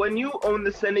 Like, but when you own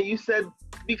the Senate, you said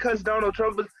because Donald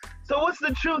Trump is. So what's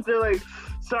the truth? They're like,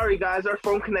 sorry guys, our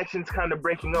phone connection's kind of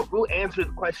breaking up. We'll answer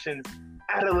the questions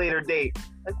at a later date.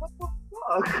 Like, what the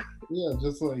fuck? Yeah,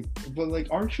 just like, but like,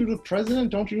 aren't you the president?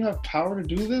 Don't you have power to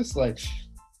do this? Like,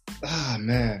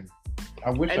 man,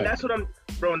 I wish. And that's what I'm,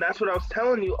 bro. And that's what I was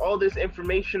telling you. All this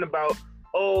information about,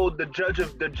 the judge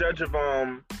of the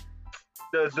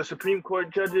Supreme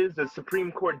Court judges, the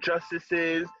Supreme Court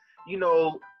justices. You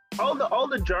know, all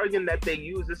the jargon that they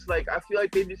use. It's like I feel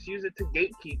like they just use it to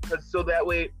gatekeep, so that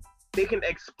way they can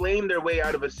explain their way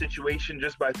out of a situation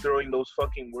just by throwing those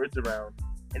fucking words around.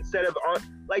 Instead of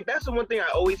like that's the one thing I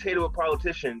always hated with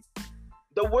politicians.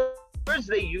 The words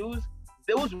they use,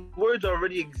 those words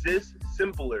already exist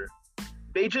simpler.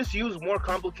 They just use more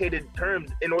complicated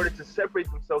terms in order to separate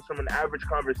themselves from an average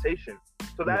conversation.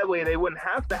 So that way they wouldn't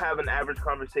have to have an average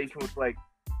conversation with like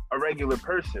a regular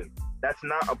person. That's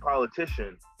not a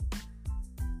politician.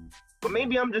 But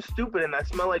maybe I'm just stupid and I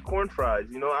smell like corn fries.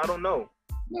 You know, I don't know.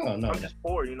 No. I'm just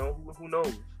poor. You know, who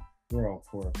knows? We're all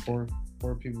poor.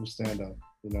 Poor people stand up.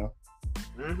 You know.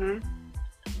 Mhm.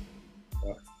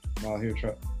 I'm out here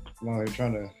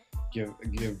trying to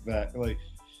give back. Like,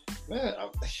 man,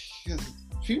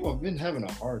 people have been having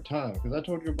a hard time. Because I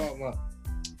told you about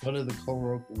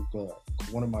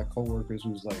one of my coworkers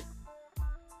who's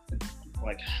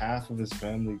like half of his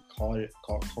family caught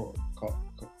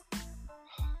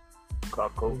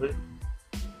COVID.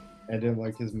 And then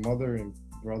like his mother and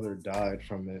brother died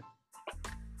from it.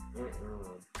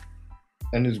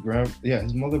 And his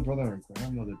mother, brother, and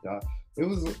grandmother died.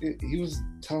 He was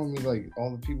telling me like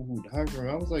all the people who died from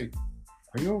it. I was like,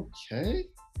 "Are you okay?"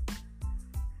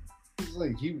 He's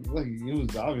he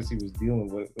was obviously was dealing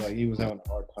with, like, he was having a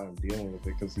hard time dealing with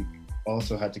it because he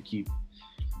also had to keep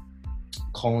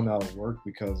calling out of work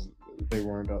because they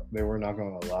were not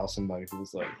going to allow somebody who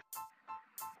was like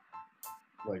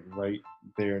right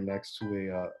there next to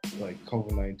a like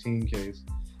COVID-19 case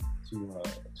to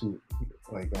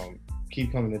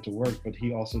keep coming into work, but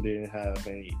he also didn't have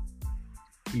any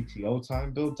PTO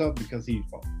time built up because he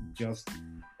was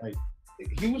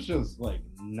just like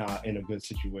not in a good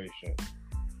situation.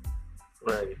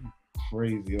 Right.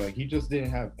 Crazy. Like he just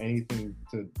didn't have anything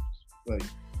to like.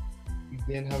 He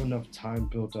didn't have enough time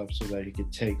built up so that he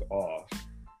could take off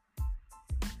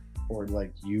or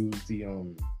like use the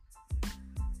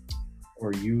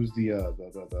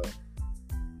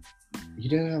he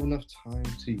didn't have enough time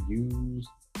to use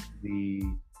the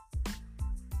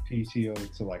PTO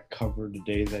to like cover the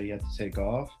days that he had to take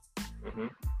off. Mm-hmm.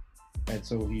 And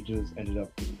so he just ended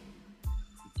up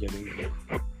getting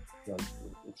like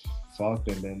fucked.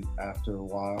 And then after a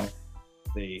while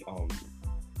they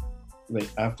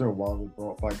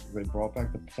brought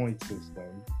back the point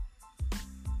system.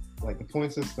 Like the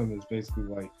point system is basically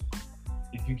like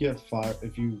if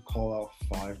you call out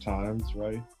 5 times,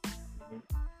 right? Mm-hmm.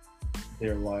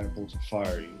 They're liable to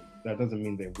fire you. That doesn't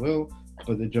mean they will,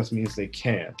 but it just means they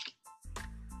can.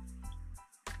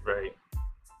 Right.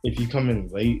 If you come in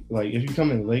late,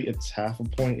 it's half a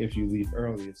point. If you leave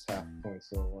early, it's half a point.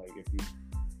 So like if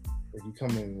you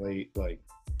come in late like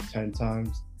 10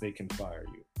 times, they can fire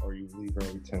you. Or you leave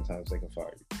early 10 times, they can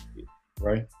fire you.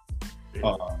 Right?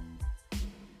 Yeah.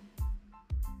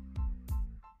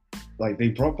 Like they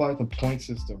brought back the point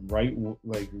system right when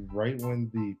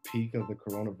the peak of the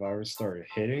coronavirus started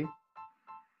hitting.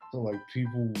 So like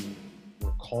people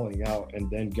were calling out and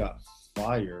then got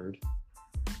fired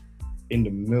in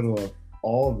the middle of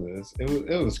all this.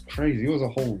 It was crazy. It was a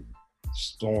whole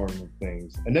storm of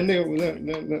things. And then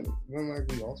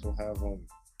we also have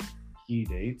key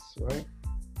dates, right?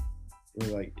 Where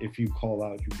like if you call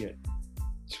out, you get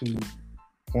 2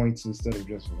 points instead of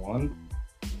just 1.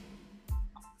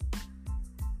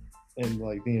 And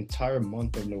like the entire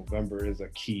month of November is a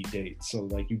key date. So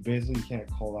like you basically can't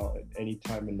call out at any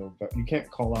time in November. You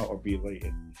can't call out or be late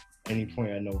at any point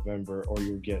in November, or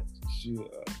you'll get 2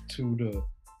 to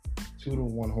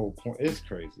 1 whole point. It's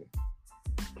crazy.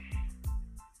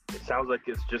 It sounds like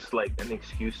it's just like an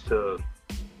excuse to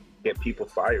get people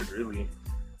fired, really.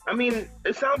 I mean,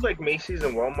 it sounds like Macy's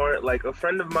and Walmart. Like a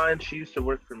friend of mine, she used to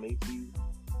work for Macy's,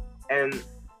 and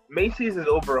Macy's is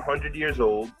over 100 years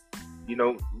old. You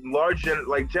know,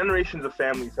 generations of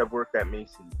families have worked at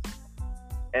Macy's,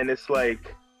 and it's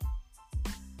like,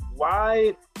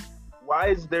 why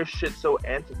is their shit so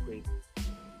antiquated?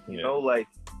 You know, like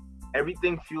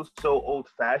everything feels so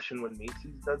old-fashioned when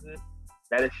Macy's does it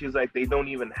that it feels like they don't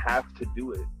even have to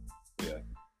do it. Yeah.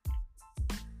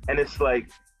 And it's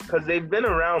like, because they've been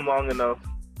around long enough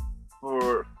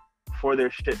for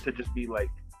their shit to just be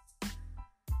like,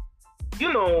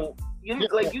 you know. You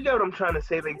get what I'm trying to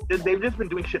say. They've just been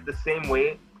doing shit the same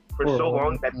way for so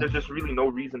long that there's just really no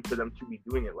reason for them to be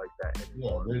doing it like that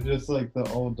anymore. Yeah, they're just like the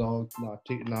old dog not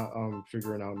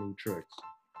figuring out new tricks.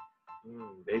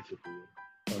 Basically.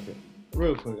 Okay,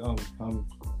 real quick,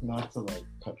 not to like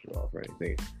cut you off or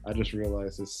anything. I just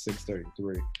realized it's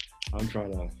 6:33. I'm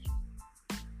trying to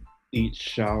eat,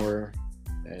 shower,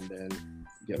 and then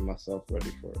get myself ready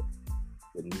for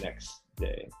the next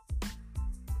day.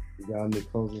 You got any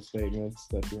closing statements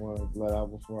that you want to let out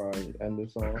before I end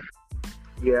this off?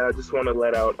 Yeah, I just want to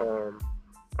let out,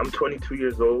 I'm 22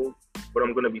 years old, but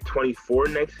I'm going to be 24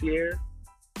 next year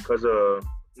because the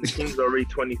team's already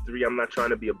 23. I'm not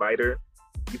trying to be a biter.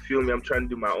 You feel me? I'm trying to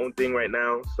do my own thing right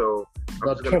now, so I'm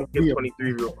just going to get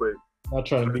 23 real quick. Not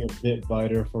trying to be a bit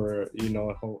biter for,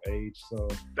 a whole age, so.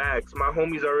 Facts. My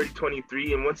homie's already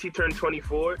 23, and once he turned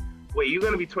 24, wait, you're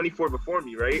going to be 24 before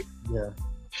me, right? Yeah.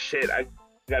 Shit, I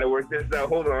gotta work this out.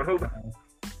 Hold on.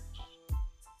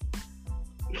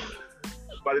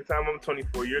 By the time I'm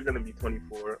 24, you're gonna be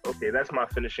 24. Okay, that's my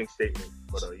finishing statement.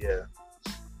 But yeah.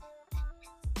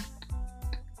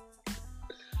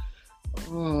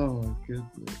 Oh my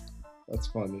goodness, that's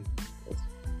funny.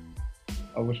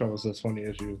 I wish I was as funny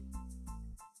as you.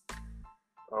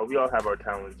 We all have our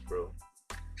talents, bro.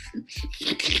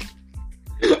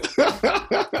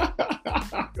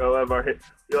 We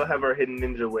all have our hidden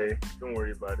ninja way. Don't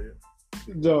worry about it.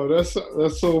 No, that's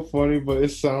so funny, but it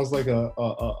sounds like a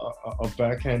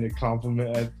backhanded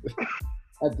compliment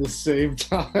at the same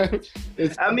time.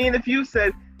 I mean, if you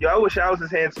said, "Yo, I wish I was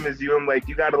as handsome as you," I'm like,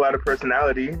 "You got a lot of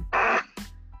personality." I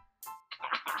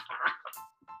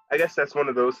guess that's one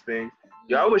of those things.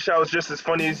 Yo, I wish I was just as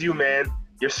funny as you, man.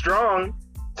 You're strong.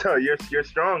 You're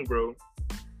strong, bro.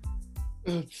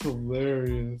 It's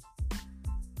hilarious.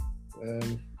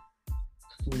 And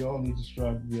we all need to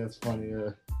strive to be as funny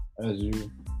as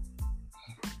you.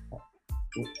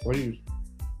 What are you?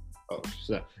 Oh,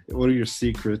 shit. What are your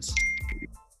secrets?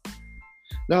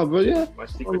 No, but yeah. My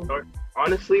secrets are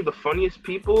honestly the funniest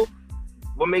people.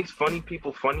 What makes funny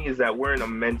people funny is that we're in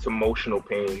immense emotional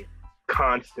pain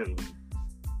constantly.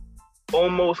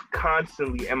 Almost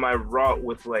constantly am I wrought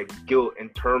with like guilt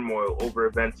and turmoil over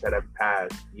events that have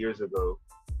passed years ago.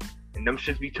 And them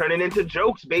shits be turning into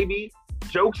jokes, baby.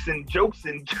 Jokes and jokes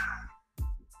and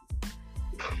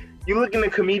You look in a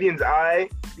comedian's eye,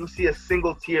 you'll see a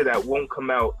single tear that won't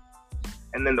come out.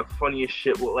 And then the funniest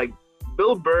shit will, like,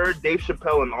 Bill Burr, Dave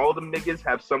Chappelle, and all them niggas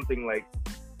have something like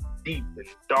deep and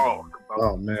dark about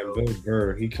Oh man, Bill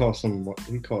Burr, he caught so much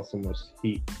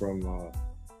heat from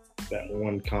that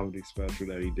one comedy special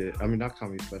that he did. I mean, not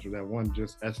comedy special, that one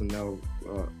just SNL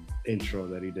intro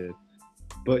that he did.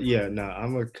 But yeah, I'm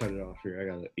gonna cut it off here. I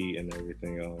gotta eat and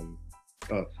everything.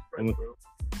 Oh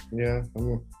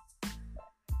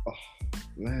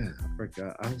man, I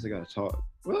forgot. I honestly gotta talk.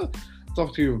 Well,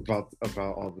 talk to you about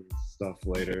all this stuff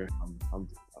later. I'm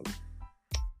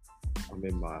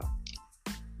in my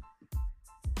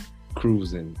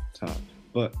cruising time.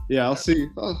 But yeah, I'll see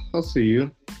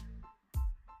you.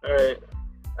 All right,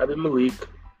 I've been Malik,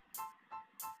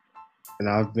 and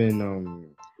I've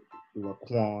been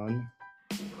Laquan.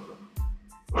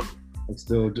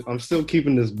 I'm still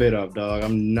keeping this bit up, dog.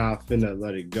 I'm not finna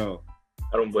let it go.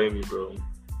 I don't blame you, bro.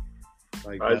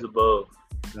 Like Rise above.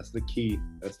 That's the key.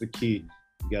 You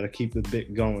gotta keep the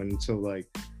bit going until like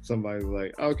somebody's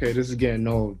like, okay, this is getting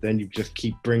old. Then you just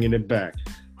keep bringing it back.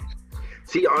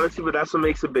 See, honestly, but that's what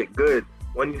makes a bit good.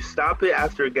 When you stop it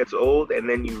after it gets old and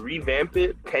then you revamp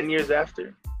it 10 years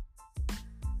after.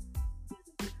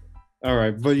 All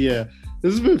right, but yeah,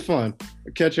 this has been fun.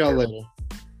 I'll catch y'all later.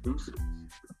 Oops.